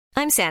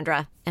I'm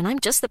Sandra, and I'm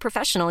just the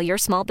professional your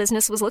small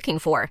business was looking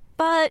for.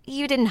 But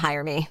you didn't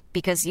hire me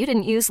because you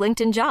didn't use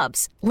LinkedIn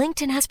Jobs.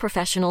 LinkedIn has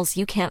professionals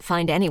you can't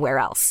find anywhere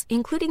else,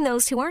 including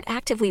those who aren't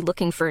actively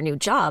looking for a new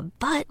job,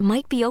 but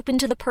might be open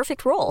to the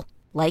perfect role,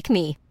 like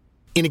me.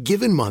 In a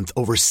given month,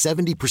 over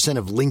 70%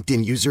 of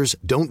LinkedIn users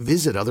don't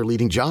visit other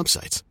leading job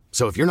sites.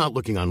 So if you're not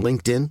looking on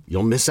LinkedIn,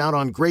 you'll miss out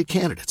on great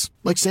candidates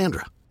like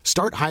Sandra.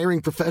 Start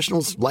hiring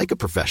professionals like a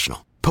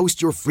professional.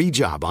 Post your free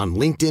job on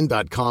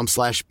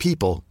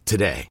linkedin.com/people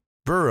today.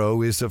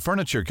 Burrow is a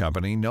furniture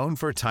company known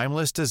for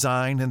timeless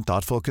design and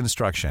thoughtful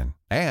construction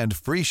and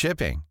free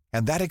shipping,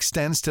 and that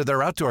extends to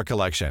their outdoor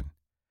collection.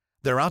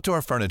 Their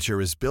outdoor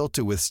furniture is built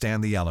to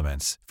withstand the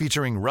elements,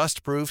 featuring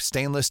rust-proof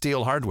stainless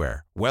steel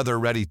hardware,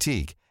 weather-ready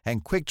teak,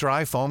 and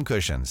quick-dry foam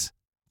cushions.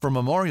 For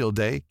Memorial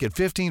Day, get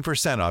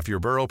 15% off your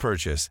Burrow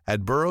purchase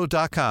at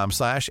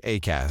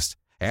burrow.com/ACAST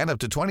and up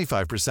to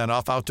 25%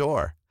 off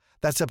outdoor.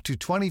 That's up to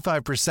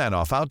 25%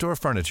 off outdoor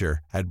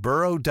furniture at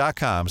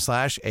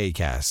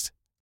burrow.com/ACAST.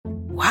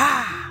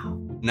 Wow.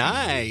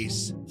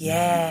 Nice.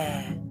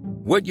 Yeah.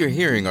 What you're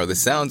hearing are the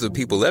sounds of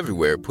people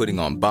everywhere putting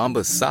on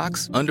Bombas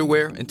socks,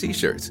 underwear, and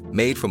T-shirts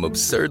made from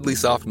absurdly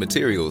soft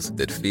materials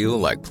that feel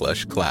like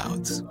plush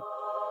clouds.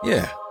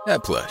 Yeah,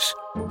 that plush.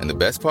 And the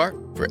best part?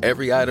 For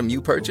every item you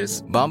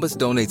purchase, Bombas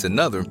donates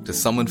another to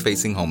someone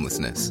facing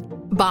homelessness.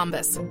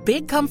 Bombas.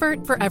 Big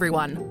comfort for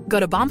everyone. Go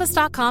to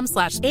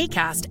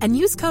bombas.com/ACAST and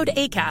use code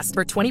ACAST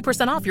for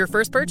 20% off your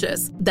first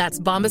purchase. That's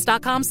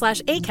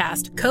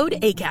bombas.com/ACAST. Code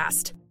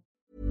ACAST.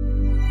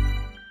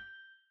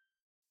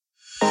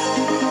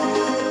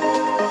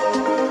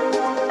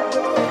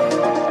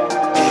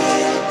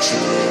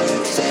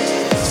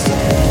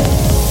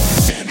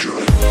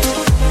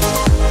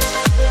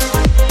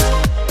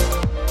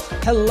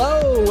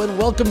 Hello, and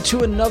welcome to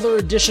another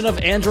edition of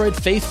Android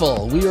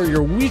Faithful. We are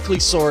your weekly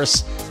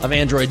source of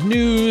Android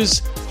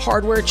news,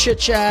 hardware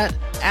chit-chat,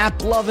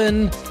 app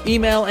loving,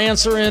 email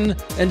answering,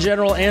 and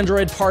general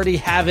Android party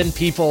having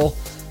people.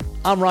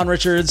 I'm Ron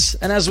Richards,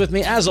 and as with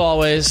me, as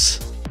always,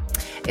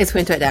 it's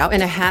Wynn Dow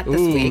in a hat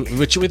this week.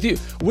 Which with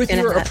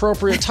your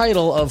appropriate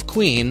title of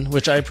Queen,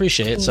 which I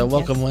appreciate. So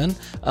welcome, Wynn.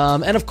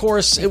 And of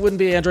course, it wouldn't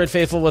be Android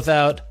Faithful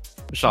without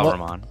Michelle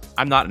Roman.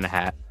 I'm not in a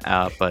hat,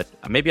 but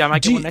maybe I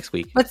might get one next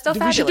week. But still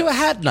fabulous. We should do a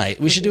hat night.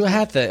 We should do a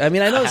hat thing. I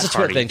mean, I know it's a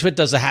Twit thing. Twit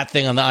does the hat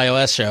thing on the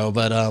iOS show,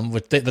 but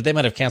they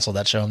might have canceled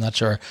that show. I'm not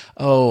sure.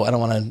 Oh, I don't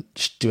want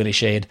to do any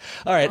shade.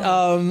 All right.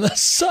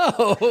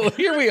 So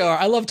here we are.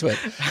 I love Twit.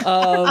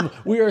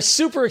 We are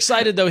super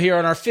excited, though, here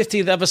on our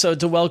 15th episode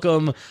to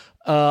welcome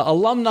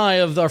alumni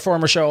of our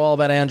former show, All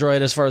About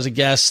Android, as far as a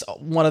guest.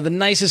 One of the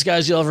nicest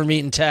guys you'll ever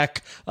meet in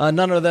tech.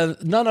 None other than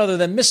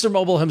Mr.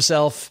 Mobile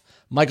himself,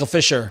 Michael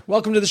Fisher.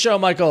 Welcome to the show,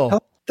 Michael. Oh,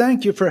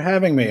 thank you for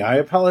having me. I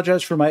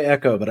apologize for my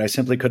echo, but I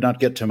simply could not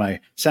get to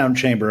my sound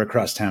chamber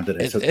across town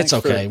today. So it's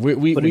okay.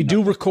 We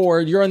do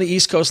record. You're on the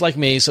East Coast like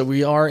me, so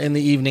we are in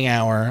the evening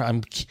hour.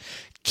 I'm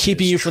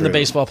keeping you from the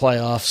baseball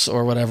playoffs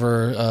or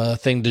whatever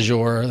thing du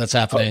jour that's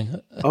happening.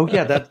 Oh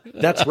yeah,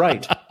 that's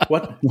right.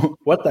 What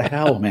the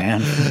hell,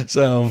 man?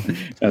 So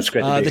that's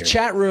great. The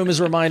chat room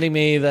is reminding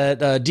me that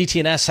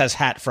DTNS has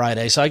Hat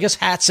Friday, so I guess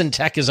hats and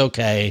tech is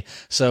okay.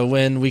 So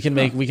when we can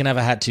have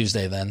a Hat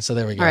Tuesday then. So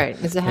there we go. All right,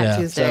 it's a Hat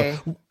Tuesday.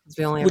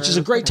 Which is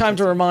a great time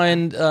to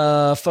remind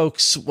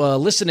folks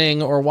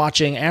listening or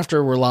watching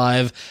after we're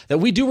live that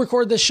we do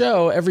record this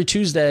show every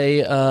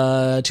Tuesday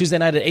night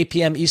at 8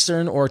 p.m.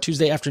 Eastern or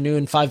Tuesday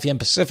afternoon, 5 p.m.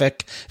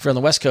 Pacific if you're on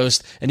the West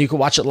Coast. And you can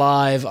watch it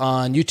live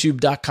on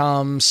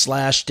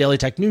youtube.com/Daily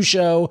Tech News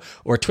Show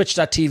or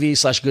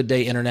twitch.tv/Good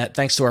Day Internet.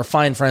 Thanks to our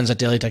fine friends at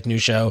Daily Tech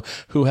News Show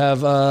who have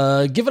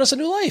given us a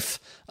new life.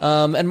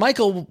 And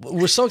Michael,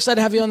 we're so excited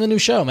to have you on the new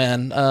show,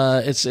 man.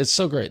 It's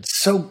so great.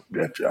 So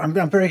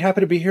I'm very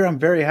happy to be here. I'm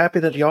very happy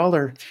that y'all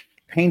are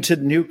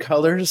painted new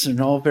colors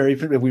and all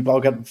we've all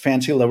got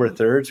fancy lower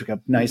thirds. We've got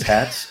nice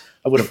hats.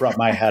 I would have brought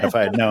my hat if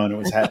I had known it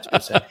was Hat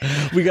Tuesday.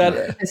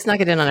 I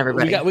snuck it in on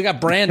everybody. We got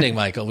branding,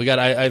 Michael.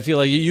 I feel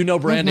like you know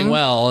branding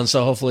well, and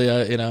so hopefully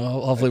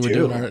we're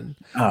doing our.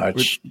 Oh,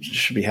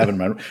 should be having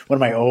one of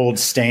my old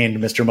stained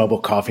Mr. Mobile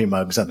coffee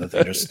mugs on the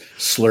thing, just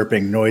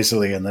slurping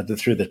noisily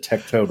through the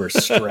Techtober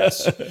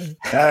stress.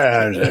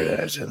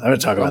 Let me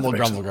talk about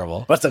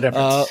grumble. What's the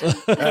difference?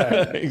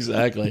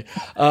 Exactly.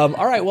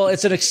 All right. Well,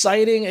 it's an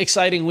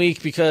exciting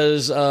week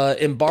because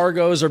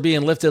embargoes are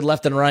being lifted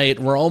left and right.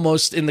 We're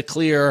almost in the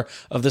clear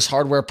of this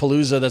hardware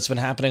palooza that's been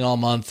happening all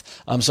month.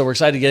 So we're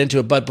excited to get into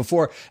it. But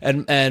before,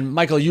 and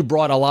Michael, you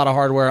brought a lot of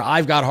hardware.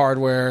 I've got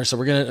hardware. So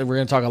we're going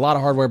to talk a lot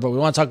of hardware, but we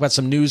want to talk about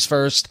some news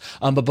first.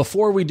 But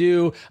before we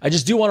do, I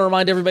just do want to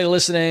remind everybody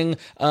listening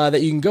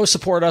that you can go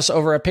support us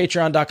over at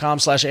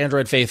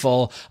patreon.com/Android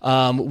Faithful.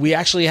 We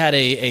actually had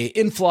a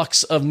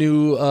influx of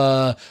new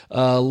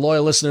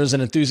loyal listeners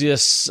and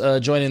enthusiasts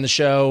joining the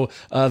show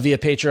via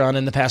Patreon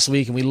in the past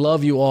week, and we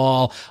love you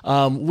all.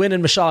 Wynn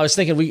and Michelle, I was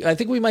thinking I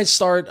think we might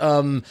start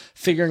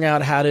figuring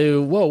out how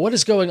to. Whoa, what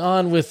is going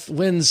on with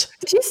Wynn's?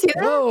 Did you see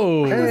that?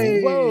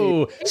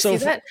 Whoa! So,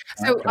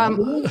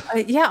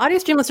 audio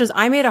stream listeners,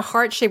 I made a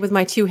heart shape with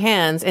my two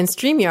hands, and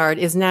StreamYard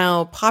is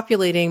now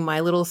populating my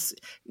little.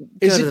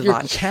 Is it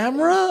your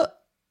camera?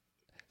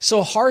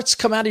 So hearts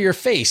come out of your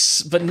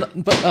face, but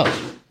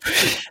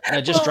I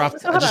just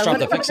dropped the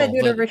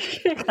Pixel.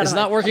 It's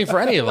not working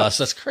for any of us.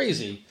 That's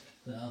crazy.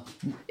 No.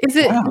 Is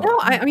it? Wow. No,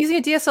 I'm using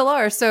a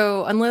DSLR.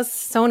 So unless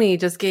Sony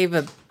just gave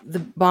the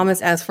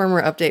Bombas as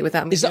firmware update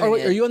without me,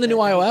 are you on the new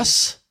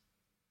iOS?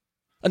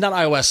 Not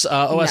iOS,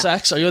 OS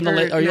X. Are you on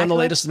the on the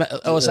latest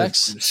OS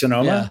X?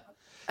 Sonoma.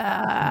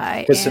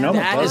 Sonoma.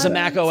 That is a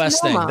Mac OS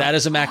thing. That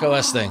is a Mac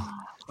OS thing.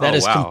 That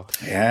is wow.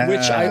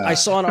 Which I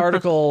saw an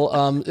article,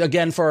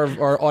 again, for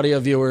our audio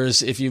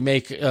viewers, if you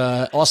make,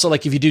 also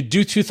like if you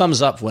do 2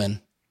 thumbs up, Wynn,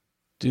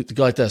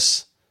 go like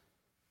this.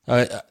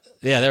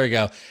 Yeah, there we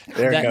go.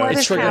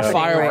 It triggered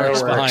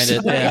fireworks behind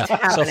it.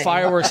 Yeah. So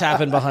fireworks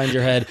happen behind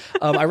your head.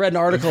 I read an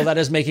article that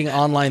is making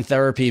online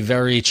therapy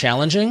very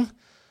challenging.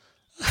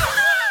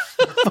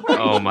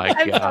 Oh my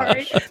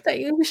god!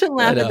 We shouldn't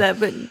laugh at that,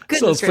 but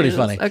so it's pretty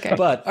funny. Okay,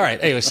 but all right.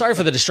 Anyway, sorry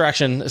for the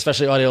distraction,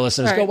 especially audio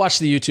listeners. Right. Go watch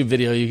the YouTube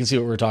video. You can see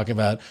what we're talking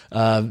about.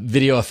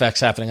 Video effects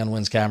happening on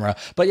Wynn's camera.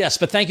 But yes,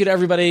 thank you to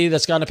everybody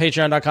that's gone to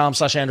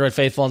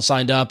patreon.com/AndroidFaithful and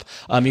signed up.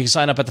 You can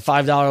sign up at the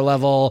 $5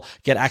 level,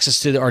 get access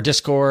to our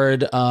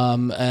Discord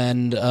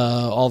and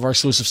all of our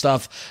exclusive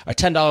stuff. Our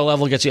 $10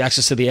 level gets you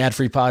access to the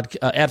ad-free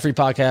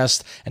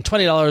podcast, and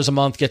 $20 a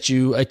month gets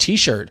you a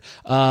T-shirt.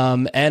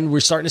 And we're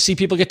starting to see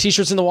people get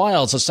T-shirts in the wild.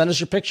 So send us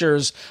your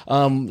pictures.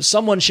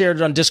 Someone shared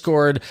it on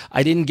Discord.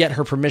 I didn't get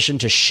her permission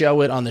to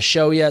show it on the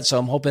show yet. So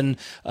I'm hoping,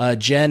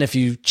 Jen, if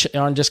you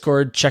on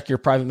Discord, check your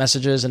private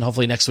messages, and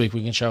hopefully next week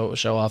we can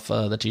show off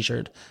the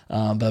T-shirt.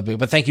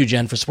 But thank you,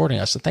 Jen, for supporting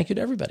us. And thank you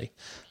to everybody.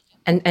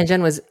 And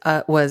Jen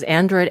was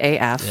Android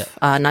AF,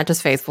 not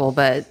just faithful,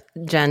 but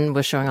Jen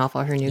was showing off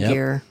all her new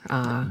gear.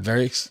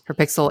 Her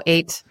Pixel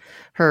 8,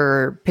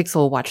 her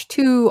Pixel Watch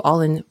 2,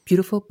 all in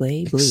beautiful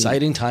blue.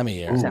 Exciting time of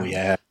year. Oh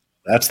yeah,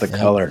 that's the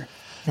color.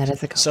 That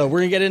is the color. So we're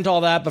going to get into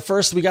all that. But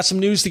first, we got some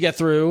news to get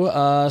through.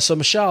 So,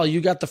 Michelle,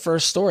 you got the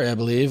first story, I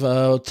believe.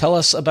 Tell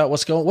us about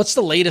what's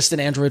the latest in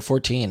Android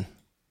 14?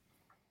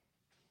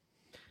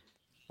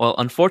 Well,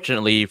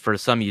 unfortunately, for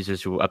some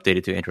users who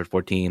updated to Android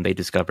 14, they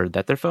discovered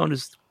that their phone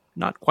is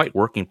not quite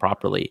working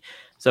properly.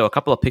 So a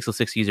couple of Pixel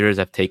 6 users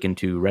have taken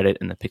to Reddit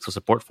and the Pixel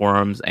support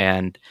forums,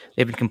 and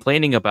they've been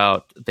complaining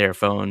about their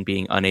phone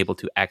being unable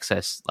to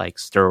access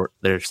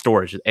their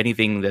storage,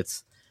 anything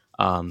that's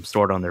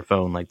stored on their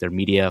phone, like their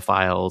media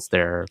files,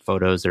 their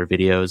photos, their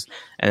videos,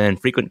 and then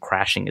frequent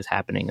crashing is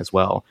happening as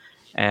well.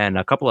 And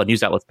a couple of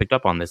news outlets picked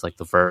up on this, like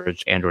The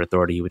Verge, Android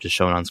Authority, which is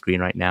shown on screen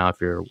right now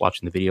if you're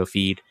watching the video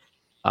feed.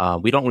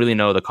 We don't really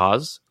know the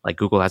cause. Like,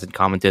 Google hasn't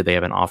commented. They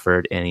haven't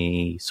offered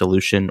any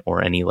solution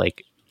or any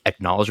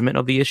acknowledgement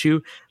of the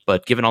issue.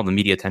 But given all the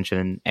media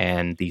attention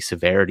and the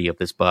severity of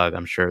this bug,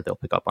 I'm sure they'll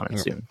pick up on it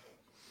soon.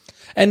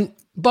 And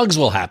bugs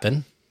will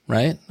happen,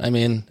 right? I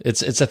mean,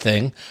 it's a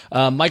thing.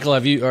 Michael,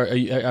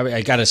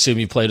 I got to assume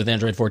you played with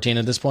Android 14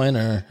 at this point,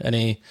 or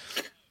any?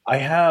 I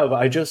have.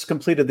 I just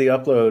completed the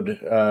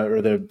upload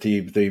or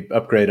the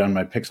upgrade on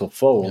my Pixel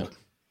Fold. Yeah.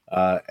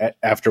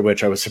 After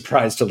which I was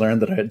surprised to learn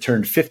that I had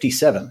turned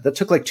 57. That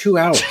took like 2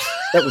 hours.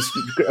 That was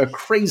a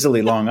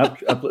crazily long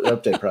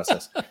update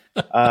process.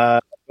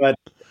 But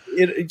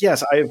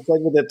yes, I have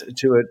played with it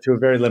to a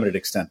very limited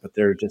extent, but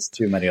there are just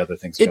too many other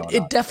things going on.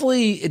 It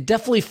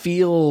definitely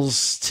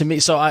feels to me.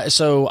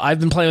 So I've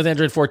been playing with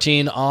Android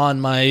 14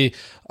 on my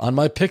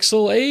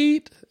Pixel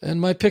 8 and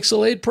my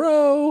Pixel 8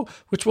 Pro,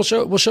 which we'll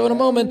show in a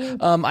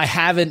moment. I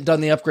haven't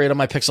done the upgrade on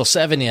my Pixel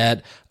 7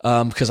 yet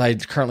because I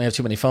currently have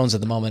too many phones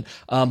at the moment.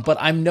 But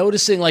I'm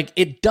noticing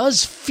it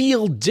does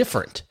feel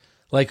different.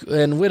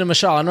 And Wynn and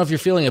Michelle, I don't know if you're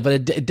feeling it,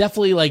 but it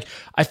definitely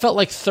I felt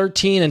like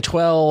 13 and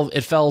 12.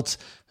 It felt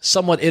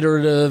somewhat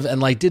iterative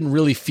and didn't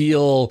really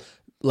feel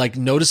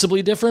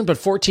noticeably different, but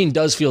 14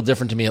 does feel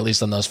different to me, at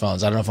least on those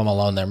phones. I don't know if I'm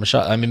alone there,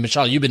 Michelle. I mean,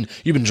 Michelle, you've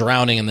been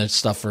drowning in this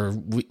stuff for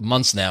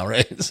months now,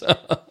 right?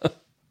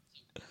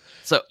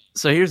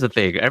 So here's the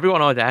thing.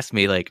 Everyone always asks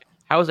me,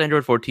 how is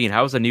Android 14?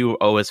 How is the new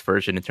OS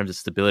version in terms of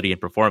stability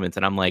and performance?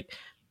 And I'm like,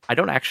 I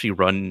don't actually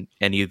run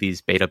any of these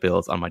beta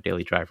builds on my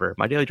daily driver.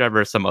 My daily driver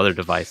is some other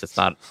device. It's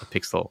not a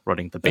Pixel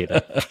running the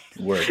beta.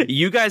 Word.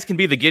 You guys can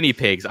be the guinea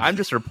pigs. I'm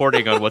just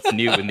reporting on what's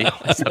new in the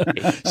OS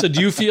update. So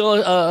do you feel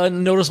a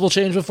noticeable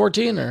change with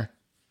 14, or?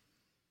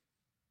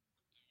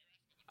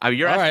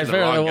 You're all right,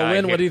 fair. Well,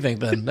 Wynn, what do you think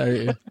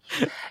then?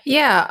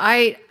 Yeah,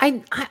 I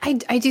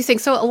do think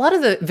so. A lot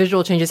of the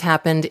visual changes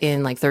happened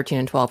in 13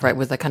 and 12, right,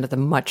 with the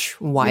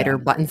much wider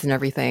buttons and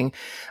everything.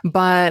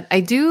 But I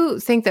do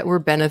think that we're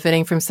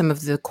benefiting from some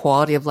of the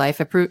quality of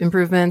life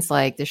improvements,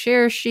 like the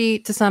share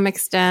sheet to some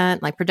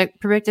extent,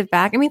 predictive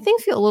back. I mean,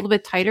 things feel a little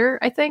bit tighter,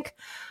 I think.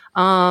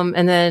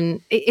 And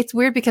then it's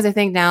weird because I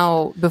think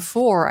now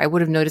before I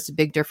would have noticed a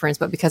big difference,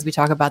 but because we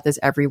talk about this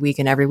every week,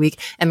 and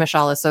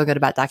Mishal is so good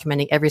about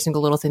documenting every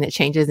single little thing that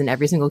changes in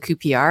every single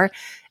QPR,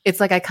 it's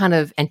like I kind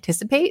of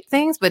anticipate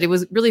things. But it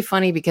was really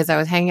funny because I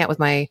was hanging out with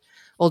my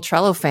old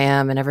Trello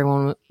fam and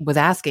everyone was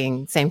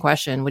asking same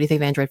question. What do you think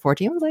of Android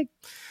 14? I was like,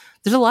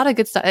 there's a lot of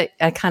good stuff.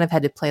 I kind of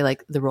had to play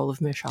like the role of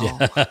Mishal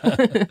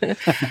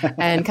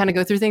and kind of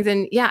go through things.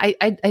 And yeah,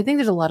 I think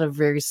there's a lot of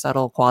very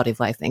subtle quality of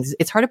life things.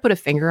 It's hard to put a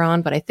finger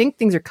on, but I think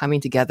things are coming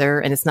together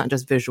and it's not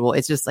just visual.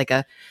 It's just like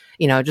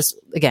just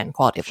again,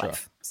 quality of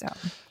life. So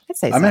I'd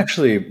say I'm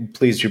actually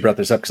pleased you brought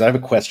this up because I have a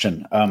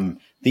question.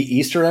 The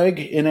Easter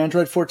egg in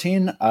Android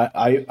 14,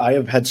 I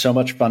have had so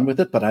much fun with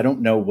it, but I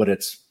don't know what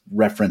it's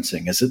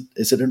referencing.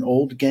 Is it an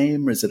old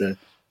game? Or is it a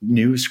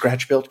new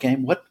scratch built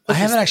game? What I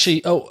haven't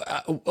actually.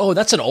 Oh,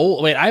 that's an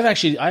old. Wait, I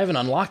haven't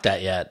unlocked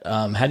that yet.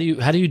 How do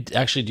you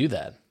actually do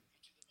that?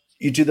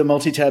 You do the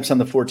multi tabs on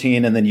the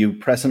 14, and then you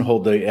press and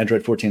hold the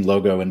Android 14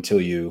 logo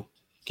until you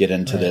get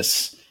into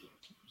this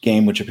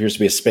game, which appears to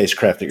be a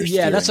spacecraft that you're.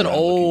 Yeah, that's an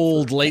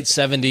old late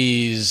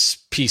 70s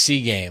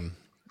PC game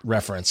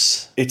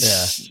reference.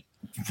 It's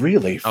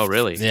really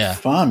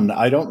fun.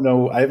 I don't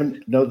know. I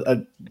haven't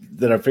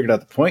that I've figured out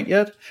the point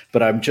yet,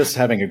 but I'm just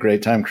having a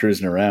great time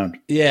cruising around.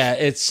 Yeah,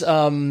 it's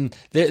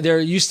there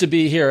used to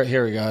be here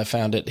we go. I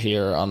found it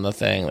here on the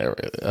thing.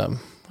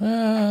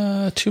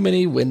 There too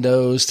many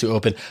windows to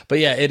open. But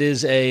yeah, it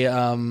is a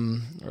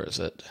where is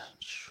it?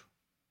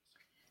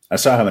 I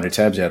saw how many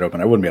tabs you had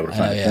open. I wouldn't be able to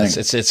find a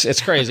thing.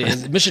 It's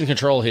crazy. Mission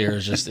control here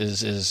is just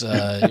is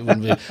it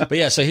wouldn't be, but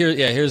yeah, so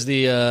here's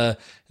the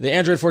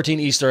Android 14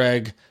 Easter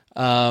egg.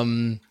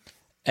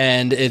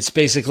 And it's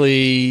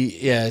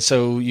basically,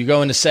 so you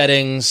go into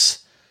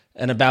settings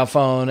and about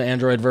phone,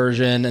 Android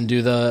version, and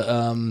do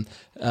the,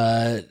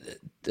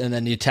 and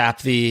then you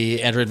tap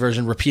the Android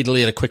version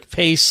repeatedly at a quick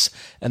pace,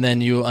 and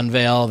then you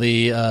unveil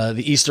the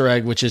Easter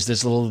egg, which is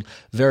this little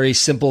very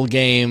simple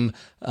game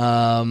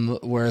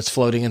where it's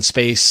floating in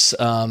space.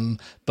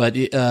 But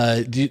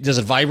does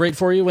it vibrate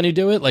for you when you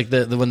do it? Like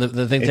when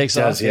the thing takes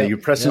off? Yeah. You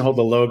press and hold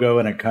the logo,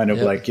 and it kind of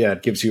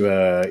it gives you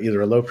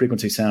either a low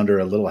frequency sound or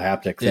a little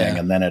haptic thing,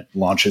 and then it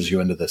launches you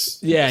into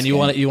this. Yeah, and you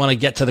want to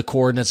get to the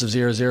coordinates of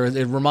 0, 0.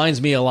 It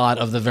reminds me a lot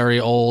of the very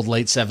old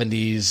late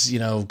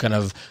 70s, kind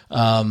of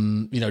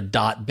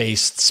dot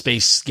based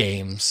space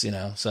games,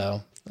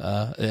 So.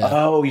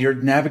 Oh, you're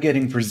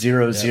navigating for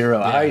 0,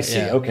 0. I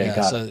see. Okay,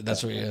 got it.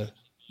 That's what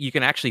you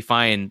can actually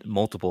find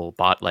multiple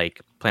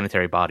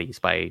planetary bodies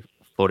by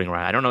floating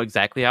around. I don't know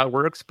exactly how it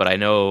works, but I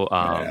know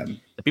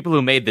the people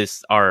who made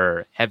this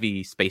are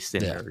heavy space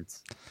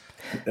nerds.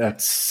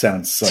 That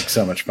sounds like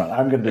so much fun.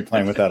 I'm going to be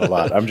playing with that a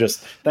lot.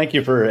 Thank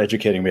you for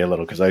educating me a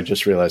little because I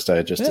just realized I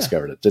had just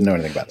discovered it. Didn't know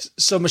anything about it.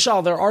 So,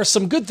 Mishal, there are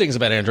some good things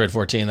about Android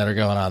 14 that are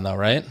going on though,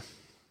 right?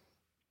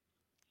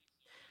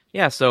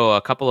 Yeah, so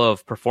a couple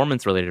of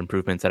performance-related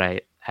improvements that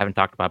I haven't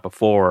talked about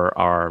before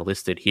are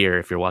listed here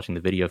if you're watching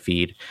the video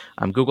feed.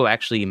 Google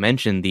actually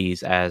mentioned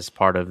these as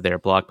part of their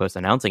blog post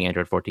announcing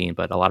Android 14,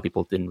 but a lot of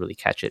people didn't really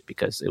catch it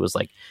because it was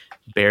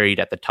buried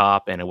at the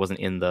top and it wasn't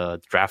in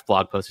the draft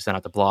blog post we sent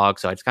out the blog.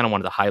 So I just kind of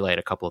wanted to highlight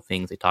a couple of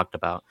things they talked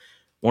about.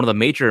 One of the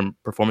major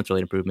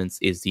performance-related improvements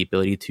is the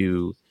ability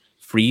to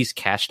freeze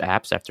cached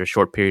apps after a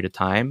short period of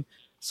time.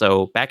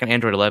 So back in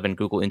Android 11,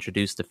 Google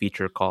introduced a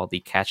feature called the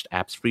Cached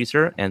Apps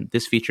Freezer, and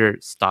this feature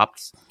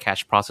stops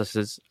cache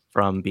processes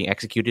from being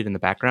executed in the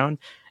background,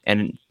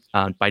 and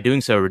by doing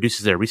so,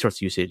 reduces their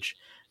resource usage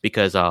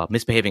because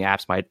misbehaving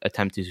apps might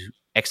attempt to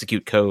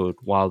execute code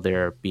while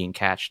they're being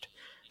cached.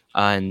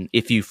 And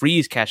if you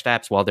freeze cached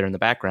apps while they're in the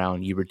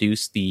background, you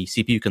reduce the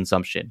CPU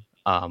consumption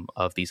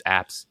of these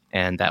apps,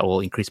 and that will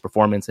increase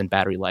performance and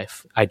battery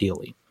life,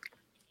 ideally.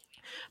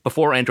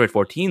 Before Android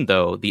 14,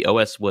 though, the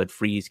OS would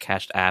freeze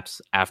cached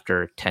apps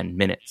after 10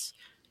 minutes.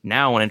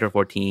 Now on Android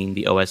 14,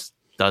 the OS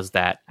does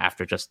that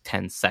after just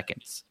 10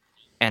 seconds.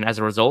 And as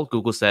a result,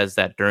 Google says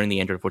that during the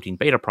Android 14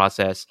 beta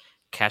process,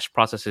 cache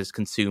processes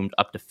consumed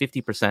up to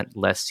 50%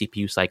 less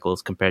CPU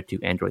cycles compared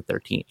to Android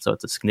 13. So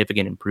it's a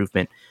significant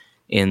improvement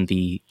in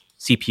the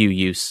CPU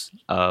use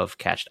of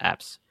cached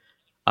apps.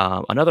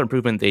 Another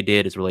improvement they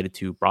did is related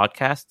to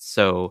broadcasts.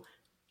 So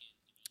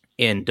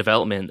in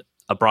development,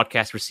 a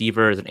broadcast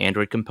receiver is an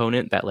Android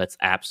component that lets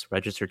apps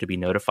register to be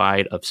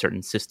notified of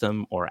certain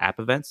system or app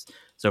events.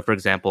 So, for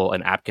example,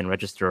 an app can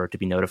register to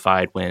be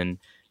notified when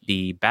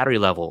the battery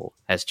level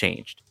has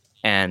changed,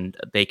 and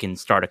they can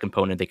start a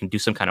component. They can do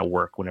some kind of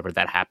work whenever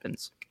that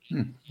happens.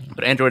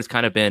 But Android has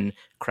kind of been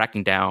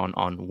cracking down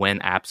on when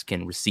apps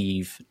can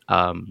receive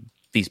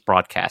these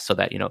broadcasts so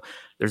that,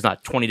 there's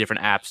not 20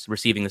 different apps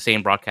receiving the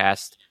same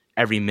broadcast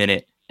every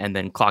minute and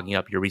then clogging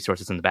up your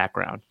resources in the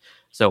background.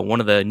 So one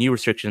of the new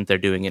restrictions they're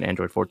doing in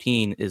Android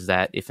 14 is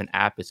that if an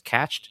app is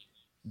cached,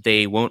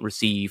 they won't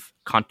receive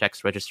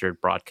context-registered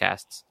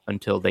broadcasts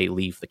until they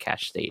leave the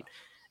cache state.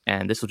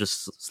 And this will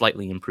just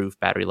slightly improve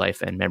battery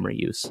life and memory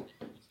use.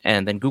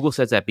 And then Google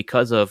says that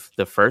because of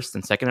the first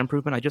and second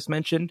improvement I just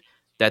mentioned,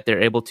 that they're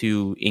able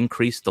to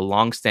increase the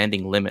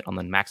long-standing limit on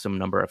the maximum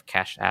number of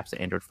cached apps in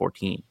Android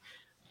 14.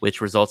 which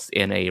results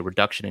in a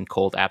reduction in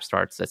cold app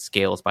starts that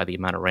scales by the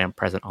amount of RAM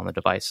present on the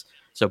device.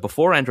 So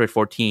before Android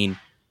 14,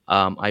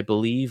 I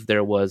believe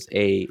there was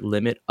a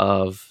limit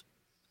of,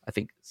 I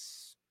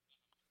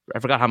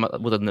forgot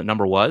what the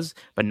number was,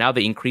 but now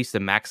they increased the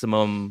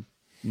maximum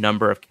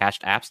number of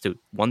cached apps to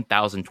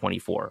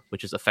 1,024,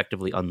 which is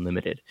effectively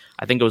unlimited.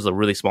 I think it was a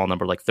really small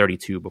number, like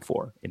 32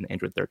 before in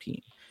Android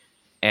 13.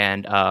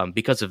 And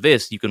because of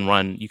this, you can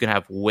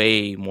have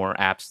way more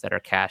apps that are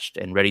cached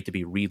and ready to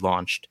be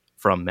relaunched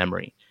from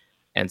memory.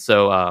 And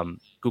so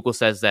Google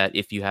says that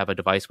if you have a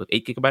device with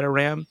 8 gigabyte of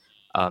RAM,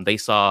 they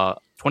saw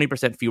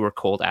 20% fewer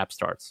cold app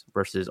starts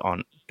versus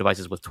on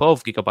devices with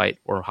 12 gigabyte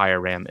or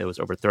higher RAM, it was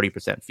over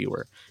 30%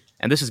 fewer.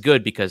 And this is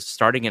good because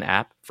starting an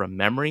app from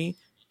memory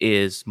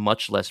is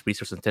much less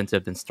resource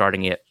intensive than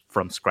starting it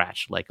from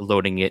scratch, like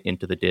loading it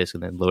into the disk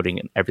and then loading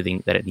in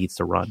everything that it needs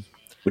to run.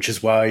 Which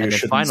is why you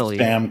shouldn't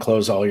spam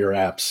close all your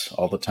apps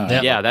all the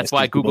time. Yeah, that's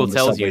why Google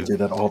tells you. Do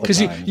that all the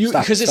time.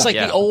 Because it's like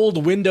the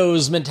old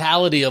Windows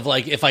mentality of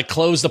like, if I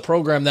close the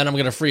program, then I'm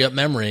going to free up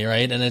memory,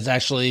 right? And it's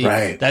actually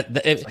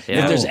if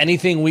there's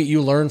anything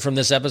you learn from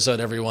this episode,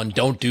 everyone,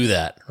 don't do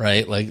that,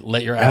 right? Like,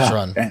 let your apps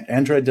run.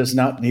 Android does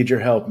not need your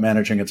help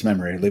managing its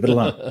memory. Leave it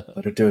alone.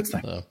 Let it do its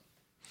thing.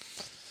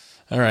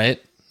 All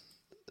right.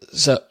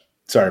 So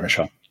sorry,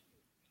 Michelle.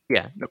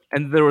 Yeah,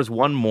 and there was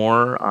one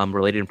more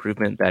related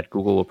improvement that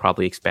Google will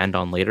probably expand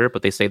on later,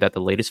 but they say that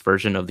the latest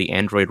version of the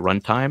Android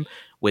runtime,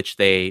 which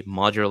they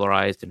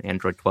modularized in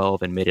Android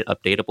 12 and made it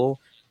updatable,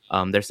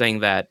 they're saying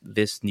that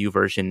this new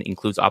version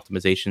includes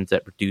optimizations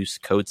that reduce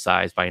code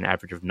size by an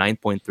average of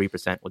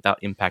 9.3%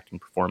 without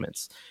impacting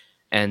performance.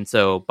 And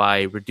so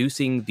by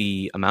reducing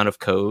the amount of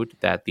code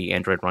that the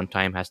Android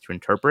runtime has to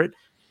interpret,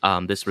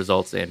 this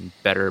results in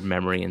better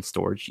memory and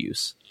storage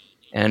use.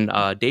 And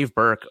Dave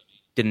Burke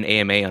did an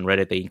AMA on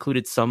Reddit. They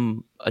included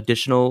some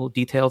additional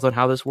details on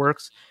how this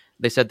works.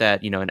 They said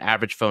that, an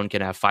average phone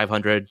can have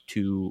 500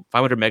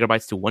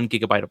 megabytes to 1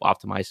 gigabyte of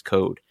optimized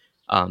code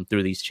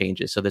through these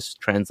changes. So this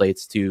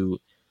translates to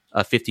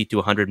a 50 to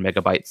 100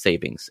 megabyte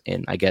savings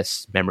in, I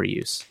guess, memory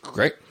use.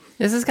 Great.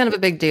 This is kind of a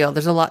big deal.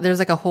 There's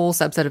like a whole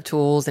subset of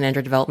tools in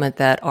Android development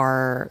that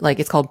are like,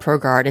 it's called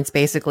ProGuard. It's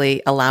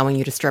basically allowing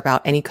you to strip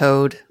out any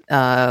code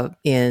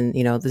in,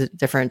 the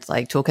different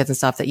like toolkits and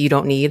stuff that you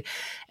don't need.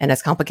 And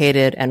it's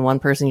complicated. And one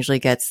person usually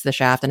gets the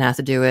shaft and has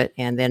to do it.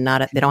 And they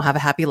don't have a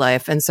happy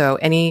life. And so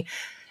and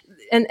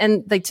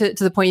like to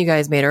the point you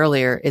guys made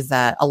earlier is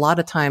that a lot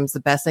of times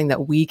the best thing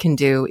that we can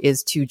do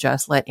is to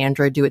just let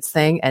Android do its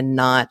thing and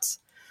not,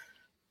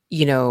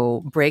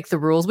 break the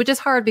rules, which is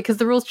hard because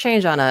the rules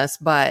change on us.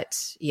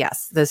 But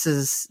yes, this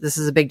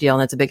is a big deal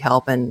and it's a big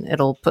help, and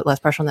it'll put less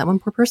pressure on that one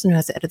poor person who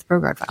has to edit the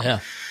ProGuard file. Yeah.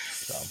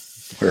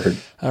 So,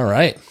 all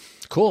right.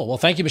 Cool. Well,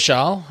 thank you,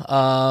 Michelle.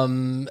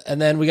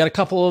 And then we got a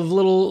couple of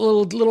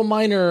little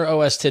minor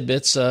OS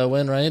tidbits,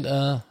 Win,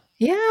 right?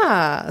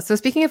 Yeah. So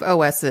speaking of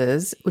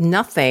OSs,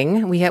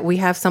 nothing. We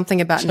have something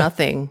about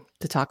nothing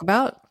to talk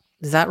about.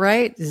 Is that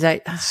right? Is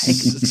that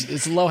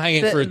it's low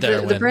hanging fruit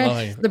there?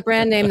 The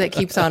brand name that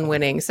keeps on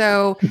winning.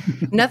 So,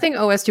 Nothing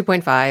OS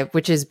 2.5,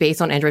 which is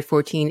based on Android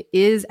 14,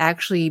 is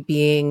actually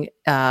being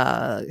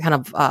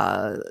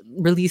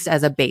released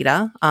as a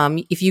beta.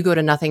 If you go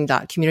to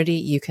nothing.community,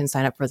 you can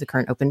sign up for the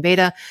current open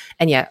beta.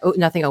 And yeah,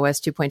 Nothing OS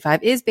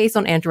 2.5 is based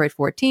on Android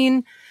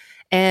 14,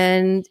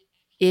 and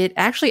it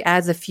actually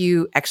adds a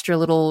few extra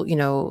little,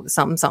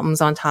 somethings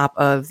on top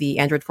of the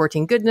Android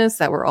 14 goodness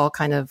that we're all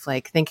kind of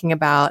like thinking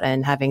about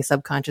and having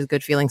subconscious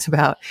good feelings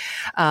about.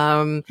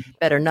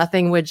 Better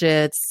Nothing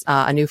widgets,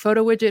 a new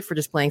photo widget for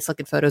displaying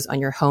selected photos on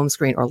your home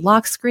screen or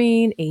lock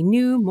screen, a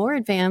new, more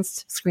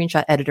advanced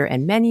screenshot editor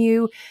and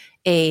menu,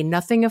 a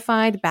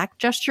Nothingified back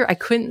gesture. I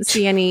couldn't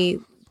see any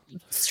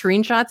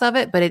screenshots of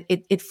it, but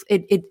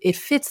it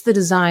fits the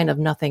design of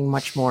Nothing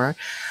much more.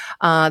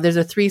 There's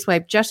a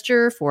 3-swipe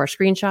gesture for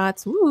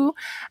screenshots. Woo!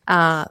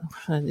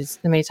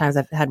 Many times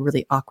I've had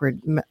really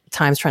awkward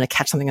times trying to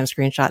catch something on a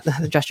screenshot.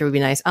 The gesture would be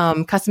nice.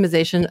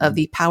 Customization of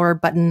the power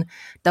button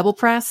double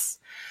press.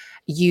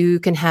 You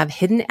can have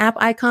hidden app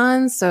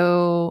icons.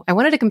 So I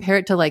wanted to compare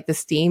it to like the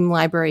Steam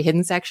library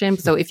hidden section.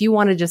 So if you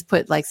want to just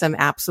put like some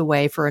apps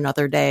away for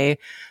another day,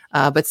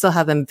 but still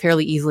have them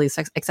fairly easily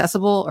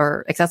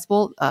accessible,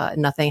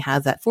 Nothing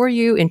has that for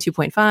you in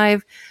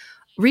 2.5.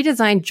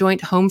 Redesigned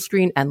joint home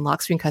screen and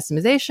lock screen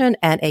customization,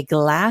 and a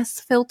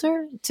glass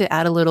filter to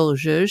add a little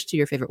zhuzh to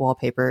your favorite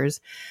wallpapers.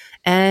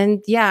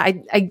 And yeah,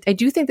 I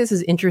do think this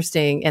is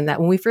interesting, and that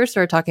when we first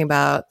started talking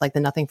about like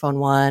the Nothing Phone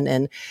 1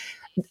 and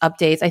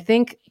updates, I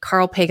think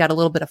Carl Pei got a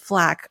little bit of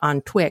flack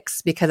on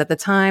Twix because at the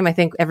time, I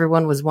think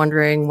everyone was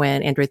wondering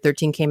when Android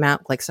 13 came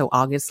out, like so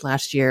August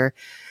last year,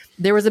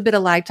 there was a bit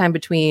of lag time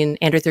between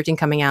Android 13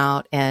 coming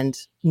out and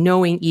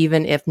knowing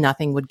even if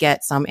Nothing would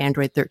get some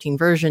Android 13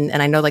 version.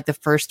 And I know like the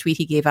first tweet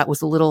he gave out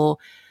was a little,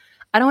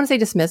 I don't want to say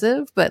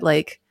dismissive, but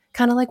like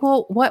kind of like,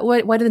 well,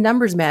 why do the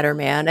numbers matter,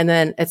 man? And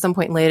then at some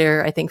point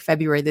later, I think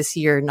February this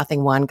year,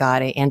 Nothing One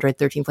got a Android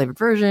 13 flavored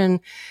version.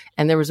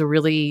 And there was a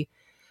really,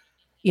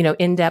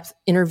 in-depth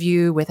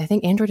interview with, I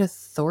think, Android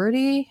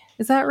Authority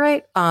Is that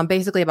right?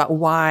 Basically about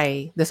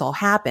why this all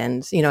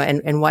happened,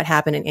 and what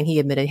happened. And he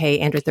admitted, hey,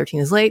 Android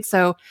 13 is late.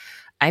 So,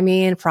 I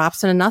mean,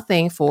 props to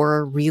Nothing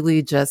for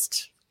really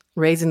just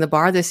raising the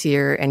bar this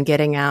year and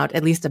getting out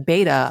at least a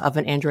beta of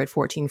an Android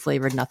 14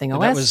 flavored Nothing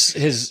OS. That was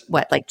his,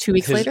 2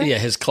 weeks later? Yeah,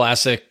 his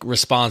classic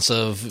response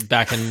of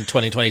back in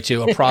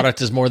 2022, a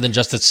product is more than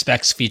just its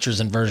specs, features,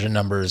 and version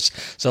numbers.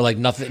 So like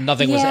nothing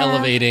was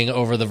elevating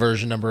over the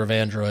version number of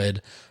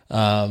Android,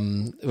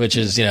 which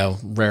is,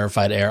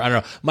 rarefied air. I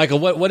don't know. Michael,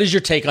 what is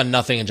your take on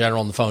Nothing in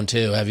general on the phone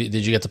too?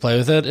 Did you get to play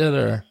with it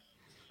or?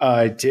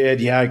 I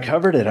did. Yeah, I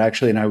covered it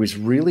actually. And I was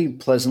really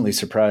pleasantly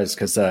surprised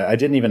because I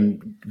didn't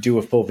even do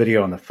a full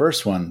video on the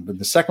first one. But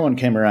the second one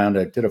came around,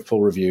 I did a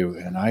full review,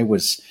 and I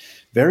was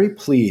very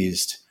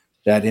pleased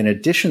that in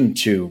addition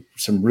to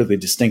some really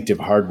distinctive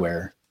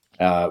hardware,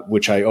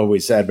 which I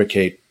always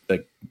advocate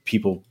that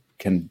people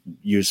can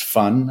use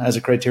fun as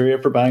a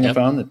criteria for buying a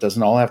phone. It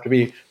doesn't all have to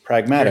be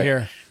pragmatic.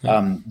 Here.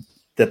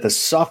 That the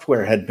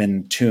software had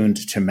been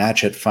tuned to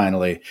match it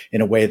finally in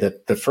a way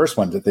that the first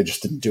one that they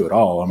just didn't do at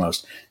all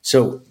almost.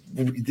 So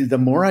the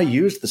more I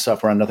used the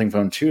software on Nothing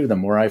Phone 2, the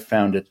more I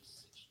found it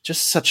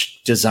just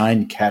such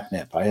design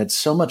catnip. I had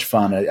so much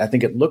fun. I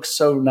think it looks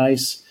so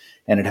nice,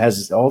 and it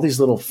has all these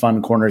little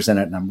fun corners in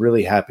it. And I'm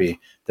really happy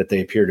that they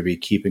appear to be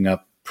keeping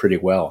up pretty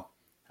well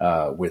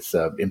with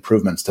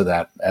improvements to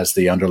that as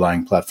the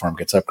underlying platform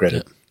gets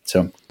upgraded. Yeah.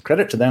 So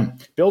credit to them.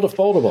 Build a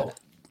foldable.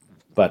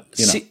 But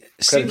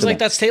seems like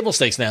that's table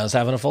stakes now, is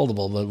having a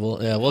foldable. But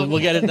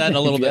we'll get into that in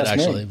a little bit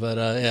actually. But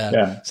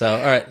yeah. So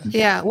all right.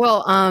 Yeah.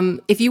 Well,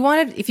 if you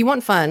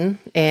want fun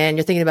and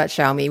you're thinking about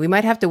Xiaomi, we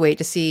might have to wait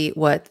to see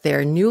what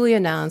their newly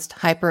announced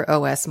Hyper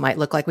OS might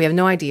look like. We have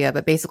no idea,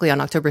 but basically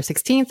on October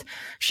 16th,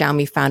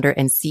 Xiaomi founder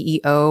and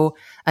CEO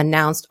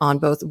announced on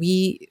both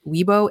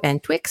Weibo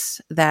and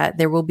Twix that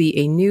there will be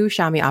a new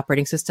Xiaomi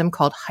operating system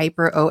called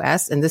Hyper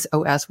OS, and this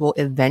OS will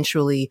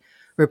eventually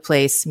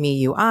replace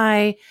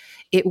MIUI.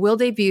 It will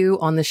debut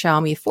on the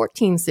Xiaomi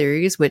 14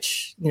 series,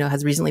 which,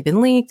 has recently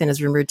been leaked and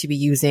is rumored to be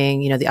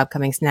using, the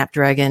upcoming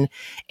Snapdragon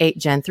 8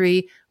 Gen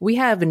 3. We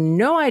have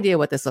no idea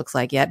what this looks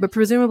like yet, but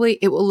presumably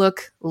it will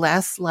look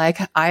less like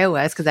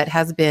iOS because that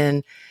has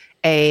been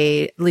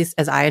at least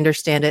as I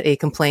understand it, a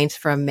complaint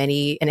from an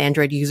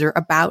Android user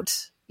about,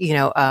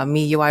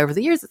 MIUI over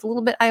the years. It's a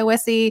little bit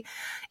iOS-y,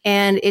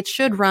 and it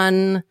should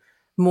run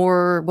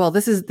more. Well,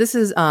 this is the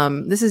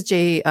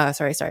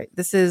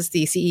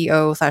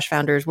CEO /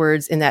 founder's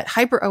words, in that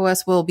Hyper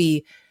OS will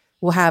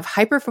have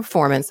hyper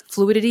performance,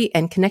 fluidity,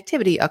 and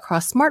connectivity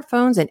across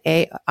smartphones and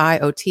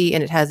AIoT,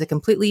 and it has a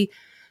completely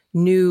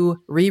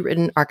new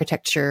rewritten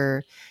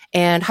architecture.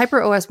 And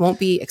Hyper OS won't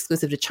be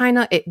exclusive to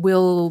China. It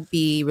will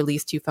be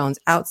released to phones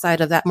outside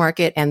of that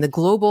market, and the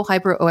global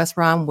Hyper OS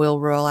ROM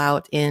will roll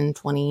out in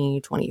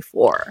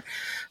 2024.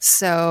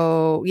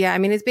 So, yeah,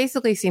 it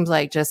basically seems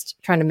like just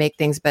trying to make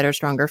things better,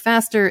 stronger,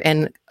 faster.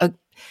 And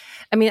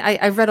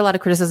I've read a lot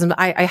of criticism.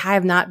 I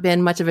have not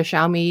been much of a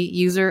Xiaomi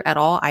user at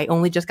all. I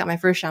only just got my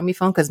first Xiaomi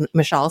phone because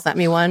Michelle sent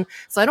me one.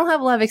 So I don't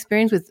have a lot of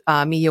experience with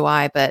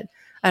MIUI, but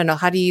I don't know.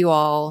 How do you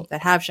all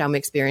that have Xiaomi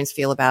experience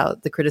feel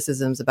about the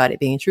criticisms about it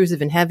being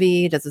intrusive and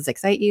heavy? Does this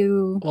excite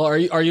you? Well,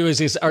 are you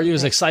as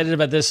excited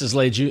about this as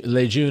Lei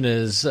Jun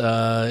is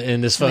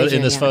in this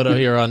photo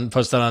here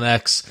posted on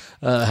X?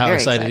 How Very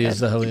excited he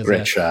is! The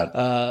great shot.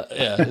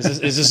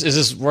 Is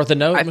this worth a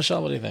note,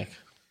 Michelle? What do you think?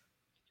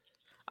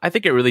 I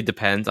think it really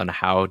depends on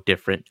how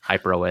different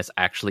Hyper OS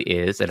actually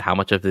is and how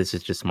much of this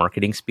is just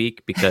marketing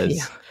speak,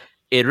 because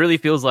it really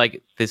feels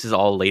like this is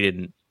all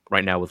laden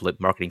right now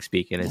with marketing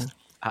speak, and it's.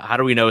 How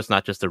do we know it's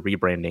not just a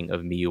rebranding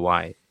of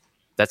MIUI?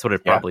 That's what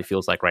it probably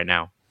feels like right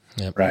now.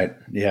 Yep. Right.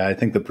 Yeah, I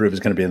think the proof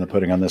is going to be in the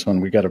pudding on this one.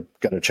 We got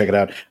to check it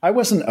out. I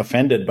wasn't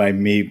offended by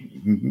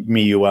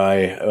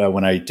MIUI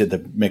when I did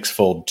the Mix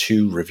Fold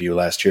 2 review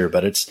last year,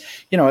 but it's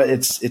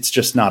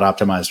just not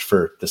optimized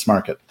for this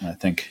market. And I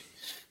think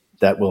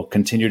that will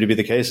continue to be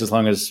the case as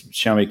long as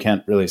Xiaomi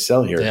can't really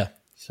sell here. Yeah.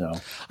 So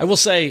I will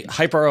say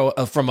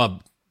from a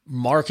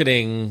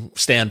marketing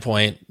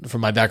standpoint,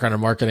 from my background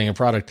in marketing and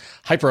product,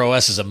 Hyper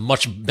OS is a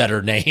much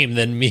better name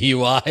than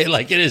MIUI.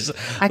 Like it is.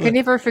 I could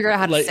never figure out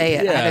how to say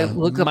it. I had to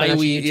look up on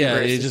MIUI. Yeah,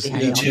 it's just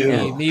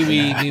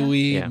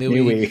MIUI.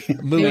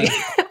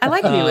 I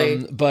like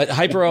MIUI. But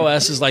Hyper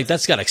OS is like,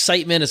 that's got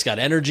excitement. It's got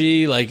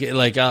energy.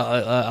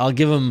 I'll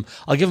give them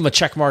a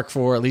check mark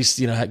for at least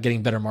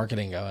getting better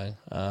marketing going.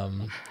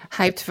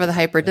 Hyped for the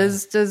Hyper.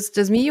 Does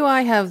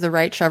MIUI have the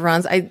right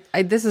chevrons?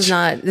 This is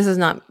not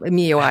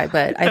MIUI,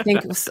 but I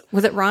think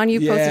was it Ron? You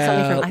posted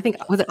something from, I think,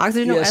 was it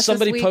Oxygen OS?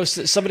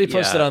 Somebody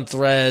posted on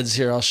Threads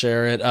here. I'll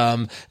share it.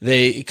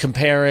 They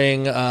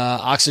comparing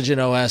Oxygen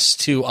OS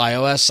to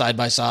iOS side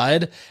by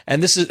side,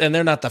 and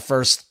they're not the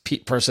first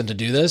person to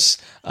do this,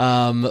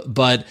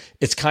 but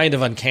it's kind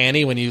of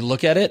uncanny when you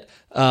look at it.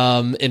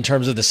 in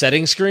terms of the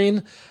settings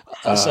screen.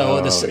 For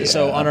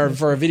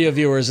our video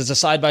viewers, it's a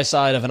side by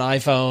side of an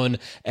iPhone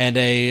and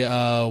a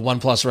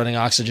OnePlus running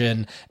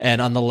Oxygen,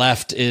 and on the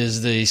left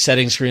is the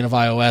settings screen of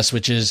iOS,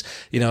 which is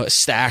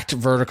stacked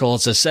vertical. It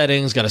says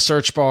settings, got a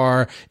search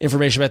bar,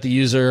 information about the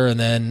user, and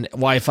then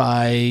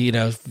Wi-Fi,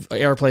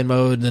 airplane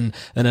mode, and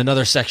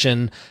another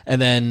section,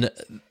 and then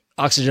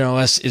Oxygen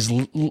OS is,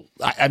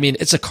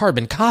 it's a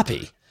carbon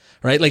copy.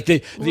 Right, like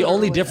the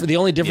only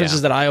difference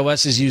is that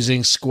iOS is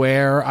using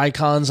square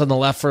icons on the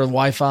left for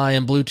Wi-Fi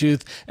and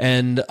Bluetooth,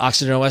 and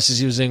Oxygen OS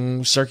is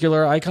using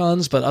circular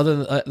icons. But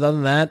other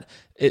than that,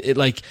 it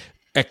like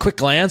at quick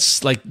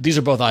glance, like these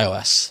are both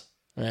iOS,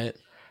 right?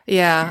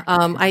 Yeah,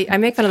 I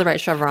make fun of the right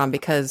chevron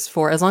because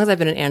for as long as I've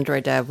been an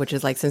Android dev, which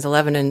is like since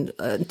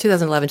 2011,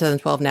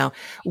 2012 now,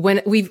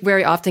 when we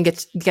very often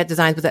get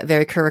designs with that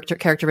very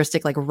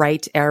characteristic like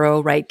right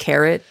arrow, right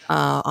caret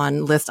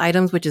on list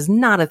items, which is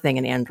not a thing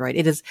in Android.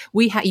 It is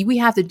we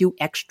have to do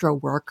extra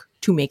work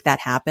to make that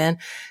happen,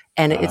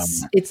 and what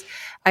did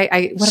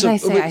I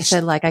say? I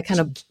said like I kind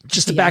of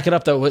just to back it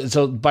up though.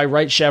 So by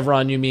right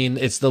chevron, you mean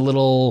it's the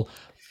little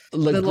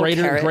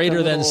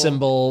greater than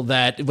symbol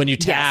that when you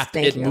tap,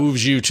 it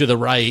moves you to the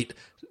right,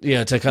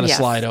 to kind of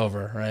slide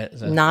over, right?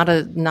 So. Not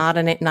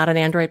an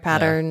Android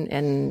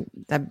pattern,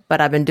 but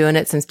I've been doing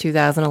it since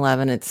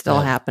 2011. It's still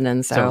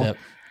happening. So,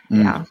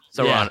 yeah.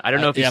 So Ron, I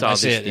don't know if you saw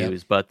this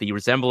news, but the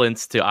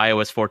resemblance to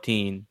iOS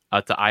 14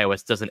 to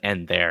iOS doesn't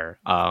end there.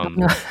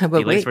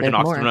 The latest version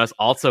of Oxygen OS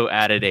also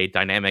added a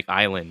dynamic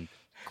island.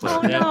 Oh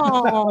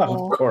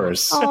no! Of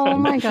course. Oh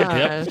my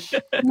gosh!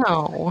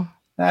 No.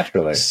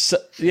 Naturally. So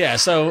you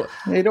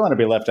don't want to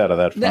be left out of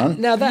that fun.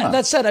 Now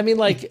that said,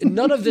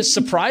 none of this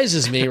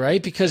surprises me,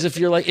 right? Because if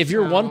you're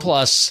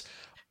OnePlus,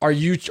 are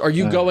you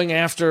going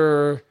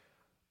after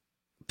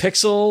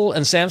Pixel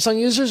and Samsung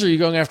users, or are you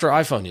going after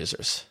iPhone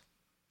users?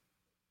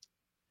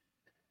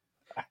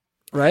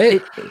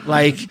 Right?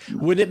 Like,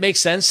 would it make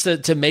sense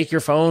to make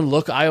your phone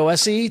look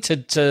iOS-y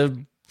to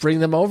bring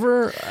them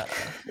over?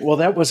 Well,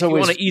 that was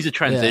always... You want to ease a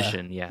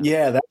transition, yeah.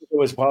 Yeah, that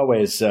was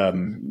always,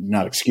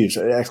 not excuse,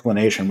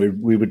 explanation.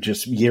 We would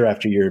just year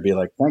after year be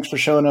like, thanks for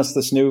showing us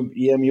this new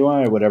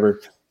EMUI or whatever.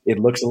 It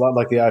looks a lot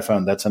like the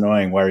iPhone. That's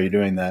annoying. Why are you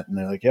doing that? And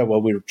they're like, yeah,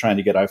 well, we were trying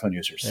to get iPhone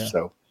users. Yeah.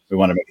 So we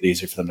want to make it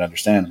easier for them to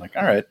understand. I'm like,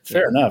 all right,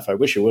 fair enough. I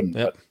wish you wouldn't,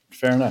 but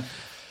fair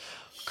enough.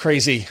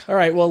 Crazy. All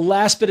right. Well,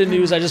 last bit of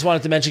news I just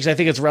wanted to mention because I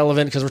think it's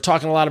relevant because we're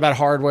talking a lot about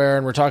hardware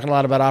and we're talking a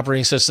lot about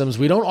operating systems.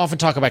 We don't often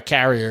talk about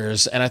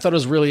carriers, and I thought it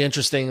was really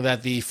interesting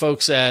that the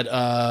folks at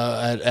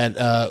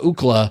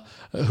Ookla,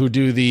 who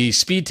do the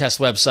speed test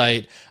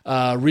website,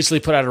 recently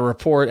put out a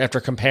report after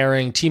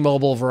comparing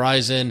T-Mobile,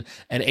 Verizon,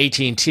 and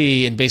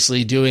AT&T, and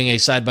basically doing a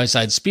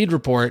side-by-side speed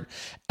report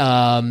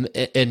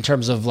in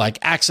terms of like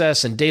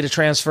access and data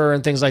transfer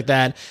and things like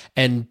that.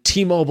 And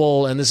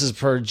T-Mobile, and this is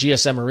per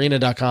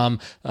GSMarena.com,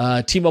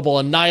 T-Mobile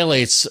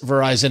annihilates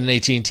Verizon and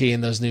AT&T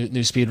in those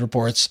new speed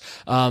reports.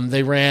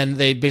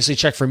 They basically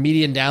checked for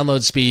median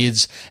download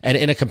speeds, and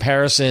in a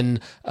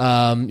comparison,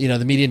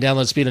 the median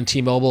download speed on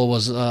T-Mobile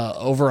was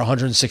over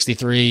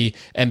 163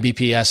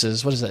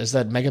 Mbps. What is that? Is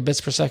that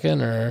megabits per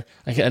second? Or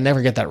I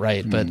never get that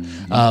right, but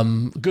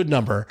good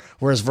number.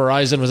 Whereas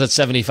Verizon was at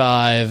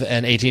 75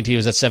 and AT&T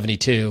was at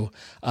 72.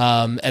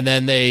 And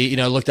then they,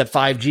 looked at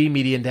 5G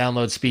median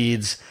download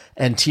speeds,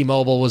 and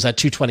T-Mobile was at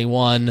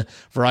 221,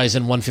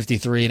 Verizon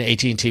 153, and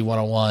AT&T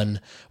 101,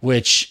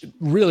 which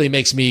really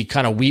makes me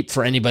kind of weep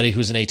for anybody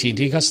who's an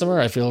AT&T customer.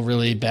 I feel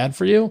really bad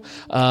for you.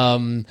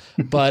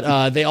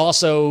 But they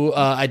also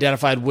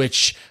identified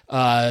which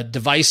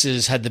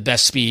devices had the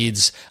best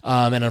speeds.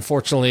 And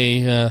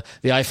unfortunately, the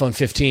iPhone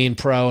 15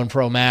 Pro and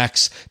Pro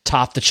Max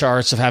topped the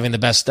charts of having the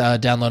best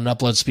download and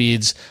upload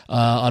speeds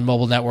on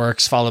mobile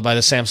networks, followed by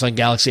the Samsung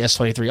Galaxy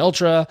S23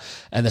 Ultra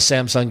and the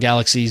Samsung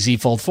Galaxy Z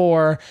Fold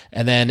 4.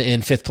 And then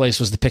in fifth place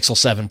was the Pixel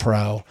 7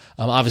 Pro.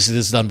 Obviously,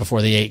 this is done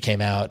before the 8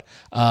 came out.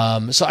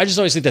 So I just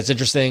always think that's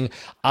interesting.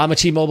 I'm a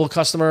T-Mobile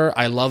customer.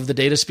 I love the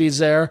data speeds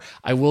there.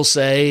 I will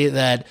say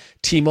that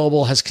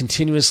T-Mobile has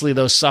continuously,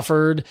 though,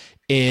 suffered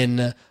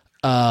in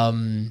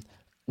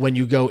when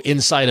you go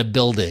inside a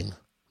building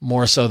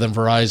more so than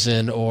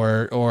Verizon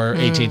or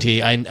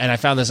AT&T. And I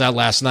found this out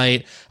last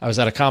night. I was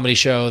at a comedy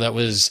show that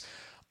was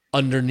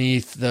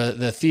underneath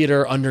the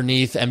theater,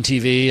 underneath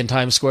MTV in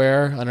Times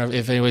Square. I don't know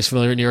if anybody's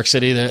familiar in New York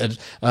City, the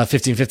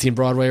 1515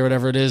 Broadway or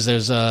whatever it is.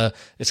 There's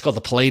it's called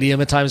the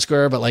Palladium at Times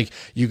Square, but like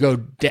you go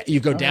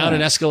down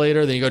an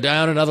escalator, then you go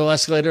down another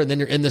escalator, and then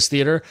you're in this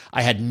theater.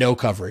 I had no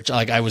coverage.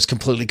 Like I was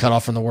completely cut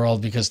off from the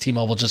world because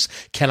T-Mobile just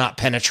cannot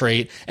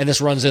penetrate. And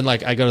this runs in,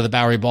 like I go to the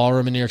Bowery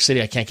Ballroom in New York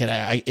City. I can't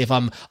get, if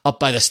I'm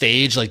up by the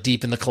stage, like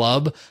deep in the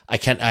club, I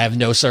have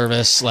no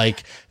service.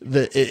 Like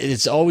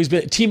it's always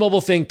been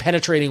T-Mobile thing,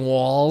 penetrating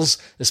walls smells,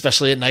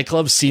 especially at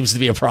nightclubs, seems to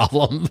be a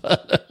problem.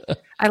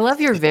 I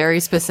love your very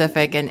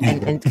specific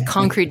and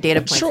concrete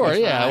data points. Sure,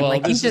 yeah. Well,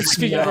 like, this is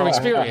speaking from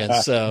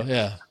experience, so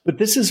yeah. But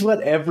this is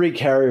what every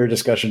carrier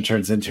discussion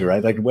turns into,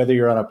 right? Like whether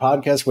you're on a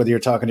podcast, whether you're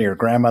talking to your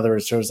grandmother,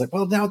 it's sort of like,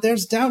 well, now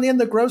there's down in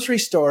the grocery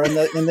store in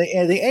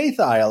the eighth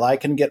aisle, I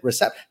can get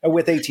with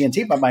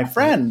AT&T, but my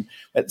friend.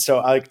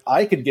 So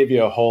I could give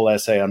you a whole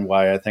essay on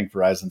why I think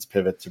Verizon's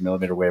pivot to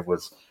millimeter wave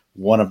was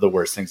one of the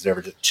worst things it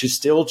ever did.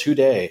 Still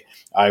today,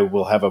 I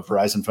will have a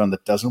Verizon phone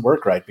that doesn't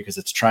work right because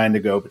it's trying to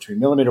go between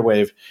millimeter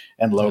wave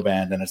and low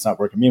band, and it's not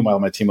working. Meanwhile,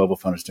 my T-Mobile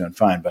phone is doing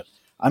fine. But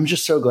I'm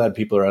just so glad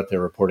people are out there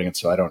reporting it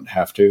so I don't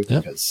have to,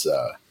 because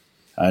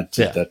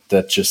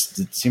that just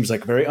it seems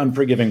like very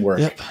unforgiving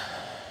work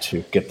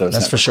to get those.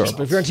 That's for sure. Response.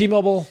 But if you're on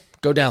T-Mobile,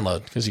 go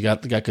download because you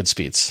got good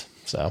speeds.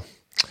 So,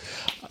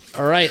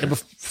 all right. And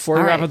before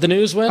we wrap up the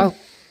news, Win.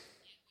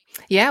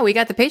 Yeah, we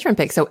got the patron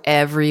pick. So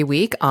every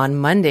week on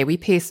Monday, we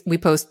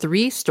post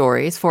 3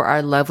 stories for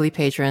our lovely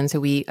patrons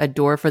who we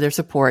adore for their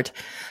support,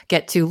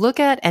 get to look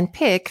at and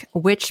pick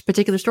which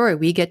particular story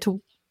we get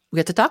to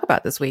talk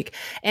about this week.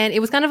 And it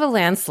was kind of a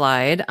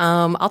landslide.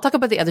 I'll talk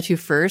about the other 2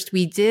 first.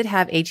 We did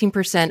have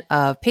 18%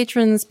 of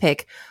patrons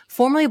pick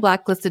formerly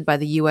blacklisted by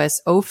the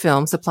U.S.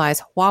 OFILM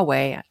supplies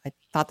Huawei. I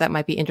thought that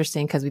might be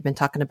interesting because we've been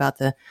talking about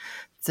the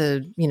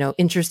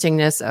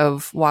interestingness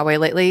of Huawei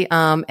lately.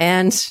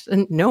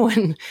 And no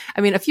one,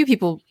 I mean, a few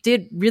people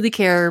did really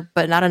care,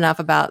 but not enough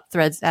about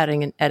Threads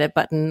adding an edit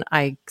button.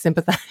 I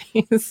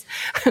sympathize.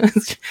 I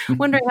was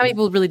wondering how many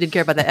people really did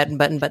care about that edit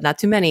button, but not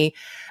too many,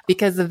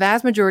 because the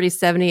vast majority,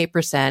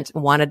 78%,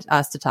 wanted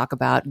us to talk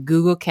about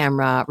Google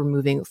Camera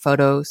removing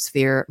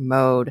photosphere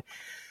mode.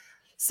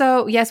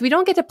 So yes, we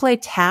don't get to play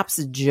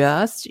taps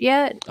just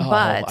yet,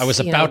 but I was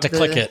about to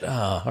click it.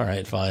 Oh, all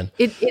right, fine.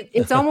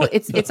 It's almost,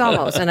 it's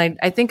almost. And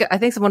I think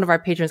one of our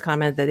patrons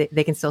commented that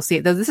they can still see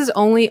it, though this is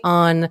only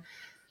on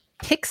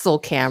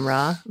Pixel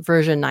Camera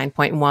version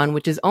 9.1,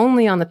 which is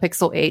only on the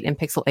Pixel 8 and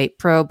Pixel 8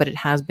 Pro, but it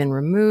has been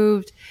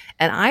removed.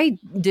 And I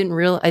didn't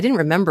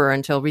remember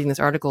until reading this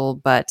article,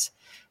 but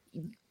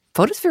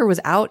Photosphere was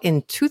out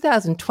in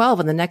 2012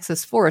 on the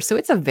Nexus 4. So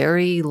it's a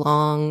very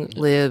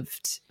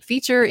long-lived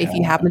feature. If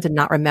you happen to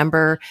not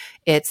remember,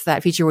 it's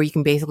that feature where you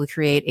can basically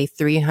create a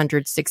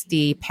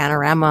 360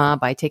 panorama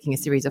by taking a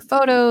series of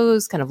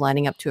photos, kind of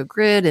lining up to a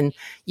grid, and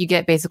you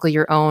get basically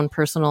your own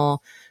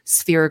personal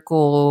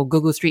spherical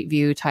Google Street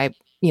View type,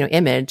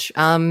 image.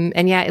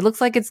 And yeah, it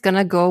looks like it's going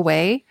to go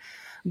away.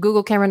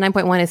 Google Camera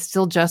 9.1 is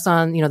still just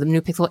on, the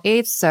new Pixel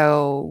 8.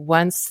 So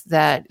once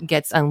that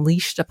gets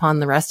unleashed upon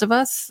the rest of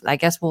us, I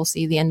guess we'll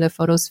see the end of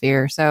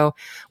Photosphere. So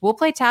we'll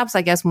play taps,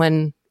 I guess,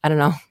 when, I don't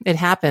know, it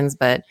happens,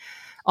 but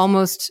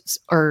almost,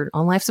 or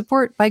on live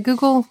support by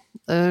Google,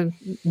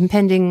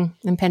 impending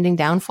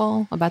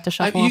downfall, about to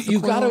shuffle off the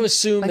You've got to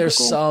assume there's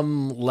Google.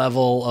 some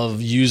level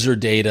of user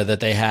data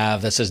that they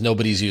have that says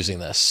nobody's using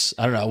this.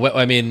 I don't know.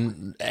 I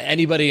mean,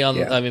 anybody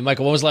on, I mean,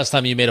 Michael, when was the last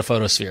time you made a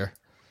Photosphere?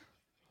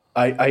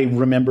 I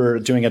remember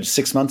doing it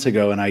 6 months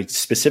ago, and I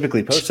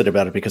specifically posted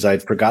about it because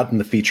I'd forgotten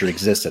the feature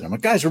existed. I'm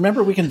like, guys,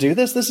 remember we can do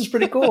this? This is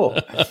pretty cool.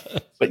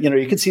 But,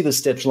 you can see the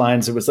stitch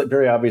lines. It was like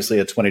very obviously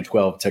a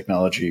 2012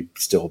 technology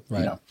still,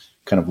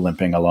 kind of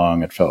limping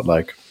along, it felt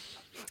like.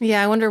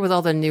 Yeah, I wonder with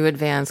all the new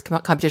advanced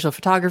computational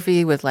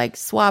photography with like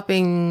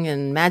swapping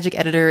and Magic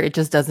Editor, it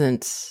just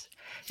doesn't,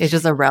 it's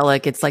just a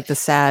relic. It's like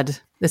it's saying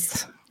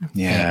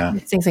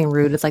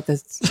rude. It's like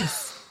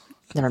this.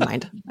 Never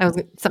mind. I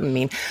was something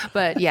mean,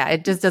 but yeah,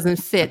 it just doesn't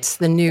fit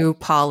the new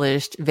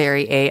polished,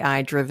 very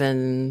AI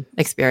driven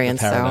experience.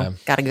 So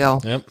gotta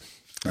go. Yep.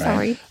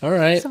 Sorry. All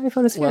right. Sorry,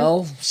 Photosphere.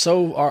 Well,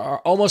 so our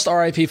almost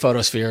RIP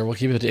Photosphere. We'll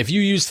keep it. If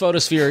you used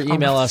Photosphere,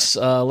 email us.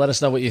 Let us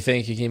know what you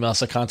think. You can email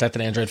us at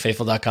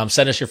contact@androidfaithful.com.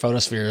 Send us your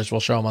Photospheres. We'll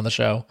show them on the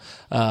show.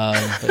 But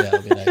yeah,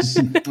 that'd be nice.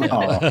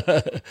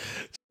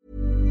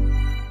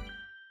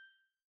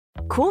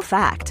 Cool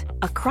fact,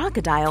 a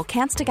crocodile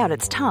can't stick out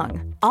its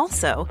tongue.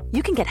 Also,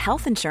 you can get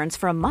health insurance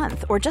for a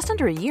month or just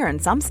under a year in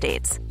some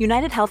states.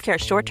 United Healthcare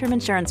short-term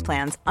insurance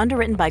plans,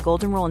 underwritten by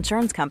Golden Rule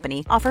Insurance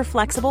Company, offer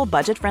flexible,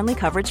 budget-friendly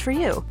coverage for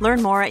you.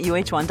 Learn more at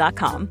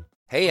uh1.com.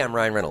 Hey, I'm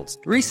Ryan Reynolds.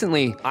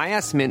 Recently, I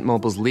asked Mint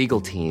Mobile's legal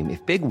team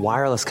if big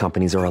wireless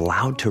companies are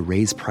allowed to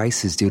raise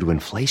prices due to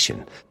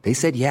inflation. They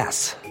said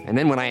yes. And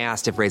then when I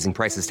asked if raising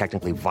prices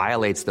technically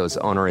violates those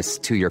onerous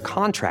 2-year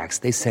contracts,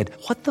 they said,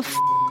 "What the f***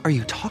 are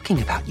you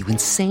talking about, you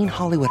insane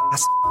Hollywood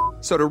ass?"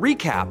 So to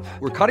recap,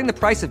 we're cutting the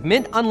price of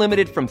Mint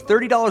Unlimited from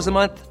 $30 a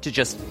month to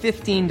just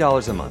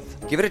 $15 a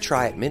month. Give it a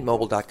try at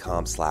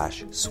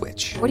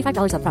mintmobile.com/switch.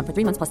 $45 up front for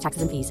 3 months plus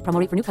taxes and fees. Promo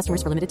rate for new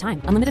customers for limited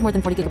time. Unlimited more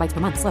than 40 gigabytes per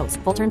month. Slows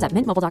full terms at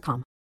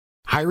mintmobile.com.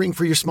 Hiring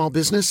for your small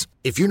business?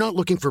 If you're not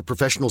looking for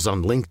professionals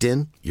on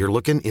LinkedIn, you're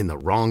looking in the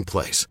wrong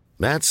place.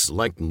 That's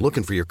like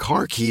looking for your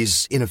car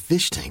keys in a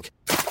fish tank.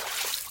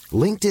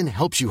 LinkedIn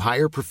helps you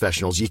hire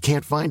professionals you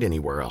can't find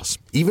anywhere else,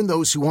 even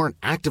those who aren't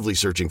actively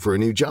searching for a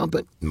new job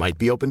but might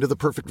be open to the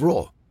perfect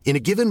role. In a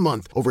given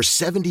month, over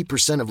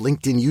 70% of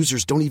LinkedIn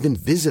users don't even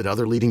visit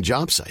other leading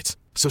job sites.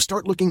 So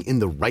start looking in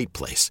the right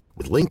place.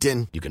 With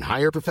LinkedIn, you can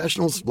hire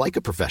professionals like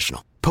a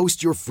professional.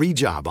 Post your free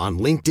job on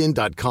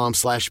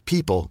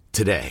linkedin.com/people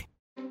today.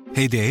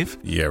 Hey, Dave.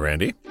 Yeah,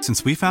 Randy.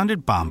 Since we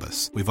founded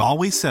Bombas, we've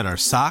always said our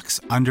socks,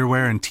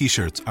 underwear, and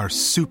T-shirts are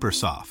super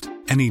soft.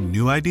 Any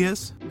new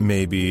ideas?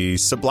 Maybe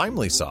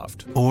sublimely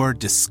soft. Or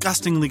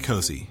disgustingly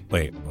cozy.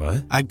 Wait,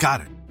 what? I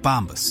got it.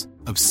 Bombas.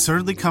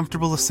 Absurdly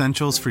comfortable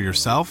essentials for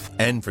yourself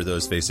and for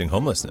those facing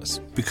homelessness.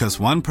 Because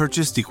one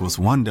purchased equals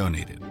one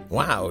donated.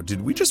 Wow,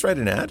 did we just write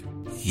an ad?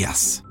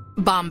 Yes.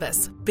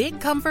 Bombas.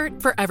 Big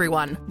comfort for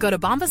everyone. Go to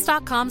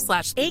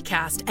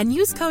bombas.com/ACAST and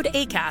use code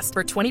ACAST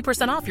for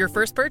 20% off your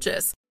first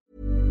purchase.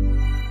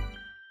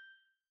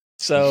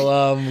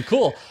 So,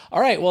 cool.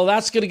 All right. Well,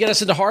 that's going to get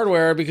us into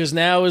hardware because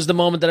now is the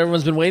moment that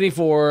everyone's been waiting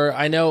for.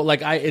 I know,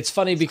 it's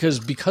funny because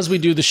we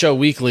do the show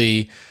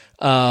weekly.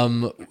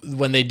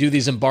 When they do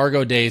these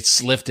embargo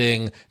dates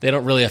lifting, they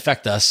don't really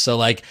affect us.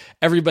 So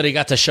everybody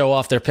got to show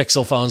off their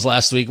Pixel phones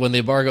last week when the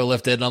embargo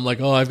lifted. And I'm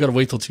like, oh, I've got to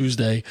wait till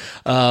Tuesday.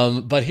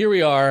 But here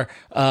we are,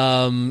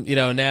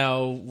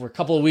 now we're a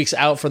couple of weeks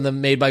out from the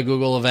Made by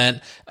Google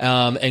event.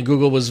 And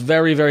Google was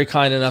very, very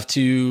kind enough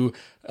to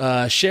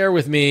share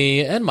with me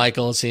and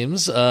Michael, it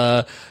seems,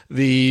 the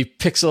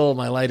Pixel,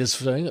 my light is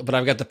showing, but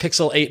I've got the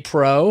Pixel 8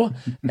 Pro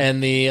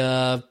and the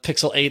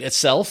Pixel 8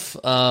 itself,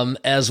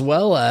 as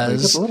well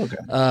as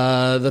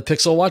the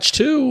Pixel Watch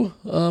 2,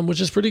 which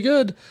is pretty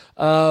good.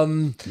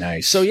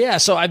 Nice.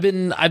 So I've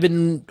been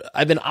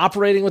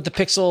operating with the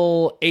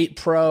Pixel 8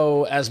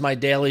 Pro as my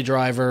daily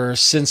driver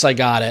since I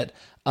got it.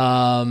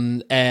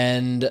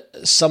 And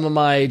some of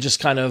my just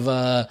kind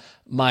of,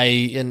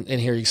 in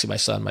here you can see my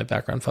son, my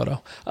background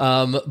photo.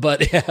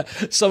 But yeah,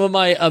 some of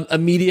my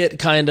immediate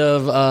kind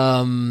of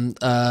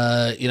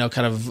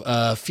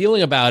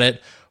feeling about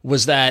it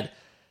was that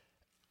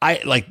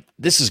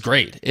this is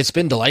great. It's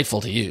been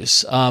delightful to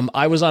use.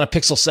 I was on a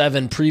Pixel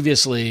 7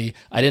 previously.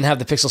 I didn't have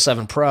the Pixel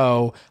 7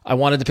 Pro. I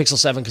wanted the Pixel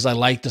 7 because I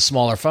liked the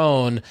smaller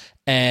phone.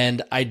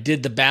 And I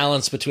did the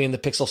balance between the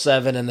Pixel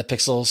 7 and the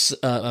Pixel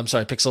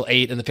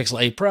 8 and the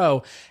Pixel 8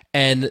 Pro.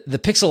 And the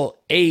Pixel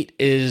 8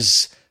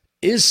 is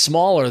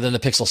smaller than the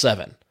Pixel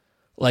 7.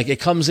 It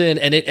comes in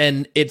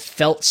and it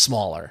felt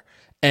smaller.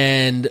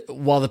 And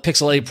while the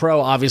Pixel 8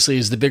 Pro obviously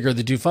is the bigger of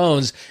the two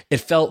phones, it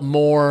felt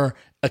more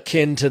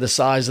akin to the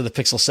size of the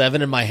Pixel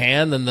 7 in my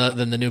hand than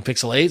the new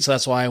Pixel 8. So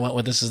that's why I went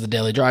with this as the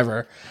daily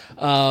driver.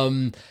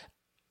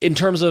 In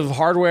terms of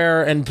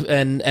hardware and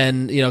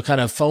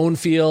kind of phone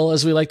feel,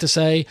 as we like to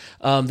say,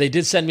 they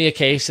did send me a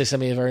case. They sent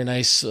me a very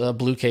nice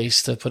blue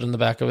case to put in the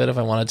back of it if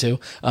I wanted to.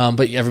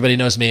 But everybody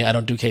knows me; I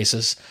don't do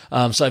cases.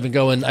 So I've been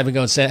going.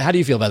 How do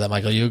you feel about that,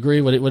 Michael? You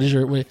agree? What is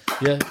your?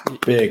 Yeah,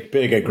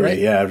 big agree. Right?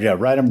 Yeah.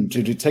 Write them.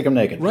 Take them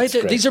naked. Right.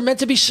 These are meant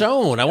to be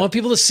shown. I want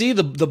people to see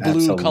the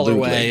blue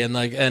colorway and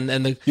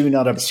the do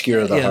not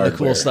obscure the hardware. The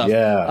cool stuff.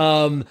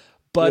 Yeah.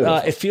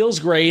 But it feels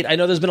great. I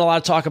know there's been a lot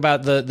of talk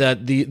about the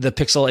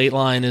Pixel 8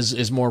 line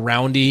is more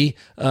roundy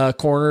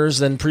corners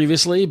than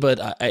previously, but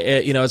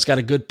it's got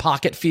a good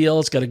pocket feel.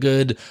 It's got a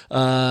good in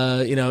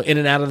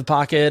and out of the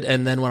pocket.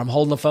 And then when I'm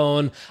holding the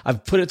phone,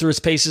 I've put it through its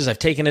paces. I've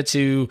taken it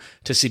to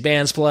see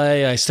bands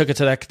play. I took it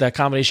to that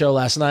comedy show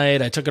last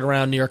night. I took it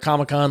around New York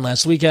Comic Con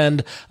last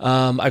weekend.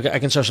 I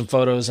can show some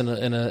photos in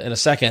a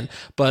second.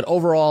 But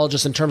overall,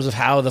 just in terms of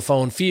how the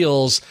phone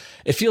feels,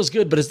 it feels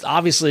good. But it's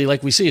obviously,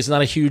 like we see, it's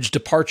not a huge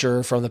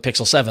departure from the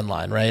Pixel 7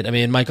 line, right? I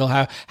mean, Michael,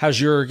 how's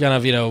your kind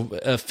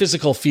of,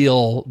 physical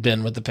feel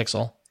been with the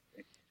Pixel?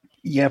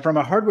 Yeah, from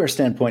a hardware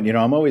standpoint,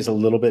 I'm always a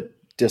little bit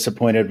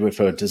disappointed if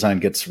a design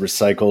gets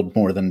recycled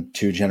more than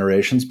 2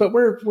 generations, but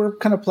we're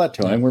kind of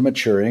plateauing, we're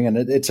maturing, and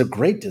it's a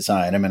great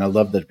design. I mean, I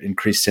love the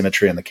increased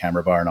symmetry on the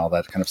camera bar and all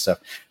that kind of stuff.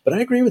 But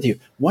I agree with you.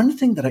 One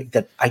thing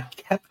that I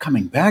kept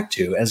coming back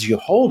to as you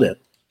hold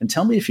it, and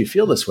tell me if you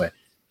feel this way,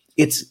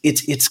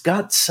 it's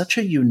got such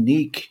a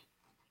unique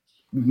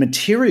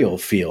material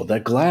feel.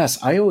 That glass,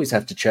 I always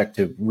have to check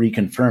to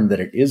reconfirm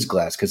that it is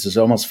glass because it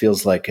almost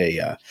feels like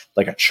a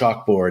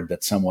chalkboard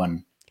that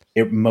someone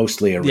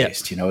mostly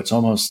erased. Yeah. It's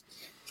almost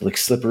like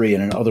slippery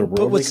in an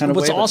otherworldly kind of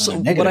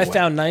way. What I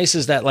found nice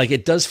is that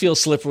it does feel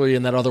slippery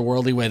in that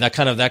otherworldly way. That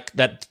kind of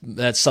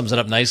that sums it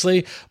up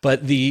nicely.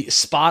 But the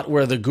spot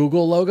where the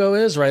Google logo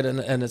is, right,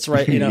 and it's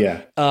right,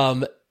 yeah.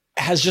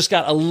 Has just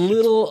got a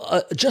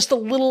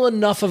little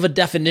enough of a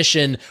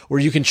definition where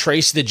you can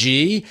trace the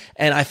G.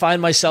 And I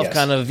find myself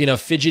kind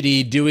of,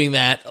 fidgety doing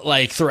that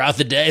throughout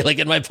the day,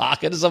 in my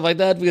pocket and stuff like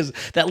that, because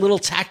that little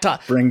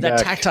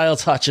tactile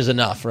touch is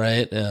enough.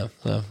 Right. Yeah.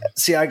 So.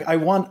 See, I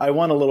want a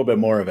little bit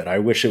more of it. I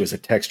wish it was a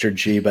textured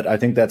G, but I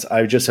think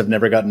I just have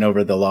never gotten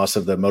over the loss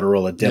of the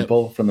Motorola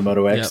dimple from the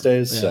Moto X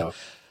days. Yeah.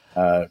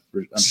 So,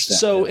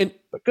 So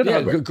but good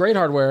hardware. Great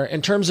hardware.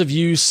 In terms of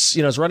use,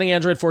 it's running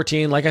Android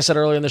 14. Like I said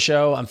earlier in the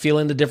show, I'm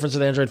feeling the difference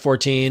with Android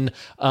 14.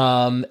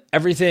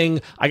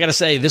 Everything, I got to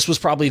say, this was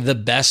probably the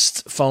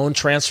best phone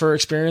transfer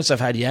experience I've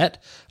had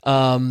yet.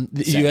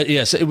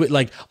 Yes, it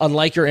would,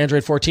 unlike your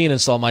Android 14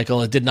 install,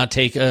 Michael, it did not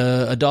take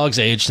a dog's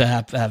age to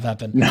have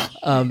happen. No,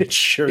 it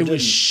sure It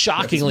was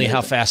shockingly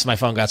how fast my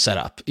phone got set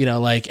up,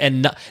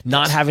 and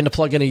not having to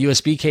plug in a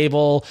USB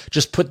cable,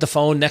 just put the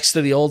phone next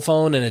to the old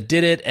phone and it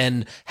did it,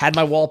 and had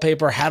my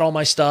wallpaper, had all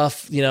my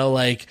stuff,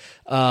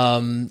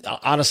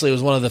 honestly, it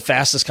was one of the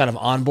fastest kind of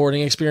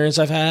onboarding experience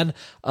I've had.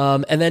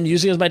 And then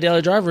using it as my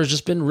daily driver has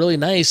just been really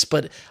nice,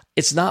 but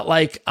it's not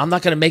like I'm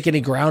not going to make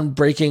any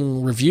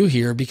groundbreaking review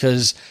here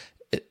because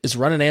it's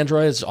running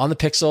Android. It's on the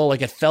Pixel.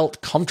 It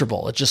felt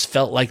comfortable. It just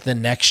felt like the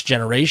next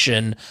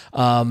generation.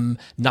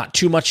 Not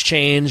too much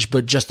change,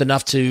 but just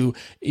enough to,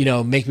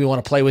 make me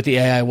want to play with the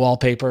AI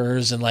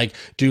wallpapers and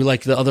do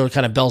the other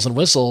kind of bells and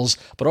whistles.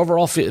 But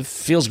overall, it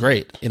feels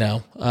great.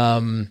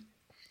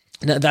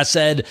 That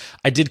said,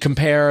 I did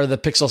compare the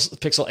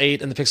Pixel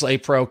 8 and the Pixel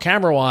 8 Pro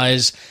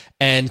camera-wise,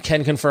 and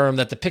can confirm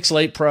that the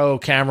Pixel 8 Pro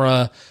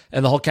camera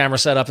and the whole camera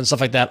setup and stuff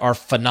like that are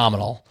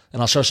phenomenal.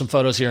 And I'll show some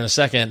photos here in a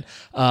second.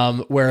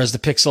 Whereas the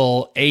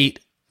Pixel 8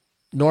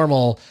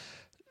 normal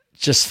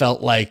just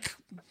felt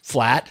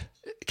flat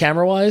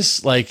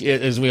camera-wise.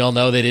 As we all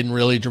know, they didn't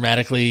really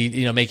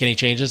dramatically, make any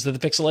changes to the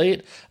Pixel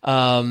 8.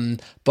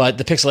 But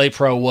the Pixel 8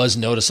 Pro was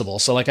noticeable.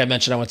 So like I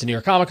mentioned, I went to New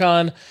York Comic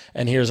Con,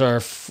 and here's our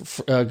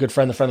good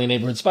friend, the Friendly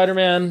Neighborhood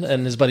Spider-Man,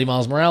 and his buddy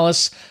Miles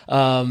Morales.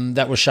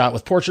 That was shot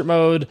with portrait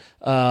mode.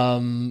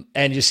 And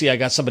you see I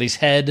got somebody's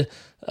head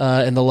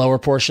in the lower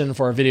portion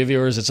for our video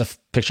viewers. It's a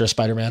picture of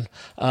Spider-Man.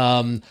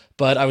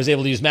 But I was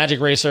able to use Magic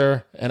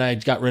Eraser, and I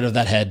got rid of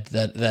that head,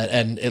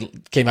 and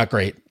it came out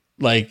great.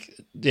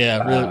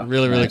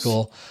 Really nice.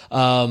 Cool.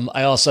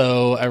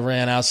 I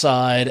ran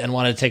outside and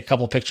wanted to take a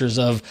couple pictures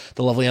of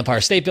the lovely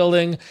Empire State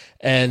Building.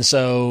 And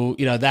so,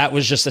 that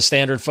was just a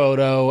standard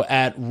photo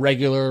at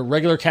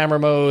regular camera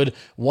mode,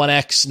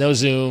 1x, no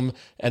zoom.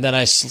 And then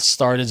I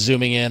started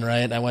zooming in, right?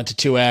 And I went to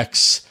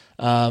 2x,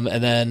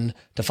 and then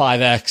to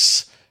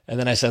 5x. And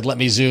then I said, let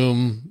me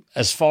zoom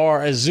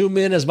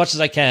in as much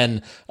as I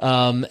can.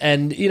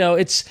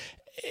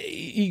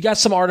 You got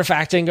some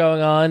artifacting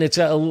going on. It's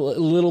a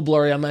little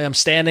blurry. I'm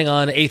standing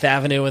on 8th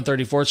Avenue and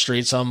 34th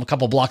Street, so I'm a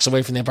couple blocks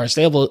away from the Empire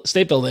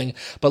State Building.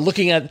 But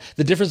looking at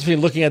the difference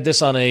between looking at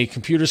this on a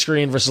computer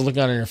screen versus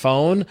looking on your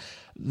phone,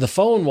 the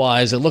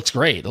phone-wise, it looks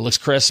great. It looks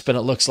crisp, and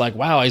it looks like,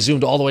 wow, I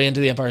zoomed all the way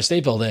into the Empire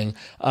State Building.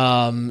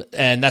 And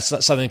that's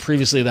not something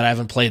previously that I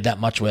haven't played that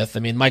much with. I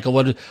mean, Michael,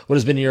 what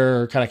has been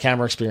your kind of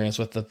camera experience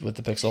with the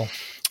Pixel?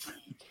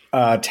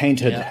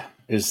 Tainted. Yeah.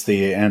 Is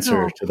the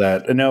answer to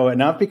that. No,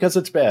 not because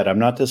it's bad. I'm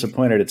not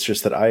disappointed. It's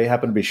just that I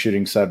happen to be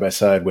shooting side by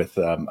side with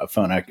a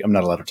phone I'm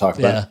not allowed to talk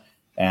about.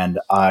 And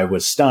I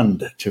was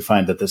stunned to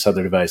find that this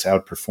other device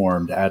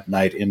outperformed at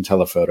night in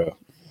telephoto.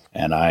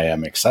 And I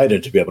am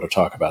excited to be able to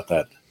talk about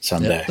that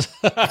someday.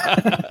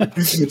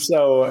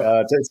 So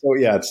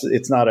yeah,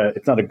 it's not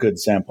a good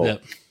sample,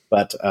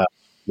 but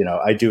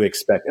I do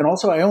expect, and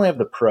also I only have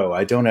the Pro.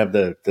 I don't have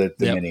the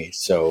Mini.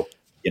 So,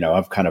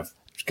 I've kind of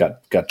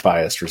got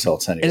biased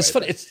results anyway. And it's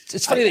funny.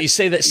 It's funny that you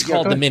say that it's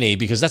called the Mini,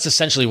 because that's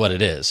essentially what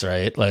it is,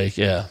 right?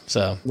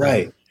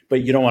 Right.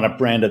 But you don't want to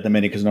brand it the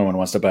Mini because no one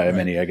wants to buy a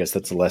Mini. I guess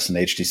that's a lesson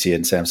HTC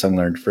and Samsung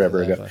learned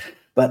forever ago.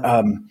 But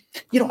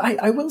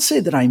I will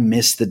say that I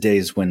miss the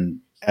days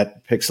when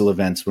at Pixel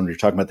events when we were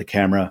talking about the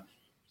camera,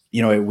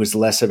 it was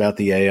less about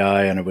the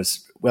AI, and it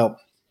was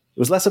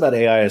less about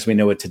AI as we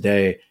know it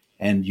today.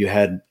 And you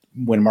had,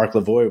 when Mark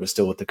Lavoie was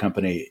still with the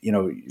company,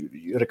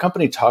 you had a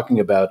company talking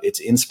about its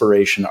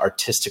inspiration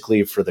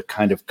artistically for the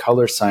kind of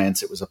color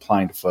science it was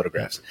applying to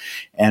photographs.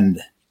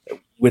 And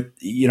with,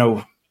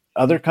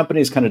 other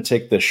companies kind of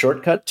take the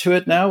shortcut to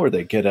it now, where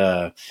they get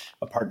a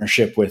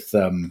partnership with,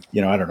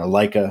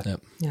 Leica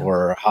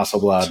or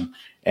Hasselblad.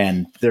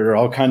 And there are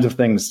all kinds of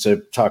things to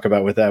talk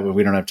about with that, but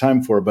we don't have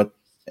time for. But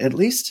at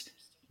least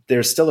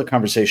there's still a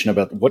conversation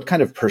about what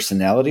kind of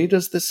personality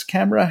does this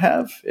camera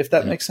have, if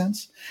that makes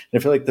sense. And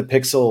I feel like the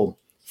Pixel,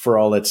 for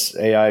all its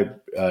AI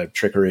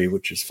trickery,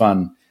 which is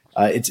fun,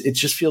 it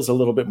just feels a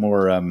little bit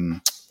more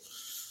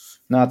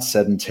not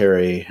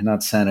sedentary,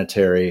 not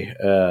sanitary,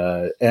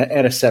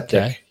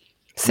 antiseptic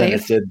than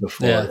it did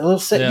before. Yeah. A little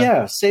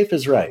safe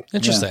is right.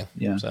 Interesting.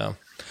 Yeah. So,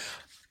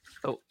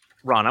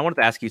 Ron, I wanted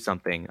to ask you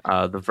something.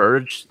 The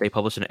Verge, they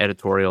published an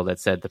editorial that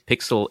said the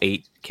Pixel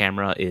 8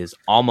 camera is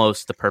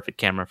almost the perfect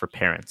camera for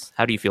parents.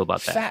 How do you feel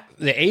about that?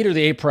 The 8 or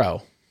the 8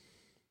 Pro?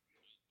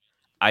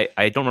 I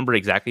don't remember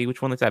exactly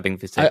which one they said. I think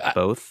they said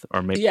both.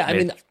 Or maybe,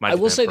 I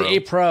will say the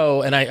 8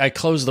 Pro, and I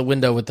closed the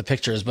window with the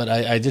pictures, but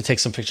I did take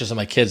some pictures of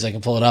my kids. I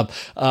can pull it up.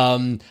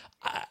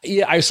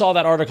 I saw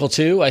that article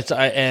too. I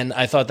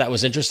thought that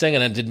was interesting,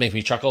 and it did make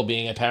me chuckle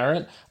being a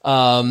parent.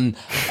 And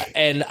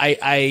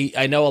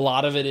I know a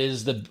lot of it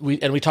is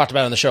we talked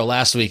about it on the show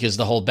last week, is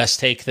the whole best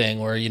take thing,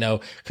 where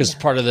because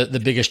part of the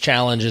biggest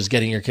challenge is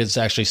getting your kids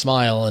to actually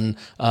smile and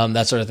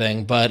that sort of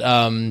thing. But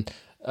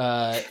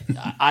I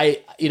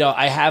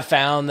have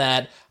found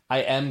that I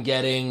am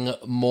getting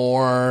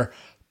more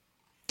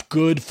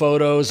good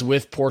photos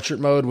with portrait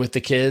mode with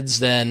the kids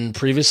than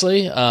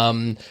previously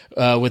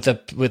with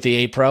the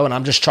 8 Pro, and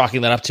I'm just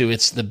chalking that up to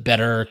it's the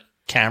better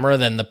camera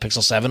than the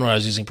Pixel 7 when I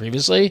was using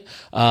previously.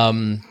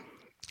 And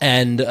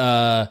here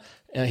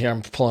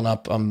I'm pulling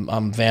up,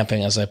 I'm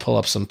vamping as I pull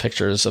up some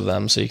pictures of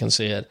them so you can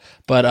see it.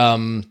 But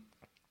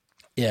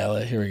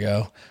yeah, here we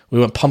go. We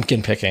went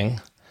pumpkin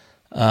picking,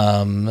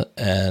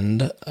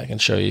 and I can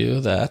show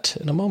you that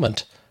in a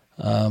moment.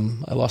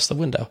 I lost the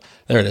window.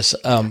 There it is.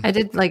 I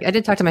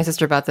did talk to my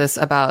sister about this,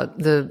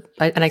 and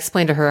I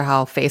explained to her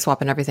how face swap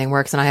and everything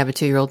works. And I have a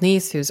 2-year-old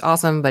niece who's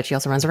awesome, but she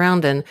also runs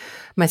around. And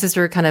my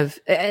sister kind of,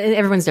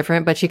 everyone's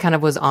different, but she kind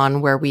of was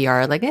on where we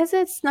are. Like,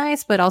 it's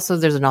nice, but also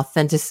there's an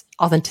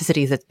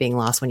authenticity that's being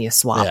lost when you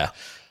swap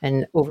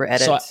and over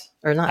edit. So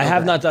I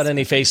have not done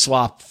any face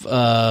swap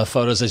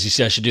photos. As you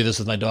see, I should do this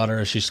with my daughter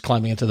as she's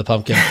climbing into the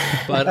pumpkin.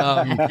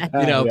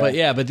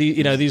 But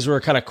these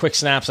were kind of quick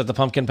snaps at the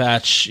pumpkin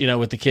patch,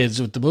 with the kids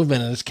with the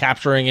movement, and it's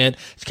capturing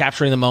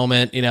the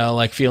moment,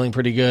 like feeling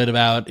pretty good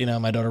about,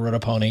 my daughter rode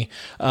a pony.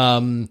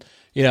 And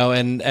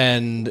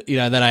then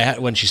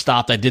when she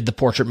stopped, I did the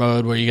portrait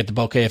mode where you get the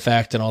bokeh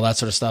effect and all that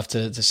sort of stuff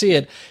to see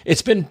it.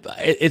 It's been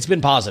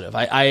positive.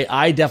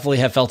 I definitely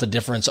have felt a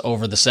difference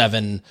over the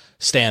 7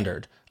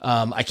 standard.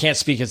 I can't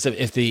speak as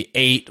if the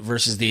 8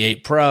 versus the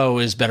 8 Pro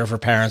is better for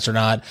parents or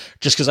not,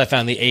 just because I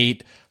found the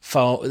 8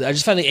 phone, I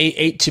just found the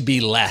 8 to be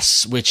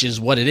less, which is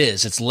what it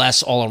is. It's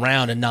less all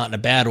around and not in a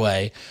bad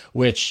way,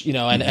 which,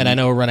 and I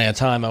know we're running out of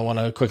time. I want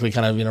to quickly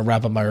kind of,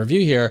 wrap up my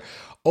review here.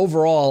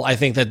 Overall, I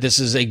think that this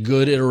is a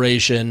good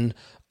iteration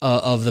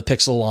of the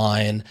Pixel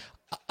line.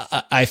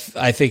 I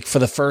think for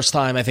the first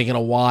time, I think in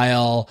a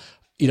while,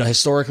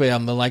 historically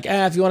I'm like,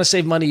 if you want to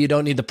save money, you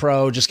don't need the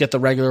Pro, just get the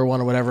regular one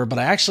or whatever. But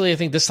I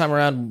think this time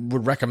around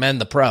would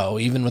recommend the Pro,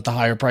 even with the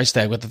higher price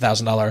tag, with the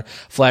 $1,000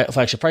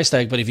 flagship price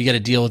tag. But if you get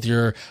a deal with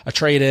a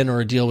trade-in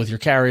or a deal with your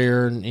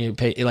carrier, and you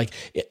pay,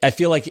 I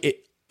feel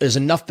like there's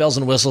enough bells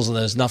and whistles and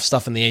there's enough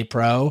stuff in the 8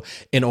 Pro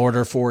in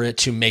order for it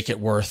to make it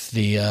worth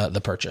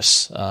the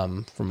purchase.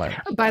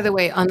 By the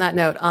way, on that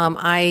note,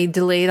 I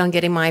delayed on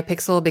getting my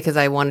Pixel because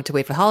I wanted to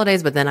wait for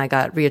holidays, but then I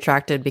got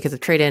reattracted because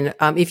of trade-in.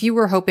 If you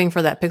were hoping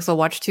for that Pixel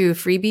Watch 2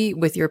 freebie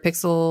with your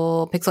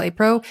Pixel 8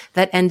 Pro,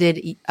 that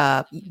ended,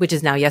 which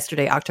is now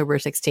yesterday, October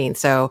 16th.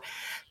 So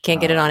can't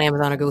get it on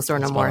Amazon or Google Store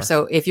no more.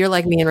 So if you're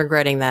like me and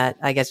regretting that,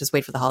 I guess just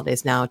wait for the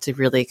holidays now to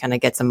really kind of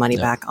get some money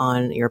back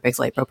on your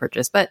Pixel 8 Pro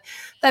purchase. But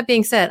that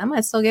being said, I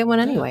might still get one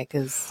anyway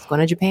because going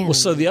to Japan. Well,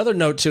 so the other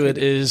note to it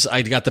is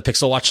I got the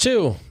Pixel Watch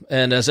 2.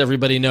 And as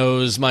everybody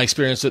knows, my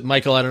experience with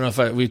Michael, I don't know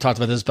if we talked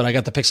about this, but I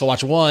got the Pixel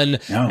Watch 1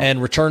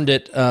 and returned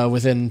it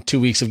within 2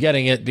 weeks of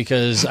getting it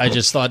because I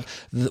just thought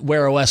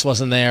Wear OS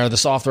wasn't there, the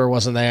software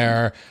wasn't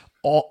there.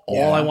 All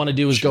I want to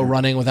do is go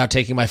running without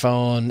taking my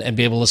phone and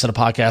be able to listen to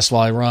podcasts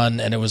while I run,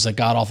 and it was a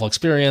god awful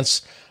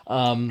experience.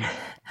 How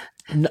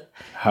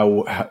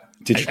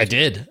did you? I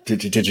did.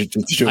 Did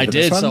you? I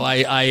did. So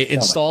I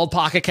installed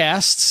Pocket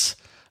Casts.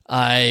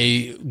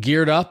 I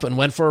geared up and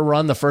went for a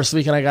run the first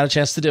weekend I got a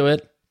chance to do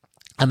it.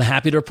 I'm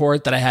happy to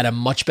report that I had a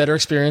much better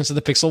experience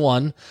with the Pixel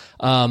 1.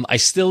 I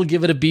still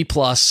give it a B+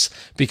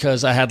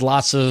 because I had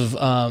lots of,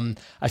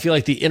 I feel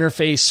like the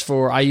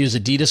interface I use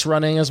Adidas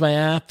Running as my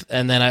app.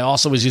 And then I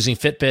also was using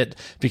Fitbit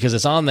because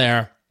it's on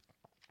there.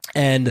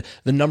 And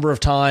the number of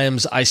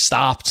times I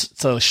stopped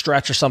to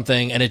stretch or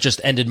something and it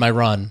just ended my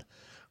run.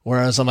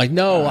 Whereas I'm like,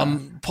 no,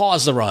 I'm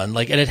pause the run.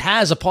 And it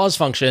has a pause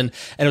function.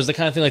 And it was the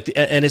kind of thing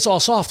and it's all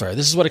software.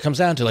 This is what it comes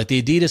down to. Like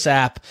the Adidas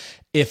app,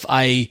 if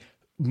I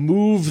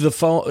move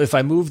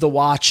the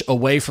watch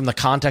away from the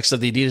context of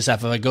the Adidas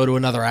app, if I go to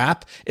another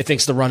app, it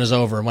thinks the run is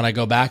over. And when I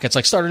go back, it's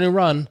like start a new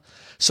run.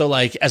 So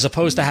as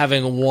opposed to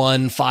having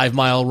 1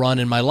 5-mile run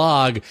in my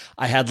log,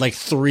 I had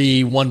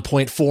 3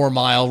 1.4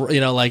 mile,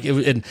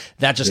 and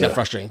that just got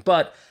frustrating,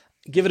 but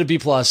give it a B+.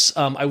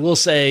 I will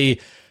say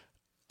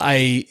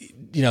I,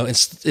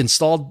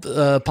 installed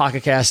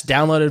Pocket Cast,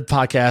 downloaded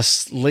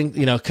podcasts,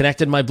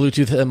 connected my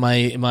Bluetooth,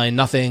 my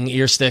Nothing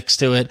ear sticks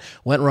to it,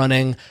 went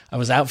running. I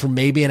was out for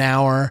maybe an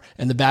hour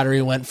and the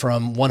battery went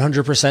from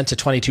 100% to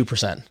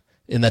 22%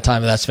 in that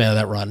time of that span of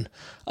that run,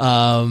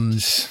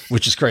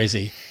 which is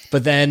crazy.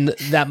 But then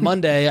that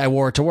Monday I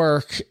wore it to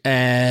work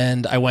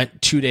and I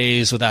went 2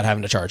 days without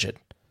having to charge it.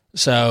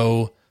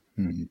 So,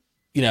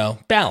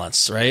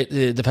 balance, right?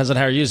 It depends on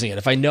how you're using it.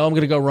 If I know I'm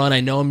going to go run,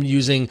 I know I'm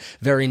using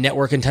very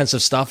network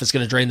intensive stuff, it's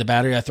going to drain the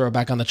battery. I throw it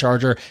back on the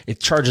charger.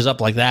 It charges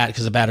up like that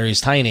because the battery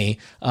is tiny.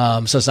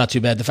 So it's not too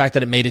bad. The fact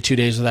that it made it 2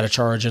 days without a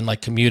charge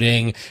and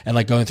commuting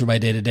and going through my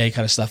day to day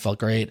kind of stuff felt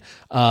great.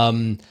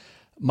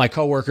 My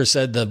coworker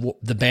said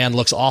the band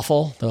looks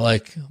awful. They're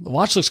like, the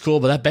watch looks cool,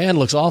 but that band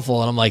looks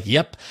awful. And I'm like,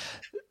 yep.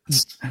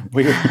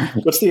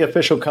 What's the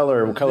official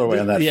colorway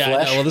on that? Yeah,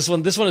 Flesh? well,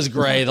 this one is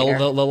gray. The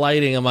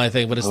lighting on my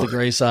thing, but it's the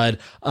gray side.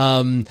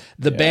 Band,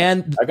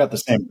 I got the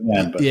same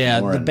band, but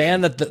the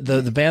band that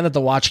the band that the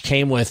watch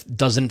came with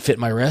doesn't fit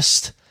my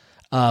wrist.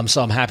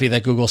 So I'm happy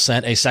that Google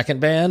sent a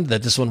second band,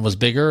 that this one was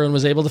bigger and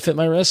was able to fit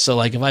my wrist. So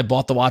like if I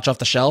bought the watch off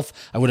the shelf,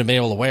 I wouldn't have been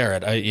able to wear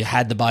it. You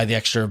had to buy the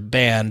extra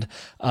band.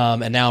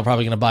 And now I'm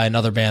probably going to buy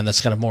another band that's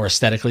kind of more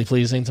aesthetically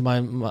pleasing to my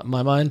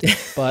mind.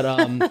 But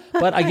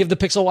I give the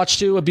Pixel Watch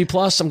 2 a B+.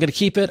 I'm going to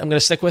keep it. I'm going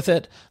to stick with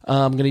it.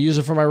 I'm going to use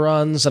it for my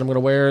runs, and I'm going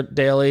to wear it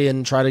daily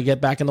and try to get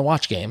back in the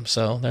watch game.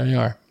 So there you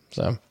are.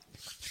 So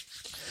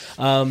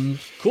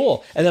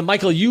cool. And then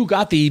Michael, you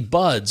got the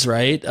Buds,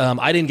 right?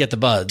 I didn't get the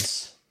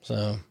Buds.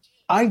 So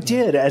I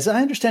did. As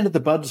I understand it, the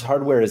Buds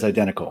hardware is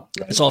identical.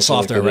 Right? It's all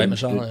software, right,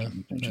 Michelle?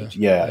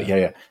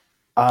 Yeah.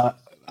 I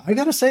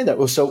gotta say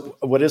that. So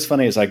what is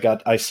funny is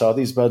I saw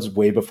these Buds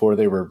way before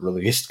they were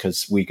released,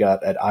 because we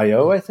got at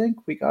I/O, I think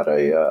we got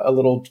a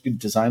little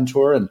design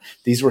tour, and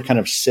these were kind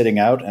of sitting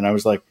out, and I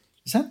was like,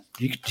 "Is that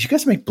do you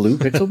guys make blue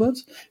Pixel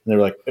Buds?" And they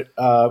were like,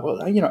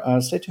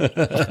 stay tuned."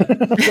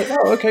 I was like,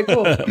 "Oh, okay,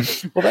 cool.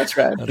 Well, that's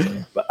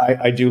rad." But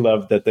I do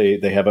love that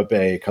they have a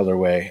bay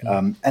colorway,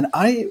 and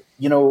I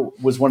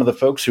was one of the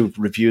folks who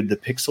reviewed the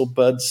Pixel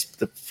Buds,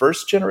 the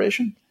first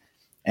generation,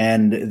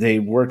 and they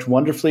worked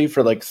wonderfully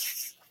for like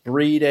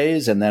 3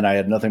 days, and then I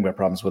had nothing but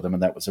problems with them,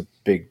 and that was a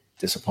big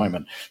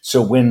disappointment. So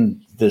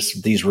when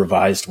these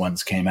revised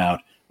ones came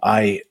out,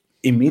 I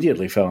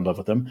immediately fell in love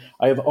with them.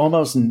 I have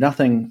almost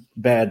nothing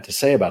bad to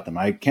say about them.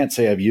 I can't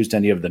say I've used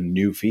any of the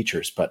new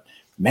features, but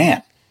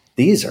man,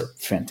 these are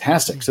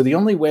fantastic. So the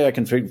only way I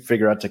can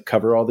figure out to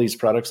cover all these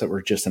products that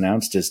were just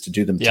announced is to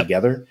do them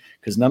together,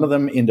 because none of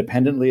them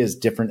independently is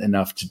different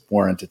enough to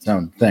warrant its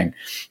own thing.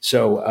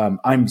 So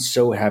I'm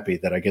so happy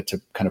that I get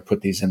to kind of put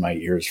these in my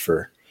ears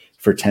for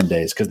 10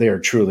 days, because they are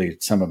truly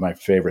some of my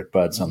favorite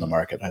Buds on the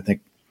market. I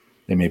think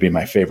they may be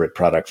my favorite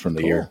product from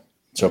the year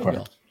so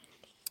far.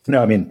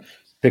 No, I mean,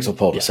 Pixel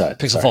Fold aside.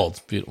 Pixel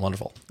Fold. Beautiful,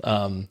 wonderful.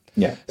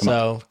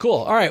 Cool.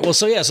 All right. Well,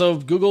 so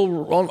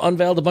Google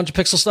unveiled a bunch of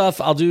Pixel stuff.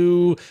 I'll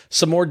do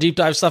some more deep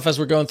dive stuff as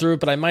we're going through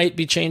it, but I might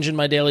be changing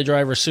my daily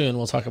driver soon.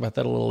 We'll talk about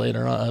that a little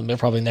later on,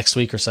 probably next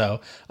week or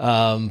so.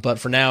 But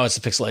for now, it's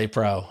the Pixel 8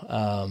 Pro.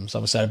 So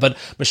I'm excited. But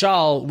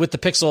Michelle, with the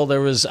Pixel,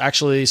 there was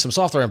actually some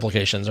software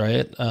implications,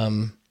 right?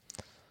 I'm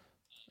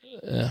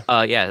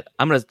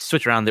going to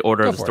switch around the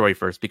order of the story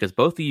first, because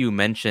both of you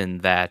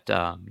mentioned that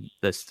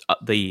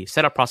the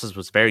setup process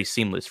was very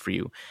seamless for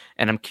you.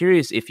 And I'm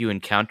curious if you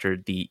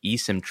encountered the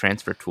eSIM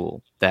transfer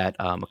tool that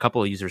a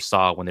couple of users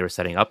saw when they were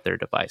setting up their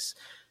device.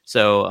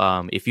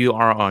 So if you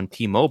are on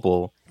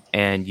T-Mobile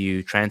and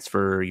you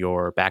transfer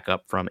your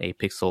backup from a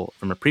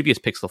previous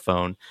Pixel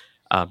phone,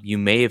 you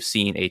may have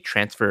seen a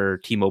transfer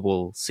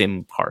T-Mobile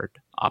SIM card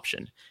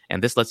option.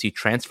 And this lets you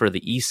transfer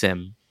the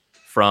eSIM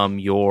from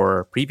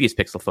your previous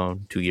Pixel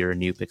phone to your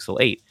new Pixel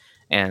 8.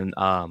 And,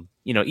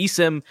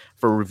 eSIM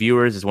for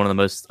reviewers is one of the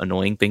most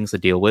annoying things to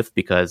deal with,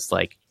 because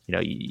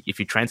if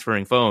you're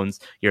transferring phones,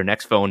 your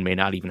next phone may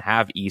not even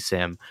have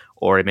eSIM,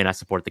 or it may not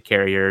support the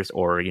carriers,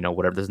 or,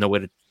 whatever. There's no way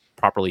to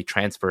properly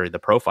transfer the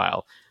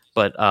profile.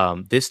 But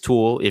this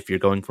tool, if you're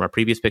going from a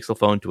previous Pixel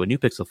phone to a new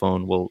Pixel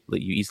phone, will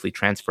let you easily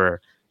transfer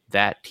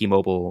that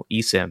T-Mobile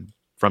eSIM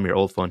from your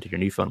old phone to your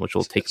new phone, which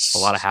will take a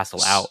lot of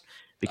hassle out.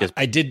 Because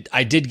I did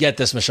get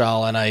this,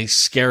 Michelle, and I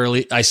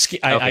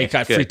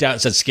got freaked out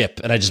and said skip,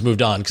 and I just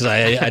moved on, because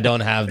I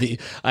don't have the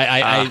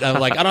I'm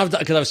like, I don't have,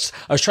 because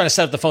I was trying to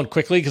set up the phone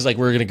quickly, because like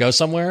we were going to go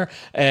somewhere,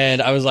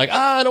 and I was like,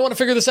 I don't want to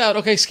figure this out.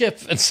 Okay, skip,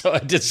 and so I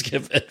did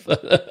skip it.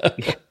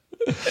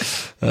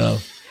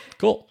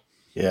 Cool.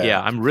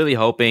 Yeah, I'm really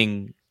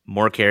hoping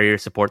more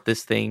carriers support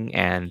this thing,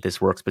 and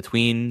this works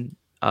between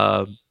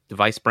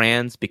device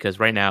brands, because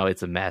right now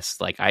it's a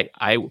mess. Like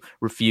I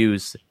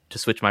refuse to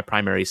switch my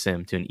primary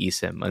SIM to an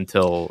eSIM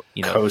until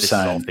this is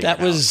all figured out.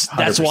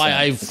 That's why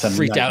I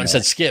freaked out and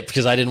said skip,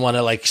 because I didn't want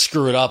to like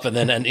screw it up,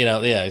 and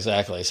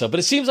exactly. So,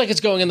 but it seems like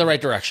it's going in the right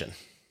direction,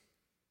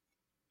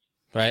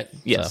 right?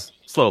 Yes,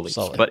 slowly,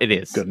 but it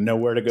is. Got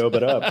nowhere to go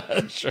but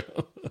up. True.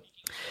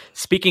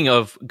 Speaking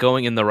of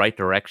going in the right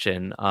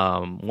direction,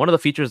 one of the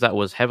features that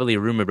was heavily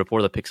rumored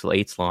before the Pixel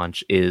 8's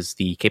launch is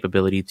the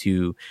capability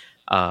to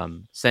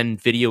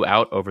send video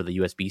out over the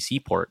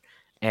USB-C port.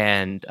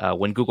 And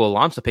when Google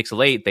launched the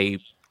Pixel 8, they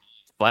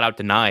flat out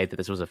denied that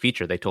this was a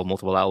feature. They told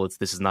multiple outlets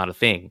this is not a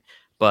thing.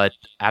 But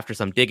after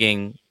some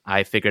digging,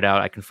 I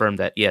confirmed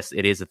that, yes,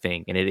 it is a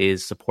thing, and it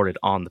is supported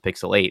on the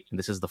Pixel 8. And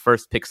this is the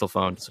first Pixel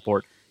phone to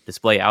support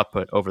display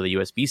output over the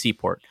USB-C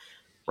port.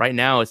 Right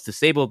now, it's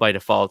disabled by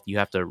default. You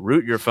have to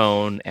root your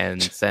phone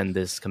and send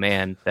this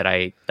command that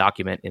I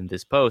document in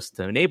this post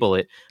to enable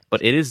it,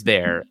 but it is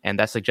there, and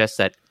that suggests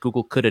that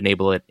Google could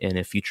enable it in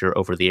a future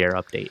over-the-air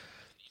update.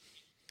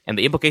 And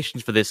the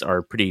implications for this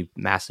are pretty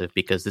massive,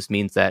 because this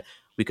means that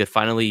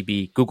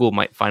Google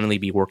might finally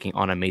be working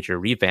on a major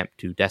revamp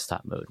to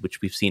desktop mode,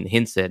 which we've seen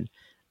hints in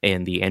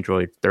the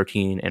Android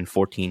 13 and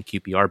 14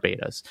 QPR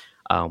betas.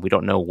 We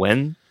don't know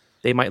when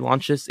they might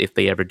launch this. If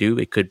they ever do,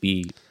 it could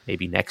be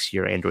maybe next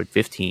year, Android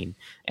 15,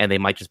 and they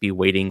might just be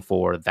waiting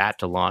for that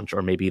to launch,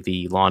 or maybe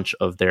the launch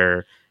of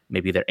their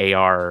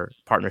AR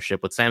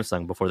partnership with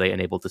Samsung before they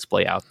enable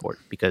display output,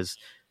 because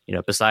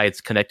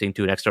besides connecting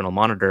to an external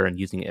monitor and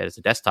using it as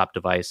a desktop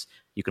device,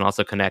 you can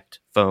also connect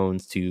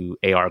phones to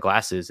AR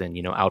glasses and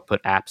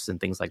output apps and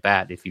things like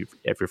that. If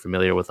you're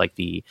familiar with like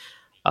the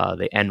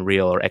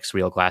Nreal or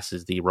Xreal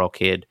glasses, the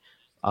Rockid,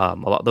 a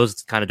lot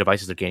those kind of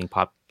devices are gaining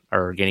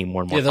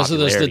more and more. Yeah, those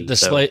popularity.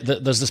 are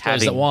those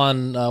displays that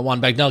Juan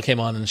Bagnell came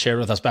on and shared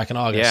with us back in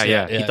August.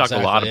 Yeah. He talked a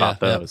lot about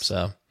those.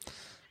 So.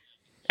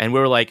 And we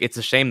were like, it's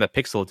a shame that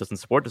Pixel doesn't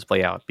support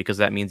display out, because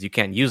that means you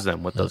can't use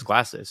them with those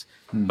glasses.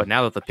 But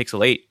now that the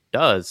Pixel 8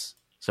 does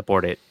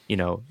support it,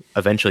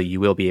 eventually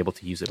you will be able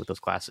to use it with those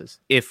glasses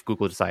if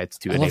Google decides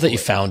to. I love that you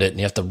found it and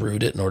you have to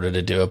root it in order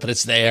to do it, but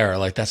it's there.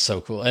 Like, that's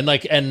so cool. And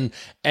like, and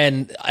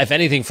if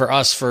anything, for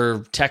us,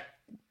 for tech,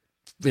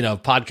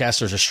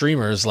 podcasters or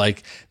streamers,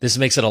 like, this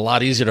makes it a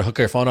lot easier to hook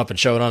your phone up and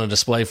show it on a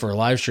display for a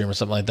live stream or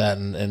something like that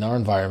in our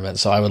environment.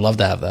 So I would love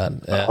to have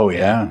that. Oh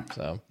yeah.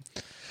 So.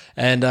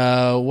 And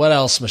what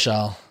else,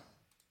 Michelle?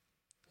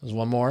 There's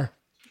one more.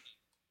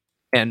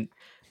 And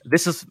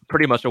this is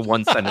pretty much a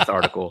one-sentence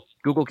article.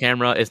 Google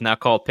Camera is now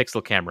called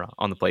Pixel Camera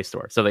on the Play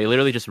Store. So they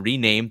literally just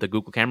renamed the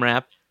Google Camera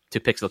app to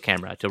Pixel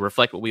Camera to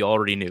reflect what we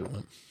already knew.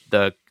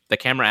 The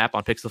camera app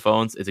on Pixel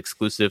phones is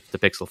exclusive to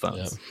Pixel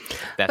phones.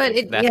 Yeah.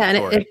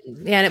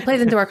 And it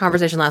plays into our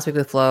conversation last week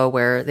with Flo,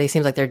 where they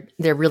seem like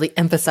they're really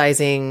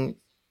emphasizing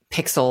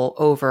Pixel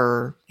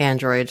over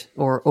Android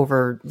or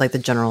over like the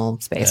general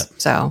space.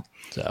 Yeah.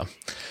 So,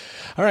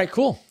 all right,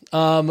 cool.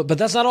 But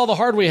that's not all the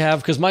hardware we have,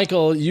 because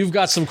Michael, you've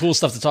got some cool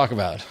stuff to talk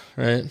about,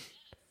 right?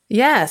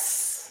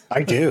 Yes,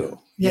 I do.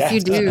 Yes, you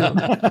do.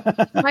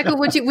 Michael,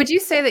 would you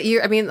say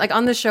that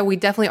on the show, we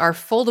definitely are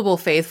foldable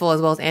faithful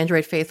as well as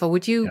Android faithful.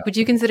 Would you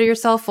consider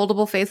yourself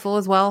foldable faithful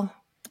as well?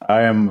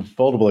 I am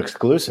foldable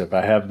exclusive.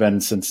 I have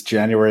been since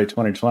January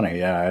 2020.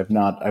 Yeah, I've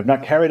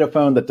not carried a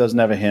phone that doesn't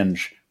have a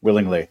hinge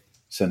willingly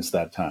since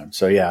that time.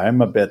 So yeah,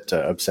 I'm a bit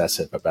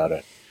obsessive about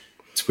it.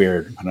 It's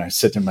weird when I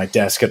sit in my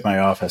desk at my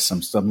office.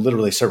 I'm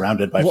literally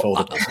surrounded by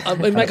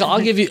foldables. Michael, I'll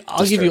give you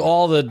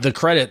all the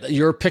credit.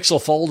 Your Pixel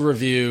Fold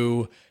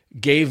review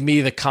gave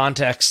me the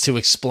context to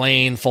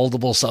explain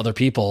foldables to other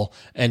people,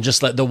 and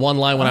just like the one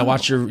line when I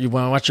watch your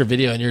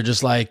video, and you're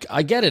just like,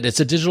 I get it. It's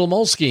a digital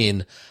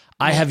Moleskine.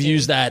 I have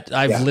used that.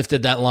 I've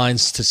lifted that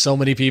lines to so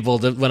many people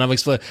that when I'm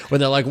explaining,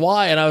 when they're like,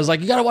 why? And I was like,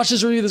 you got to watch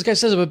this review. This guy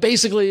says it, but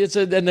basically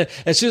and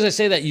as soon as I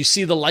say that, you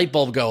see the light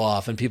bulb go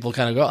off and people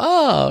kind of go,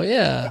 oh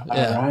yeah.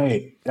 All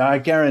right. I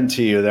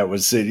guarantee you that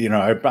was,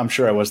 I'm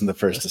sure I wasn't the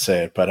first to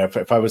say it, but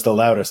if I was the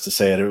loudest to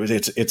say it,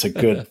 it's a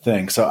good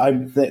thing.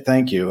 So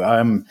thank you.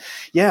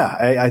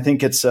 I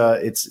think it's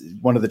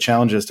one of the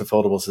challenges to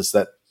foldables is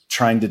that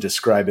trying to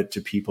describe it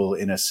to people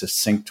in a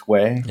succinct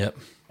way. Yep.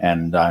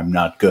 And I'm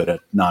not good at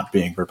not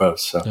being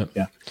verbose. So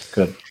yeah,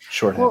 good.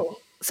 Shorthand. Well,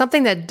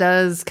 something that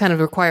does kind of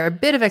require a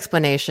bit of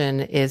explanation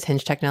is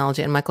hinge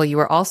technology. And Michael, you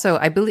are also,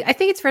 I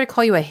think it's fair to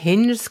call you a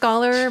hinge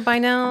scholar by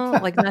now.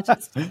 Like, not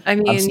just,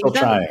 I'm still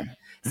trying.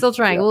 Still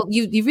trying. Yeah. Well,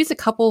 you've released a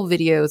couple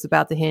videos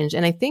about the hinge,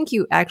 and I think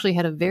you actually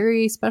had a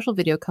very special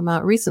video come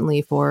out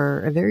recently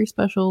for a very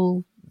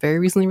special, very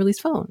recently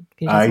released phone.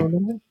 Can you tell us a little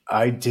bit about it?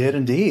 I did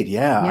indeed.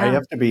 Yeah. I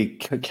have to be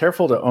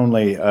careful to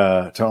only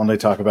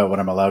talk about what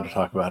I'm allowed to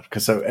talk about,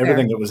 because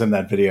everything that was in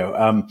that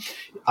video.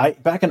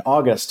 Back in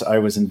August, I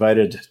was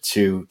invited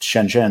to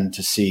Shenzhen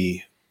to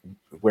see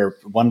where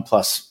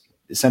OnePlus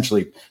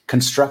essentially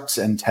constructs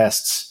and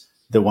tests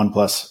the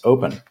OnePlus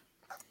Open,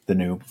 the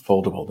new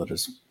foldable that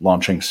is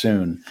launching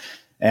soon.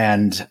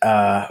 And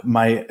the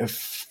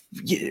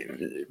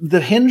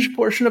hinge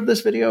portion of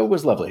this video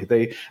was lovely.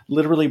 They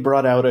literally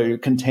brought out a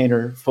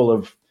container full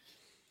of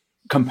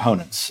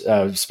components,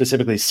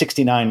 specifically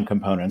 69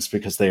 components,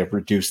 because they have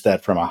reduced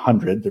that from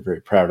 100. They're very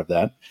proud of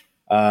that.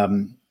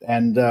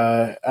 And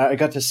I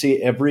got to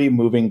see every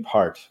moving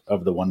part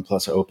of the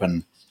OnePlus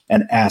Open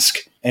and ask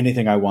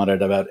anything I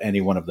wanted about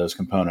any one of those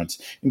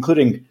components,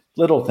 including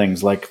little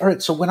things like, all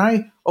right, so when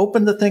I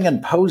open the thing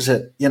and pose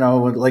it,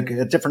 like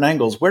at different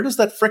angles, where does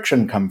that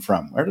friction come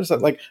from? Where does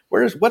that,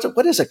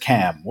 what is a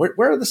cam?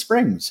 Where are the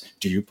springs?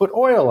 Do you put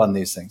oil on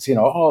these things?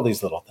 All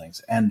these little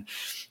things. And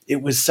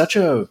it was such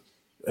a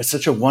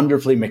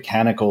wonderfully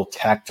mechanical,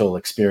 tactile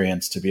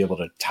experience to be able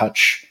to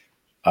touch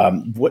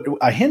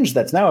a hinge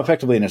that's now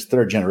effectively in its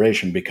third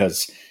generation,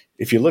 because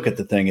if you look at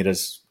the thing, it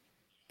is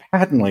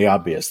patently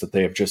obvious that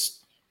they have just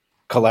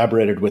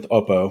collaborated with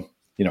Oppo,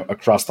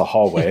 across the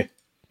hallway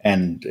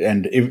and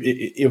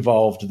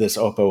evolved this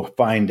Oppo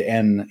Find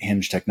N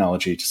hinge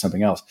technology to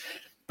something else.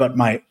 But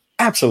my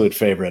absolute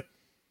favorite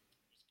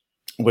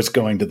was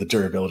going to the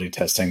durability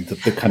testing, the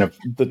kind of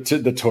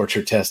the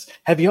torture test.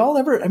 Have y'all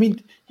ever? I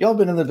mean, y'all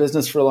been in the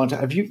business for a long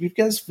time. Have you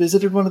guys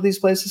visited one of these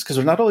places? Because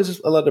we're not always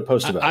allowed to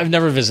post about it. I've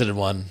never visited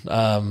one.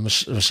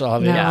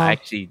 Michelle, yeah,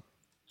 actually,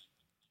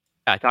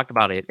 I talked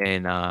about it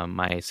in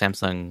my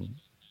Samsung.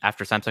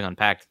 After Samsung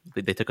Unpacked,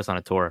 they took us on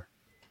a tour.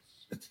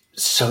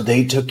 So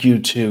they took you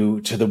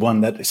to the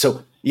one that.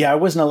 So yeah, I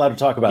wasn't allowed to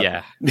talk about.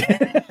 Yeah.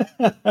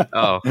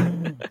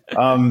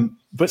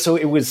 But so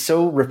it was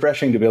so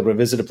refreshing to be able to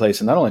visit a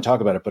place and not only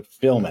talk about it, but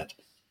film it.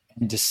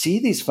 And to see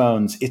these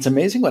phones, it's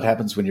amazing what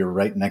happens when you're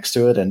right next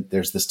to it. And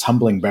there's this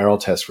tumbling barrel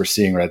test we're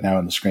seeing right now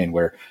on the screen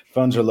where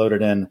phones are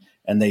loaded in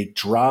and they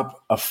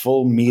drop a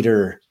full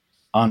meter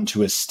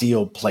onto a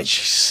steel plate.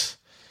 Jeez.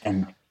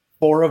 And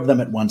 4 of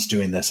them at once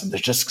doing this. And they're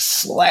just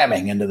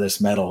slamming into this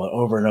metal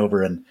over and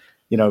over. And,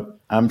 you know,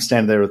 I'm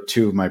standing there with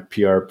 2 of my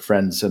PR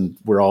friends and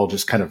we're all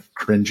just kind of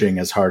cringing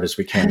as hard as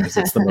we can because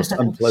it's the most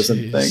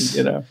unpleasant thing,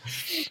 you know.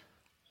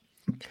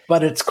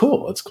 But it's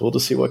cool. It's cool to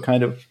see what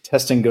kind of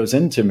testing goes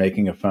into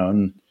making a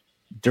phone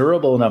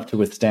durable enough to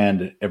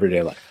withstand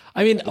everyday life.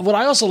 I mean, what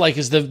I also like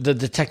is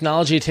the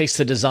technology it takes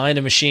to design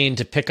a machine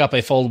to pick up a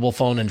foldable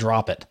phone and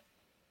drop it.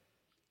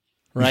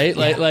 Right?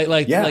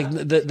 Yeah. Like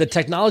the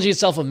technology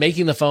itself of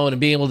making the phone and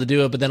being able to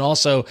do it, but then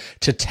also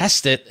to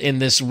test it in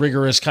this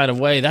rigorous kind of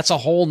way. That's a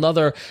whole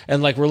nother,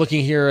 and like we're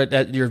looking here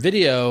at your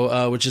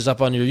video, which is up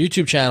on your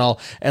YouTube channel,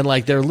 and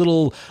like they're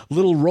little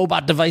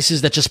robot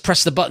devices that just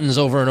press the buttons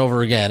over and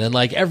over again. And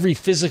like every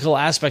physical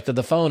aspect of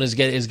the phone is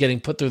getting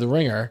put through the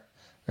ringer.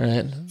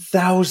 Right.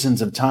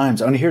 Thousands of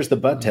times. Oh, and here's the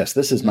butt test.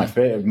 This is my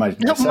favorite.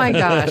 Oh my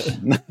gosh.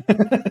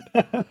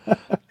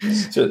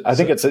 So I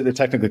think it's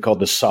technically called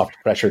the soft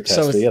pressure test.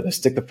 So they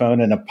stick the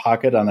phone in a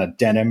pocket on a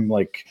denim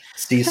like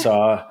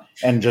seesaw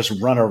and just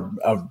run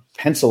a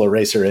pencil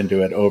eraser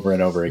into it over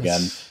and over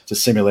again to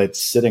simulate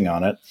sitting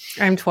on it.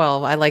 I'm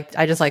 12.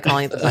 I just like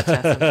calling it the butt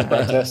test.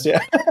 Butt test,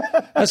 yeah.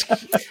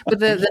 But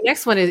the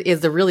next one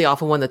is the really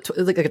awful one,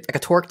 like a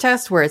torque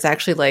test, where it's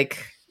actually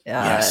like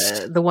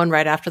the one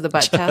right after the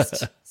butt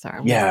test.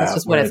 Sorry, that's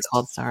just what it's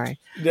called. Sorry.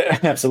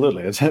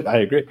 Absolutely, I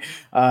agree.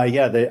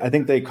 I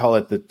think they call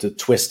it the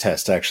twist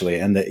test actually,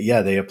 and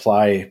they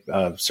apply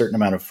a certain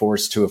amount of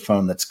force to a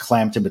phone that's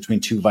clamped in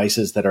between 2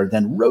 vices that are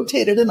then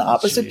rotated in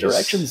opposite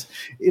directions.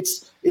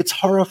 It's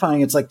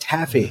horrifying. It's like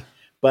taffy.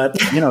 But,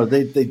 you know,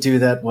 they do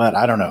that,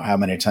 I don't know how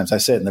many times. I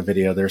say it in the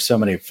video. There's so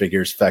many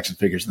facts and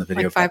figures in the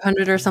video. Like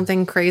 500 or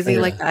something crazy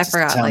like that. I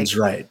forgot. Sounds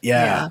right.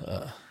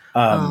 Yeah.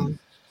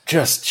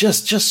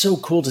 Just so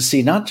cool to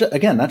see. Not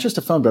just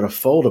a phone, but a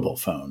foldable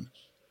phone,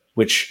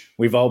 which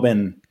we've all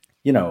been,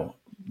 you know,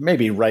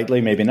 maybe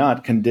rightly, maybe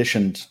not,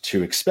 conditioned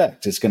to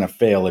expect is going to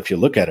fail if you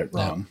look at it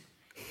wrong.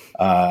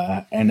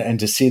 And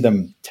to see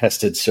them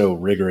tested so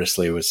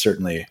rigorously was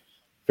certainly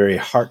very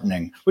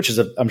heartening, which is,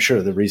 I'm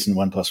sure, the reason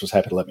OnePlus was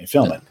happy to let me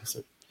film it. Because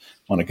I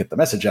want to get the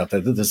message out there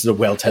that this is a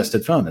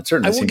well-tested phone. It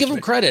certainly I will give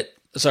them credit.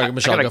 Sorry,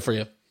 Michelle, go for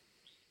you.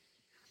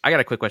 I got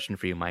a quick question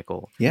for you,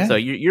 Michael. Yeah. So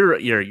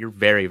you're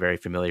very, very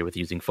familiar with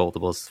using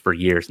foldables for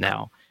years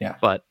now. Yeah.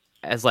 But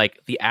as like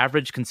the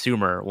average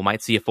consumer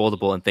might see a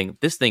foldable and think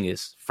this thing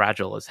is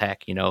fragile as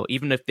heck, you know,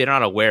 even if they're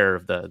not aware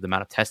of the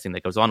amount of testing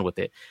that goes on with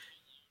it.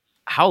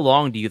 How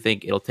long do you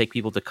think it'll take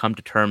people to come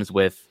to terms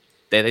with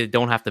that they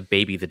don't have to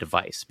baby the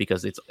device,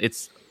 because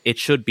it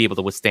should be able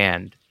to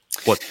withstand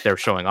what they're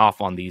showing off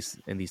in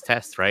these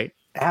tests, right?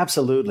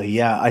 Absolutely.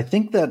 Yeah. I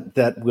think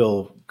that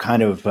will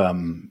kind of,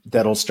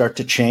 that'll start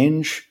to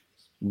change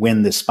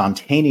when the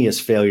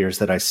spontaneous failures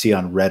that I see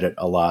on Reddit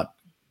a lot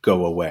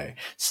go away.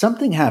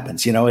 Something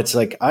happens, you know, it's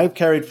like I've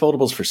carried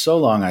foldables for so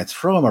long, I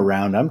throw them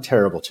around. I'm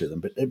terrible to them,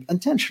 but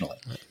intentionally,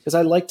 because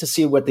I like to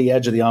see what the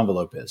edge of the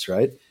envelope is,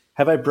 right?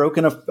 Have I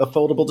broken a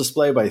foldable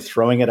display by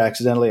throwing it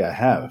accidentally? I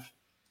have.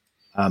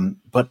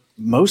 But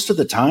most of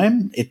the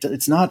time,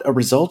 it's not a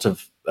result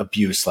of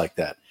abuse like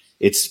that.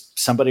 It's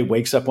somebody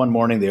wakes up one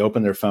morning, they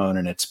open their phone,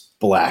 and it's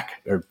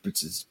black or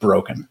it's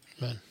broken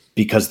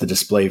because the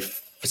display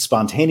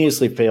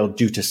spontaneously failed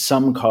due to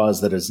some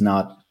cause that is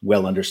not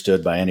well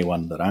understood by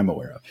anyone that I'm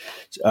aware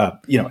of,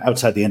 you know,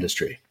 outside the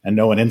industry, and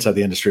no one inside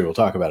the industry will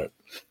talk about it.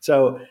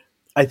 So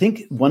I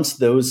think once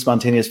those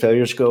spontaneous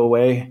failures go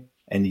away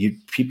and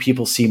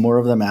people see more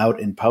of them out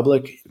in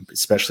public,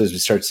 especially as we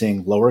start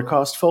seeing lower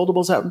cost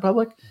foldables out in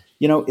public,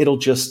 you know, it'll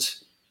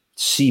just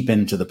seep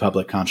into the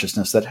public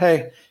consciousness that,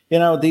 hey, you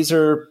know, these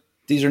are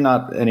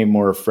not any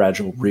more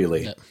fragile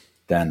really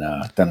than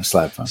a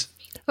slab phone.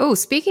 Oh,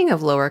 speaking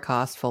of lower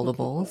cost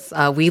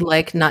foldables, we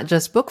like not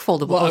just book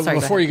foldables. Well,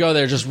 before you go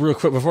there, just real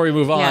quick, before we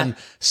move on.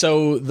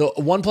 So the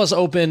OnePlus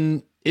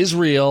Open is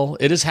real.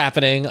 It is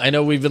happening. I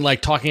know we've been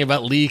like talking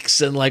about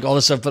leaks and like all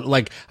this stuff, but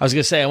like I was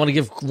going to say, I want to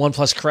give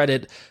OnePlus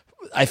credit.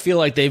 I feel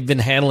like they've been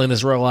handling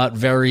this rollout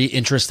very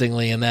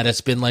interestingly, in that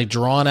it's been like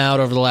drawn out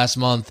over the last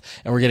month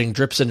and we're getting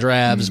drips and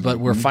drabs, but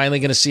we're finally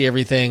going to see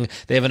everything.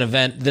 They have an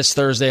event this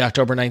Thursday,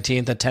 October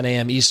 19th at 10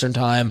 a.m. Eastern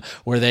time,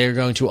 where they are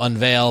going to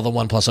unveil the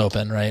OnePlus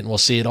Open, right? And we'll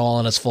see it all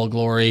in its full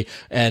glory.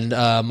 And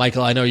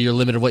Michael, I know you're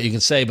limited what you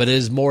can say, but it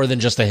is more than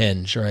just a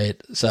hinge, right?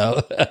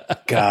 So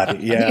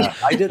God, yeah.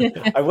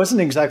 I wasn't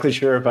exactly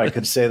sure if I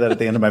could say that at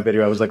the end of my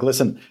video. I was like,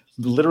 listen,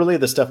 literally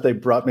the stuff they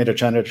brought me to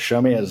China to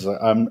show me is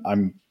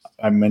I'm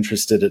I'm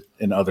interested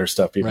in other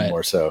stuff even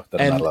more so that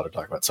I'm not allowed to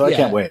talk about. So I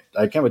can't wait.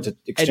 I can't wait to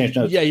exchange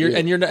notes. Yeah,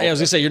 you're not, I was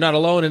gonna say you're not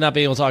alone in not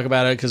being able to talk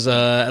about it because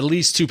at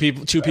least two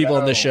people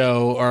on the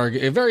show are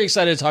very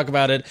excited to talk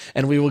about it,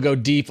 and we will go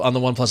deep on the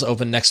OnePlus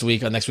Open next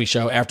week on next week's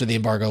show after the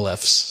embargo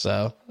lifts.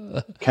 So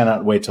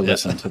cannot wait to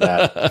listen to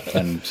that.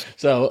 And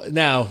so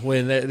now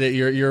when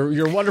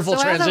your wonderful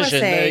transition,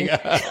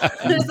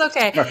 it's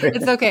okay.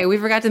 It's okay. We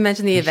forgot to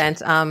mention the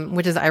event,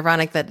 which is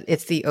ironic that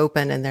it's the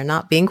Open and they're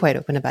not being quite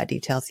open about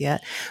details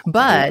yet.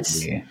 But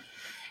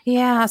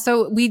yeah,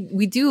 so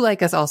we do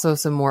like us also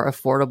some more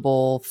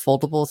affordable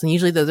foldables, and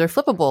usually those are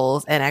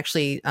flippables. And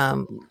actually,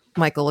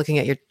 Michael, looking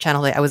at your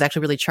channel, I was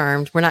actually really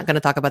charmed. We're not going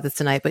to talk about this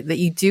tonight, but that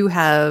you do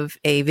have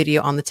a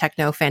video on the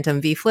Techno Phantom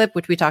V Flip,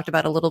 which we talked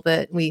about a little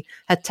bit. We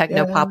had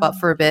Techno pop up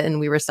for a bit, and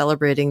we were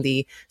celebrating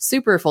the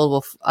super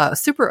affordable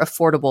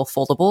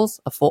foldables.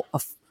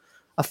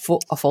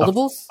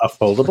 Foldables?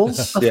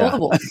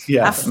 Foldables?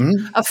 Yeah.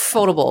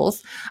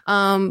 Foldables.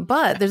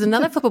 But there's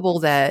another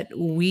flippable that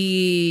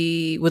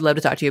we would love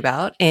to talk to you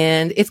about.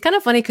 And it's kind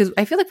of funny because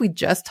I feel like we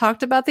just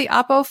talked about the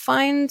Oppo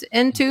Find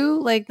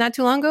N2 like not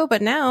too long ago,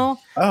 but now.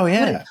 Oh,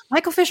 yeah.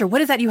 Michael Fisher,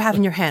 what is that you have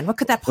in your hand? What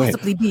could that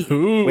possibly be?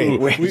 Wait.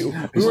 We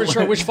weren't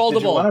sure which foldable.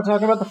 Did you want to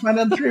talk about the Find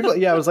N3?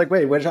 Yeah, I was like,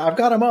 wait, I've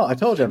got them all. I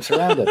told you, I'm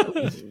surrounded.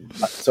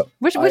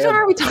 Which one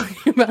are we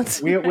talking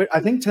about? I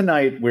think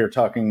tonight we're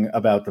talking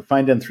about the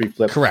Find N3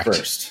 Flip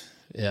first.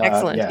 Yeah.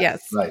 Excellent.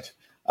 Yes. Right.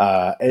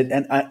 I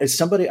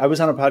was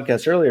on a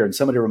podcast earlier, and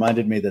somebody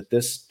reminded me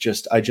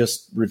that I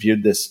just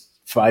reviewed this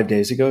 5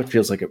 days ago. It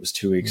feels like it was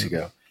 2 weeks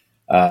ago.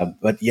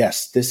 But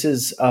yes, this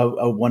is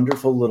a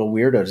wonderful little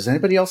weirdo. Does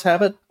anybody else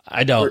have it?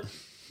 I don't.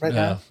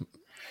 Now?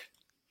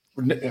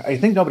 I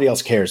think nobody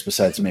else cares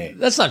besides me.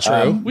 That's not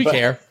true. We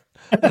care.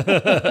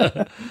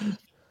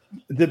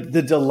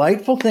 The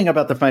delightful thing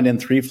about the Find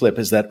N3 Flip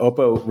is that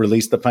Oppo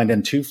released the Find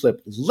N2 Flip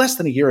less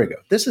than a year ago.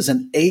 This is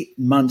an 8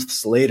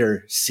 months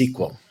later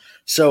sequel.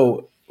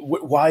 So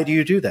why do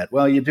you do that?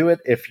 Well, you do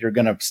it if you're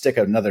going to stick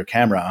another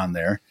camera on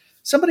there.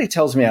 Somebody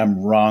tells me I'm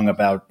wrong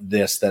about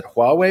this, that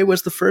Huawei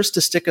was the first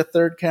to stick a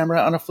third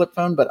camera on a flip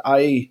phone, but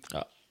I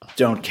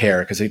don't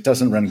care because it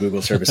doesn't run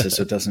Google services,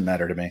 so it doesn't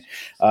matter to me.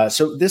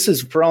 So this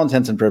is, for all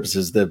intents and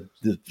purposes, the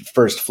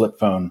first flip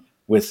phone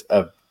with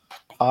a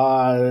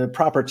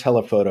proper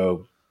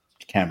telephoto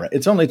camera.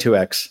 It's only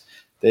 2x.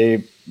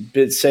 They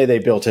say they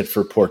built it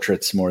for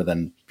portraits more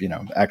than,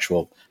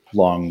 actual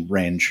long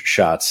range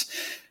shots.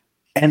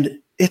 And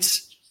it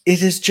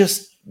is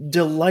just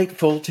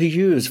delightful to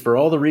use for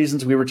all the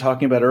reasons we were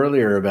talking about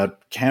earlier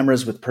about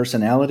cameras with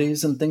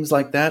personalities and things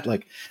like that.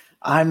 Like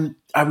I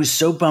was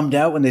so bummed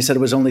out when they said it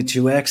was only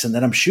 2x, and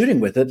then I'm shooting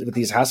with it with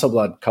these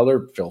Hasselblad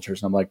color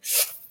filters. And I'm like,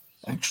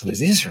 actually,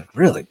 these are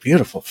really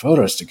beautiful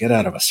photos to get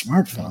out of a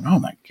smartphone. Oh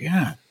my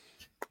God.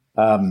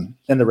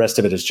 And the rest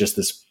of it is just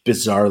this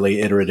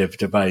bizarrely iterative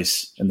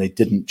device. And they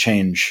didn't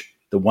change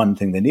the one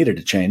thing they needed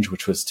to change,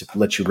 which was to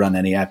let you run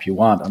any app you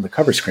want on the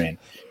cover screen.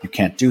 You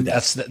can't do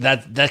that.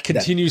 That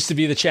continues to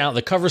be the challenge.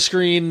 The cover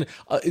screen,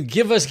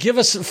 give us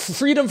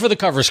freedom for the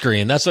cover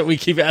screen. That's what we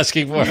keep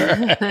asking for.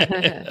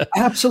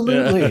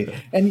 Absolutely.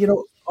 And,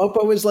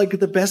 Oppo is like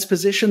the best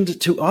positioned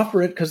to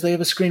offer it because they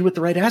have a screen with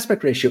the right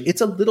aspect ratio. It's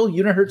a little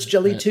Unihertz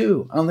Jelly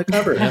 2 on the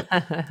cover.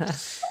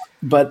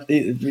 But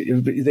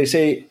they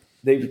say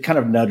they kind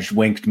of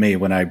winked me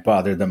when I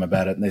bothered them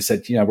about it. And they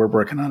said, we're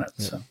working on it.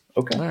 So,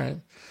 okay. All right.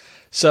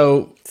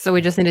 So we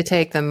just need to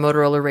take the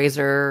Motorola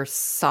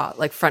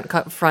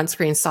Razr front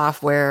screen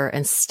software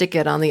and stick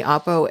it on the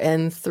Oppo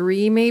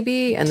N3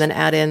 maybe, and then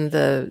add in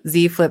the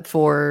Z Flip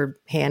 4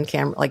 hand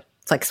camera, like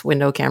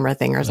window camera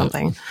thing or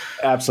something.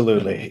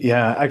 Absolutely.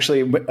 Yeah.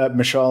 Actually,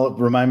 Michelle,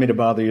 remind me to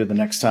bother you the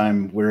next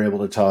time we're able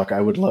to talk.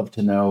 I would love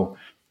to know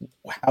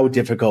how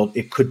difficult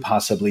it could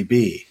possibly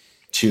be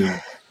to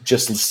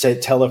just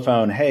tell a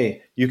phone,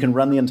 hey, you can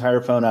run the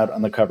entire phone out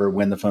on the cover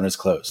when the phone is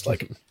closed.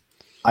 Like,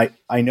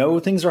 I know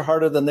things are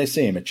harder than they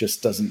seem. It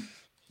just doesn't.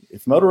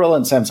 If Motorola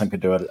and Samsung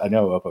could do it, I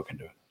know Oppo can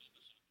do it.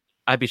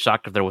 I'd be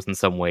shocked if there wasn't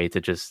some way to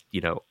just,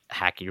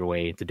 hack your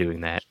way into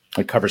doing that.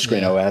 Like cover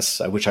screen OS,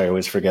 which I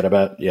always forget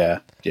about. Yeah.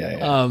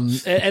 And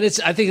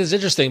I think it's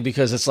interesting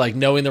because it's like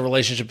knowing the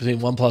relationship between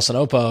OnePlus and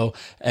Oppo,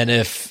 and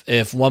if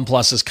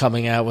OnePlus is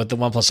coming out with the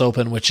OnePlus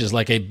Open, which is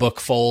like a book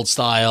fold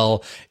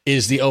style,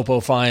 is the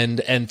Oppo Find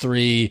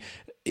N3,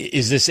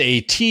 is this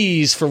a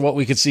tease for what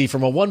we could see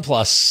from a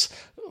OnePlus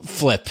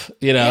Flip,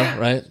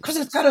 right? Because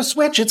it's got a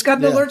switch. It's got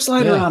an alert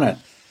slider on it.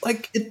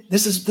 Like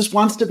this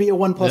wants to be a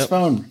OnePlus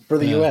phone for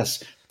the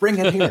US. Bring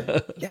it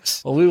here.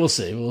 Yes. Well, we will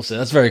see.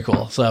 That's very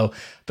cool. So,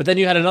 but then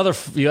you had another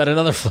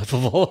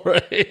flippable,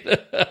 right?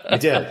 I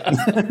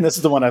did. This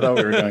is the one I thought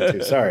we were going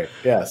to. Sorry.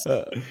 Yes.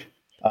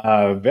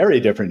 Very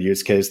different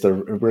use case.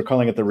 We're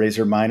calling it the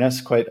Razr Minus,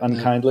 quite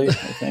unkindly, I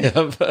think.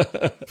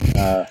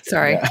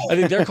 Sorry. I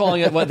think they're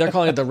calling it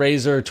the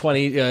Razr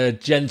 20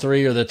 Gen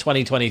 3 or the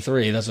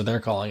 2023. That's what they're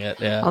calling it.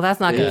 Yeah. Well,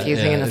 that's not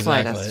confusing in the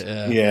slightest.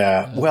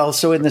 Yeah. Well,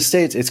 so in the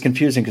States, it's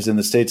confusing because in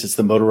the States, it's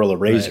the Motorola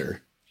Razr,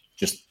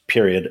 just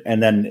period.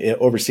 And then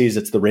overseas,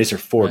 it's the Razr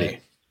 40,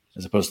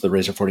 as opposed to the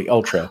Razr 40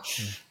 Ultra.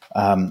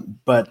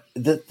 But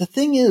the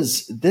thing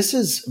is, this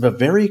is a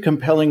very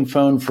compelling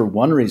phone for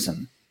one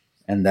reason,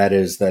 and that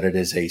is that it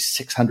is a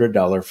 $600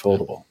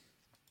 foldable.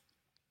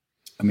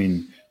 I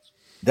mean,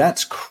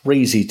 that's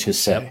crazy to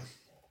say,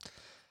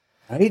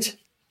 right?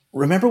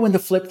 Remember when the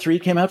Flip 3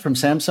 came out from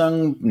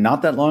Samsung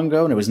not that long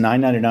ago, and it was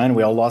 $999?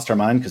 We all lost our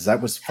mind because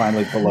that was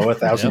finally below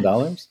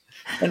 $1,000.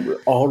 And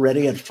we're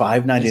already at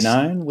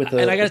 $599 with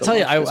and I got to tell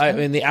you, I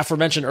mean, the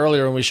aforementioned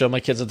earlier when we showed my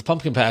kids at the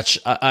pumpkin patch,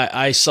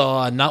 I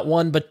saw not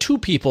one but two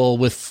people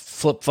with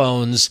flip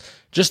phones,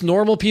 just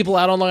normal people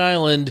out on Long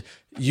Island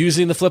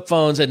using the flip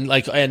phones and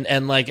like in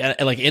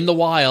the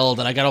wild.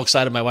 And I got all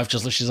excited. My wife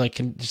she's like,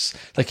 can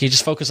you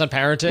just focus on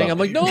parenting? I'm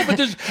like, no, but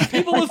there's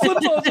people with flip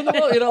phones in the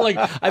world, you know, like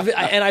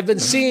I've been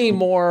seeing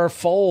more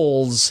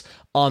folds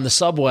on the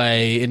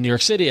subway in New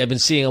York City. I've been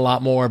seeing a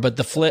lot more, but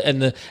the flip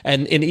and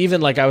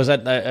even like I was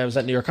at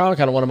New York Comic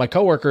Con, and one of my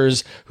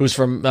coworkers who's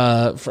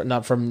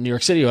not from New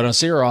York City, I don't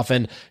see her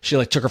often. She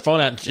like took her phone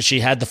out and she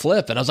had the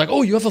flip, and I was like,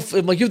 oh, you have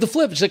you have the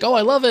flip. She's like, oh,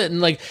 I love it.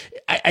 And like,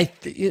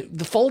 the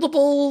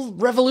foldable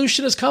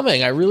revolution is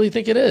coming. I really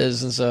think it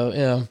is. And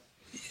so,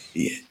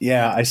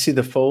 yeah, I see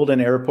the fold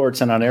in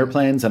airports and on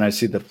airplanes, and I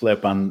see the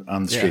flip on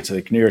the streets,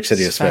 like New York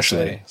City,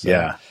 especially. So.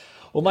 Yeah.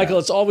 Well, Michael,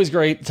 it's always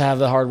great to have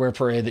the hardware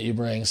parade that you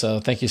bring. So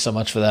thank you so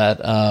much for that.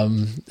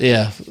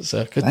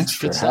 So good. Thanks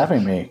for stuff.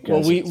 having me.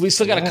 Well, we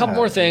still got a couple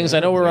more things. I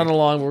know we're running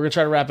along. We're going to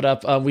try to wrap it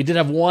up. We did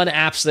have one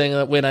apps thing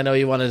that Wynn, I know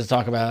you wanted to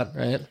talk about,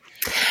 right?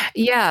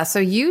 Yeah.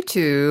 So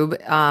YouTube,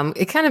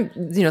 it kind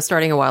of,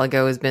 starting a while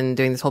ago has been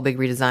doing this whole big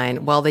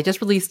redesign. Well, they just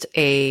released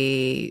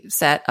a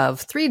set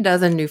of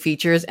 36 new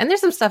features, and there's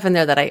some stuff in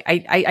there that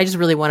I just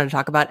really wanted to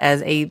talk about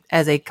as a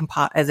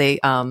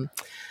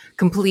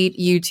complete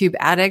YouTube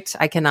addict.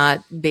 I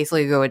cannot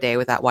basically go a day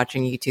without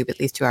watching YouTube at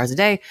least 2 hours a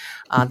day.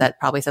 That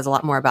probably says a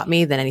lot more about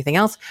me than anything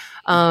else.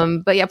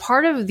 But yeah,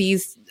 part of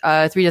these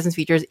 36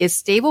 features is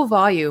stable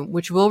volume,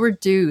 which will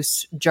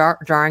reduce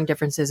jarring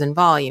differences in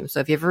volume. So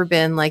if you've ever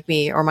been like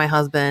me or my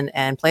husband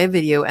and play a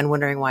video and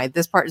wondering why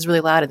this part is really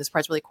loud and this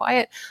part's really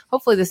quiet,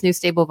 hopefully this new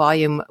stable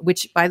volume,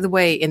 which by the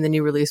way, in the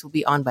new release will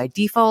be on by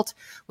default,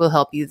 will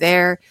help you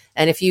there.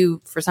 And if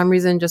you, for some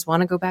reason, just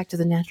want to go back to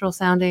the natural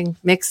sounding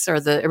mix or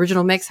the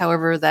original mix,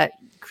 however that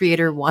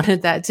creator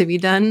wanted that to be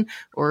done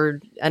or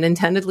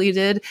unintendedly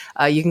did,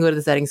 you can go to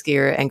the settings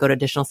gear and go to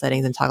additional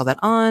settings and toggle that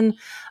on.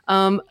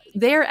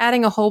 They're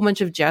adding a whole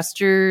bunch of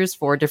gestures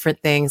for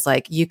different things.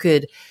 Like you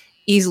could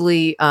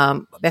easily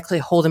actually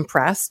hold and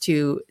press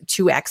to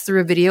 2x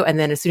through a video, and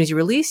then as soon as you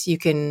release, you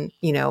can,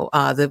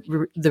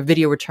 the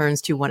video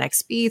returns to 1x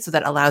speed, so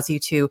that allows you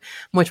to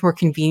much more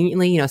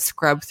conveniently,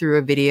 scrub through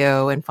a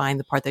video and find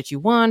the part that you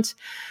want.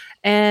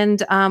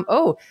 And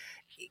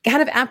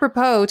kind of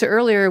apropos to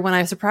earlier when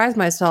I surprised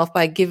myself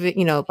by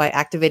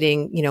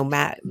activating,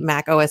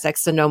 Mac OS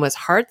X Sonoma's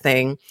heart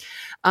thing.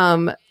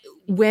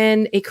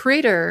 When a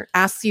creator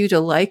asks you to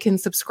like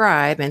and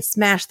subscribe and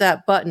smash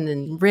that button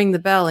and ring the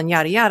bell and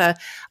yada yada,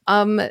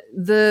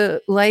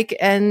 the like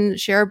and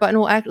share button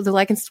the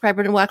like and subscribe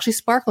button will actually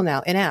sparkle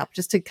now in app,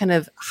 just to kind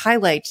of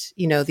highlight,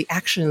 the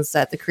actions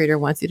that the creator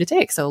wants you to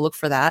take. So look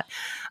for that.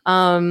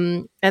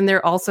 And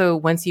they're also,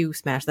 once you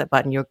smash that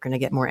button, you're going to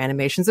get more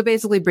animation. So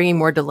basically bringing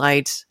more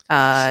delight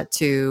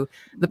to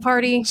the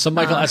party. So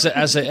Michael,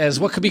 as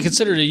what could be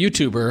considered a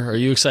YouTuber, are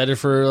you excited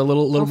for a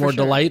little more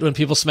delight when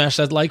people smash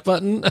that like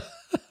button?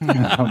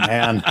 Oh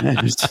man,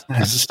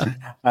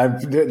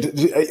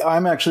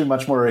 I'm actually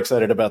much more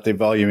excited about the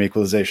volume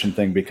equalization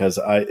thing, because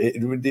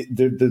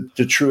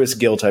the truest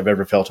guilt I've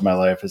ever felt in my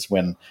life is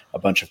when a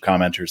bunch of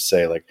commenters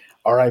say like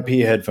RIP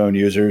headphone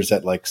users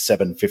at like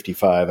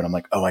 7:55, and I'm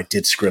like, oh, I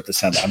did screw up the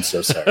sound. I'm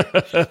so sorry.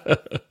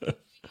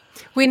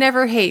 We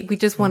never hate. We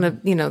just want to,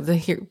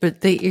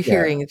 your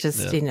hearing is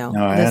just, No,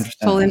 I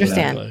totally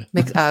understand.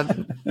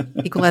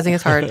 Equalizing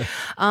is hard.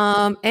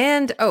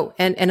 And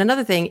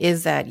another thing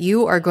is that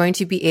you are going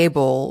to be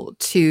able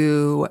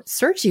to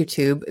search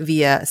YouTube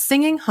via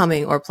singing,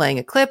 humming, or playing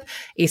a clip.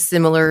 A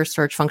similar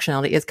search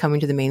functionality is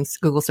coming to the main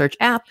Google search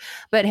app.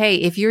 But hey,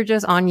 if you're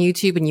just on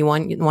YouTube and you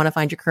want to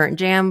find your current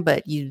jam,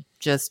 but you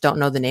just don't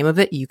know the name of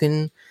it, you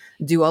can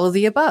do all of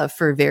the above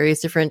for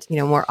various different,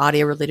 more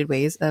audio related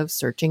ways of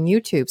searching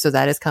YouTube. So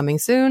that is coming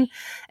soon.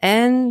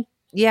 And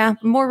yeah,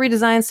 more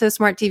redesigns to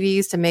smart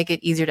TVs to make it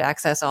easier to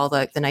access all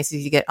the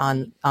niceties you get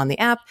on the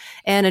app,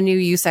 and a new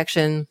U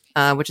section,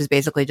 which is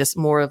basically just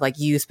more of like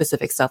you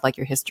specific stuff like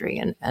your history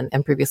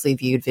and previously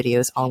viewed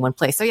videos all in one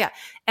place. So yeah,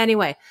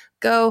 anyway,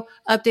 go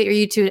update your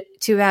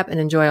YouTube app and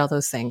enjoy all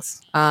those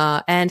things.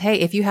 And hey,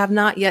 if you have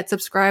not yet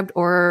subscribed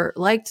or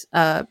liked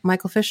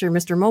Michael Fisher,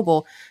 Mr.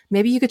 Mobile,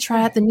 maybe you could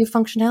try out the new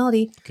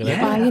functionality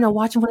by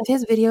watching one of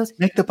his videos.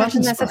 Make the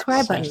button that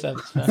subscribe button.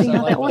 See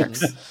how that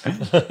works.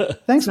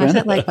 Thanks, Smash man.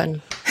 that like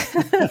button.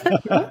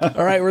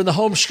 All right, we're in the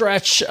home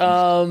stretch.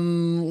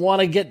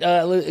 Want to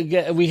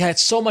get? We had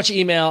so much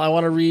email. I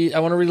want to read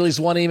at least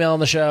one email on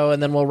the show,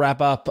 and then we'll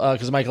wrap up.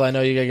 Because Michael, I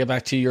know you got to get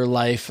back to your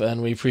life,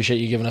 and we appreciate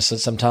you giving us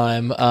some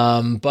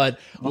sometime. But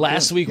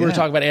last week we were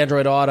talking about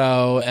Android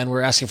Auto, and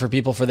we're asking for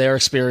people for their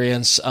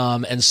experience.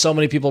 And so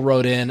many people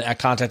wrote in at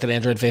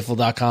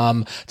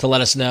contact@androidfaithful.com to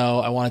let us know.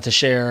 I wanted to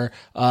share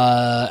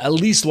at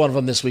least one of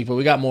them this week, but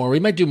we got more. We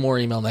might do more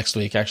email next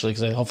week, actually,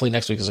 because hopefully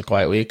next week is a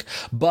quiet week.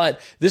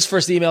 But this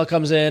first email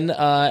comes in,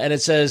 and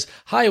it says,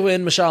 "Hi,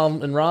 Win,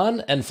 Michelle, and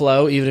Ron, and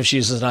Flo, even if she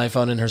uses an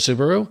iPhone in her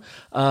Subaru.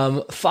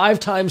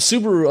 5-time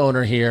Subaru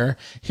owner here.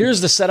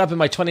 Here's the setup in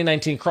my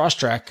 2019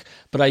 Crosstrek,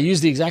 but I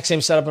use the exact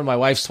same setup in my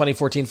wife's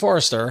 2014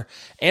 Forester.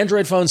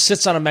 Android phone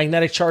sits on a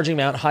magnetic charging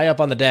mount high up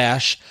on the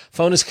dash.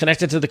 Phone is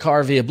connected to the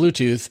car via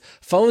Bluetooth.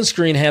 Phone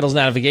screen handles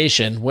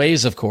navigation,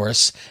 Waze, of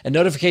course, and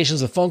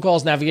notifications of phone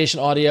calls, navigation,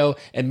 audio,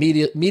 and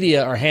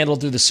media are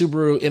handled through the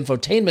Subaru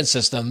infotainment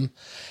system.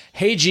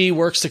 HeyG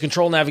works to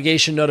control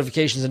navigation,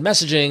 notifications, and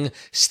messaging.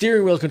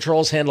 Steering wheel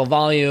controls handle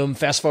volume,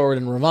 fast forward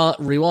and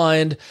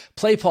rewind.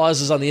 Play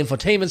pause is on the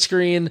infotainment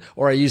screen,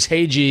 or I use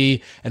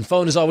HeyG, and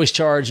phone is always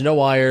charged, no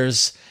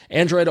wires.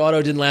 Android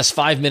Auto didn't last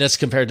 5 minutes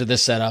compared to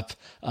this setup."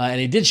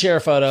 And he did share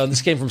a photo, and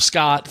this came from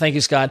Scott. Thank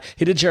you, Scott.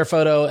 He did share a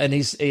photo, and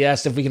he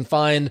asked if we can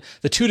find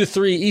the 2 to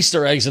 3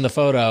 Easter eggs in the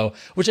photo,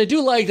 which I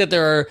do like that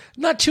there are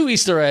not 2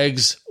 Easter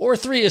eggs or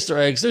 3 Easter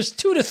eggs. There's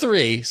 2 to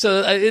 3.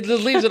 So it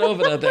leaves it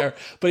open out there.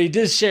 But he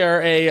did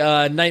share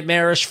a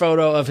nightmarish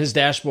photo of his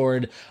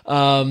dashboard,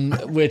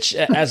 which,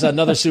 as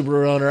another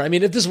Subaru owner, I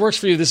mean, if this works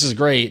for you, this is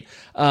great.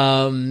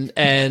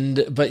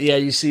 But yeah,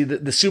 you see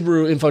the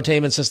Subaru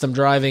infotainment system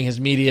driving his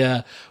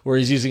media, where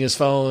he's using his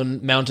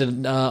phone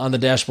mounted on the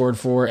dashboard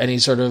for any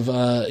sort of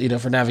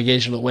for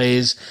navigation with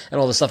Waze and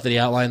all the stuff that he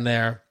outlined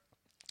there.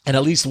 And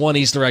at least one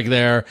Easter egg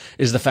there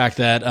is the fact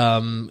that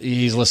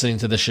he's listening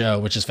to the show,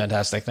 which is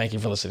fantastic. Thank you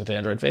for listening to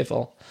Android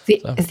Faithful.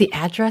 Is the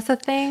address a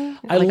thing?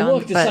 I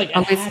looked. It's like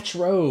a Hatch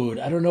Road.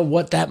 I don't know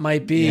what that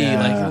might be.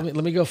 Yeah. Like,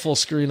 let me go full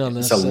screen on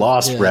this. It's a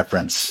Lost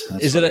reference.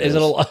 Is it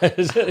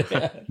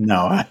a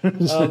No. I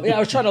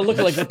was trying to look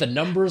at like what the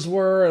numbers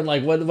were and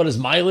like what his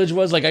mileage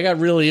was. Like I got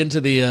really into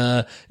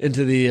the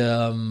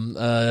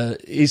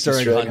Easter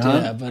egg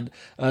hunt. Yeah,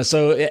 but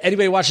so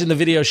anybody watching the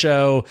video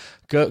show,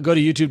 go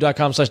to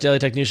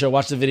youtube.com/dailytechnewsshow,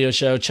 watch the video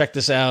show, check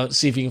this out,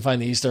 see if you can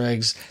find the Easter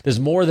eggs. There's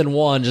more than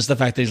one, just the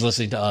fact that he's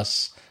listening to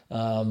us.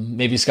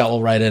 Maybe Scott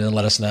will write in and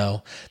let us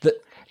know.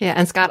 Yeah,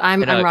 and Scott,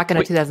 I'm rocking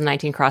a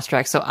 2019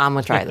 Crosstrek, so I'm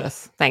gonna try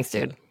this. Thanks,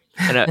 dude.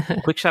 And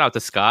a quick shout out to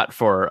Scott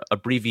for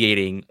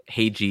abbreviating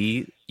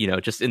HeyG,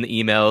 just in the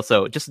email.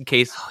 So just in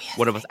case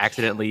one of us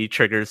accidentally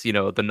triggers,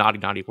 the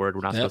naughty word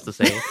we're not supposed to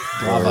say.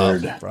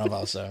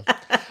 Bravo, sir.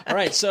 All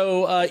right,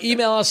 so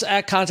email us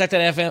at contact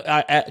at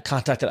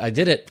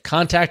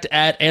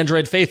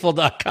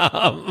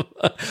androidfaithful.com.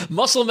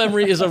 Muscle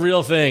memory is a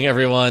real thing,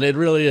 everyone. It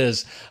really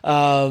is.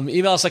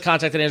 Email us at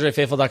contact at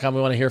androidfaithful.com.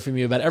 We want to hear from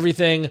you about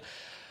everything.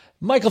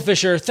 Michael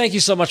Fisher, thank you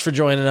so much for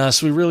joining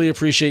us. We really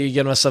appreciate you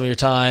giving us some of your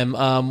time.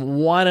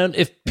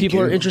 If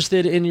people are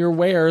interested in your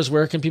wares,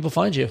 where can people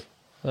find you?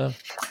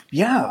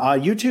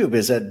 YouTube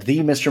is at the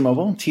Mr.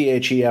 Mobile,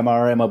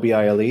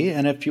 TheMrMobile.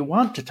 And if you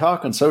want to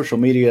talk on social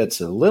media,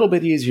 it's a little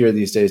bit easier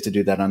these days to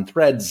do that on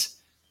Threads,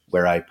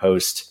 where I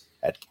post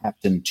at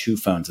Captain 2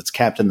 Phones. It's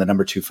Captain, the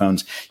number 2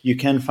 Phones. You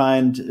can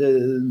find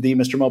the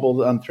Mr.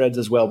 Mobile on Threads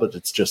as well, but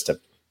it's just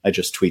I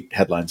just tweet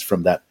headlines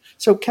from that.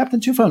 So Captain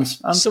 2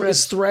 Phones on So Threads.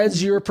 Is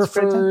Threads your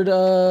preferred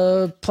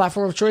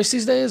platform of choice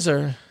these days,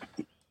 or?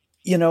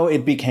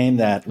 It became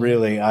that,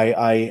 really.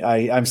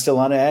 I'm still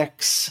on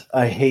X.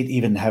 I hate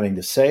even having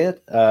to say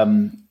it.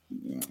 I'm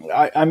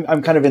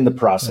kind of in the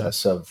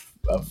process of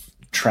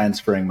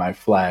transferring my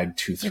flag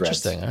to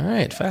Threads. Interesting. All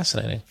right.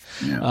 Fascinating.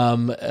 Yeah. I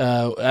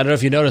don't know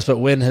if you noticed, but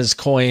Win has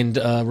coined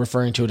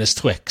referring to it as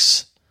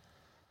Twix.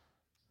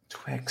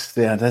 Twix.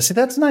 Yeah.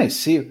 That's nice.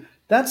 See,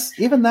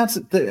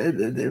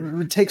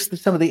 it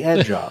takes some of the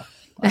edge off.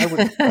 I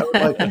would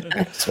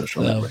like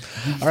social network.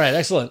 All right,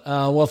 excellent.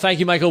 Well, thank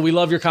you, Michael. We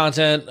love your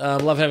content.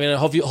 Love having it.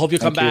 Hope you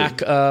come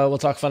back. We'll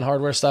talk fun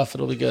hardware stuff.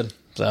 It'll be good.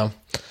 So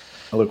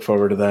I look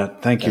forward to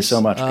that. Thank you so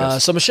much,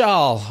 guys. So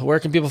Michelle, where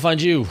can people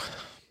find you?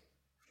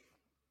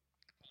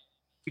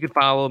 You can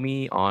follow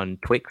me on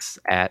Twix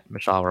at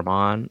Michelle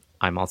Rahman.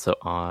 I'm also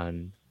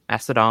on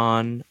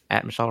Mastodon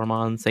at Michelle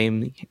Rahman,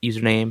 same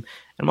username. And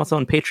I'm also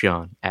on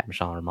Patreon at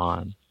Michelle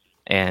Rahman.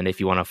 And if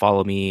you want to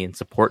follow me and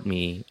support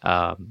me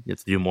to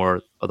do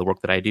more of the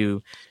work that I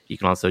do, you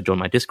can also join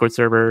my Discord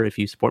server if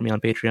you support me on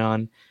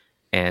Patreon.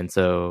 And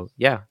so,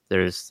 yeah,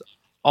 there's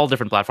all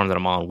different platforms that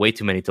I'm on. Way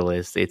too many to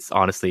list. It's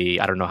honestly,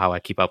 I don't know how I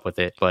keep up with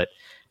it, but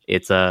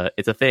it's a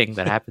thing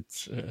that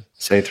happens.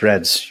 Say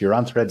Threads. You're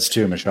on Threads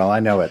too, Michelle. I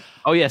know it.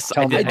 Oh yes,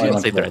 I did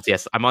say Threads.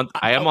 Yes,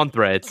 I am on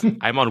Threads.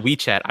 I'm on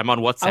WeChat. I'm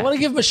on WhatsApp. I want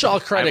to give Michelle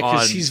credit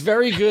because he's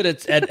very good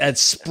at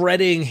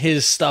spreading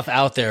his stuff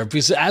out there.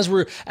 Because as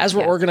we're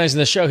organizing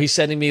the show, he's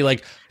sending me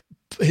like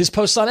his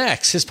post on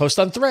X, his post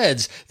on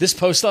Threads, this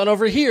post on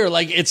over here.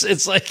 Like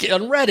it's like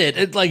on Reddit.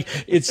 It like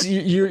it's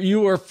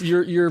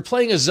you're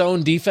playing a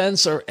zone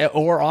defense or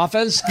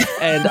offense,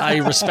 and I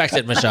respect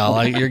it,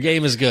 Michelle. Your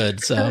game is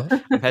good. So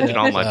I'm hedging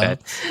all my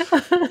bets.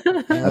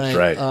 That's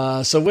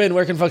right. So Win,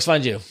 where can folks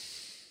find you?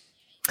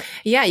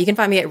 Yeah, you can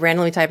find me at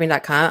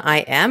randomlytyping.com. I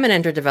am an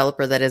Android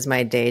developer. That is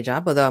my day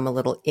job, although I'm a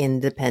little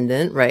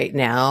independent right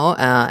now.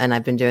 And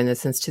I've been doing this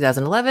since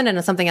 2011.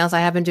 And something else I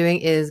have been doing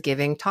is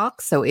giving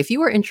talks. So if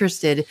you are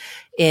interested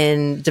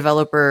in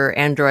developer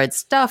Android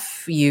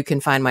stuff, you can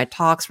find my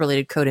talks,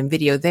 related code and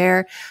video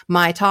there.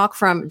 My talk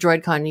from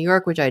DroidCon New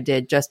York, which I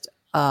did just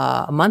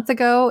a month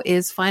ago,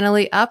 is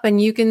finally up,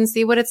 and you can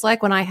see what it's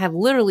like when I have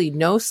literally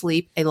no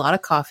sleep, a lot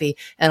of coffee,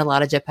 and a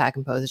lot of Jetpack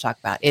Compose to talk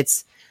about.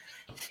 It's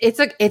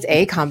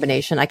a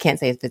combination. I can't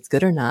say if it's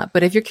good or not,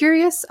 but if you're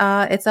curious,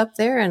 it's up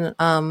there.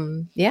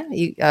 And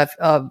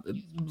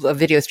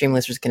video stream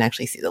listeners can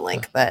actually see the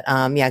link. But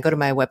go to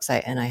my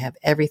website, and I have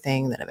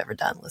everything that I've ever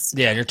done listed.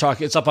 Yeah, you're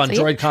talking. It's up on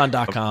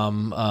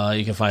droidcon.com.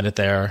 You can find it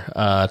there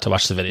to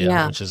watch the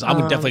video, which is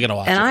I'm definitely going to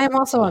watch. And it. I am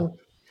also on.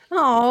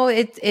 Oh,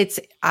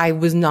 I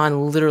was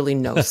literally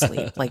no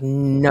sleep, like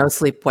no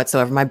sleep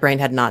whatsoever. My brain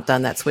had not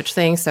done that switch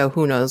thing. So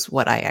who knows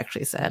what I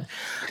actually said.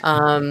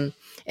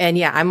 And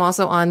yeah, I'm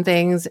also on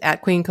things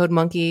at Queen Code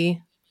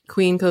Monkey.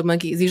 Queen Code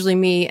Monkey is usually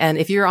me. And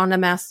if you're on a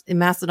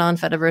Mastodon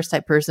Fediverse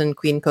type person,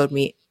 Queen Code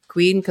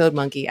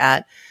Monkey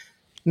at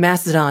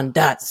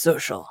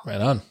mastodon.social.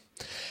 Right on.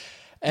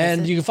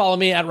 And you can follow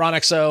me at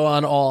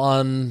RonXO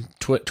on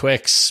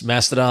Twix,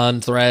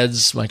 Mastodon,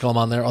 Threads. Michael, I'm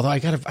on there. Although I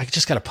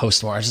just gotta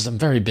post more. I'm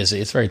very busy.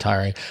 It's very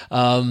tiring.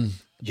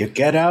 You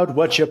get out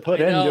what you put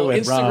into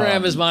it.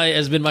 Instagram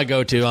has been my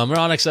go-to. I'm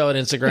RonXO at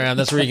Instagram.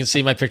 That's where you can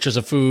see my pictures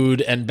of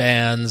food and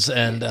bands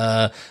and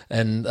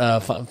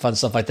fun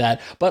stuff like that.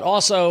 But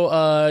also,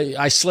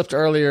 I slipped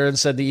earlier and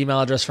said the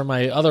email address for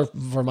my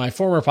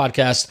former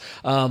podcast.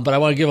 But I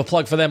want to give a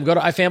plug for them. Go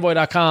to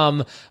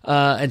ifanboy.com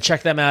and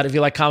check them out if you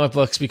like comic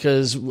books,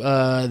 because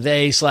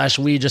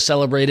we just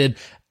celebrated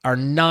our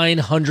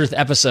 900th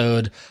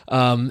episode,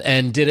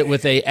 and did it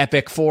with a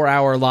epic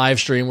 4-hour live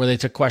stream where they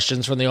took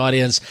questions from the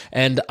audience,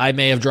 and I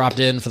may have dropped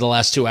in for the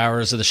last 2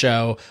 hours of the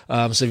show.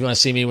 So if you want to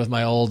see me with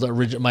my OG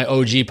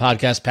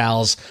podcast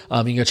pals,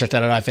 you can go check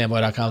that out at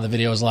ifanboy.com. The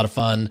video was a lot of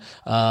fun.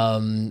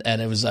 And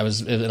I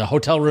was in a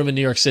hotel room in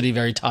New York City,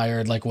 very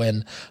tired, like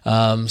Win.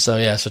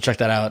 So check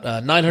that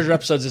out. 900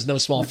 episodes is no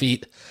small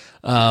feat.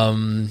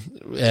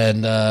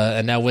 And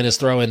now Win is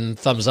throwing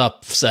thumbs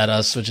ups at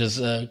us, which is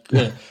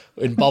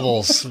in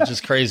bubbles, which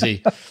is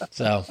crazy.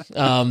 So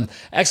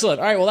excellent.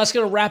 All right, well, that's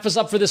going to wrap us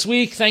up for this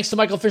week. Thanks to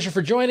Michael Fisher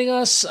for joining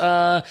us.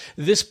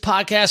 This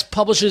podcast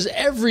publishes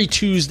every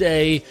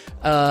Tuesday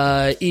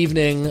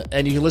evening,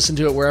 and you can listen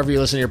to it wherever you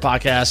listen to your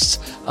podcasts.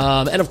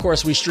 And of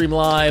course, we stream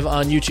live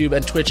on YouTube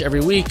and Twitch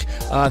every week,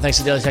 thanks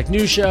to Daily Tech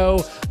News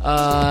Show.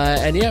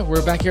 And yeah,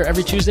 we're back here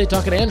every Tuesday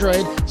talking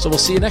Android. So we'll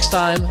see you next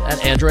time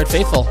at Android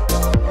Faithful.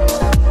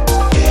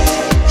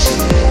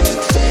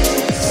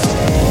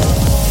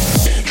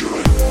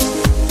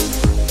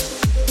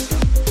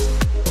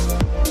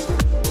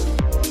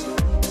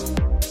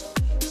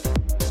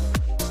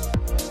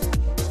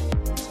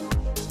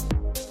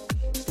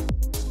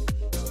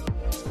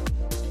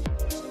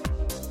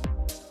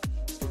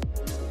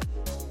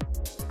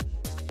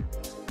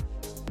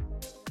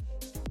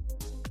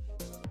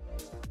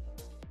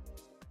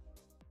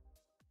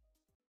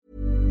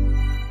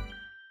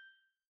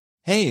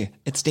 Hey,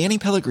 it's Danny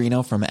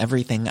Pellegrino from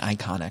Everything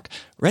Iconic.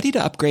 Ready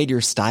to upgrade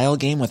your style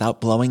game without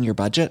blowing your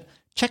budget?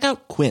 Check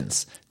out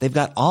Quince. They've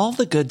got all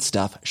the good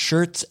stuff,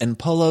 shirts and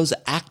polos,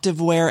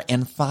 activewear,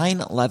 and fine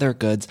leather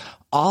goods,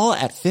 all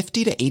at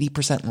 50 to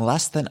 80%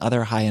 less than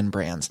other high-end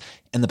brands.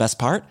 And the best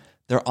part?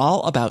 They're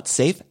all about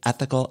safe,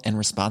 ethical, and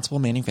responsible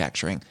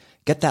manufacturing.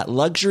 Get that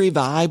luxury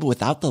vibe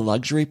without the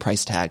luxury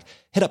price tag.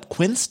 Hit up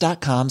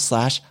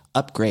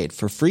quince.com/upgrade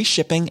for free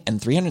shipping and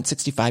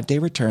 365-day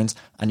returns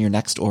on your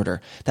next order.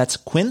 That's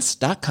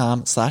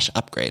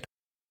quince.com/upgrade.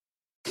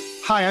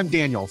 Hi, I'm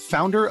Daniel,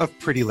 founder of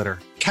Pretty Litter.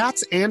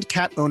 Cats and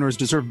cat owners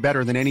deserve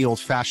better than any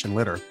old-fashioned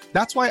litter.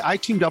 That's why I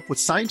teamed up with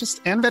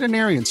scientists and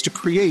veterinarians to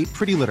create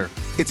Pretty Litter.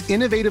 Its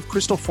innovative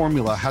crystal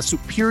formula has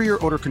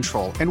superior odor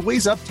control and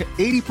weighs up to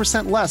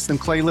 80% less than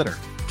clay litter.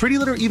 Pretty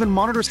Litter even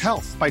monitors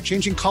health by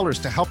changing colors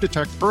to help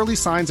detect early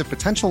signs of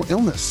potential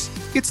illness.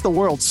 It's the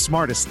world's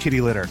smartest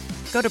kitty litter.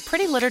 Go to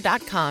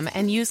prettylitter.com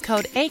and use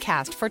code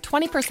ACAST for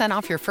 20%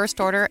 off your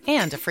first order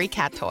and a free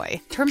cat toy.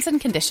 Terms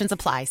and conditions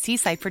apply. See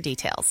site for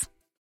details.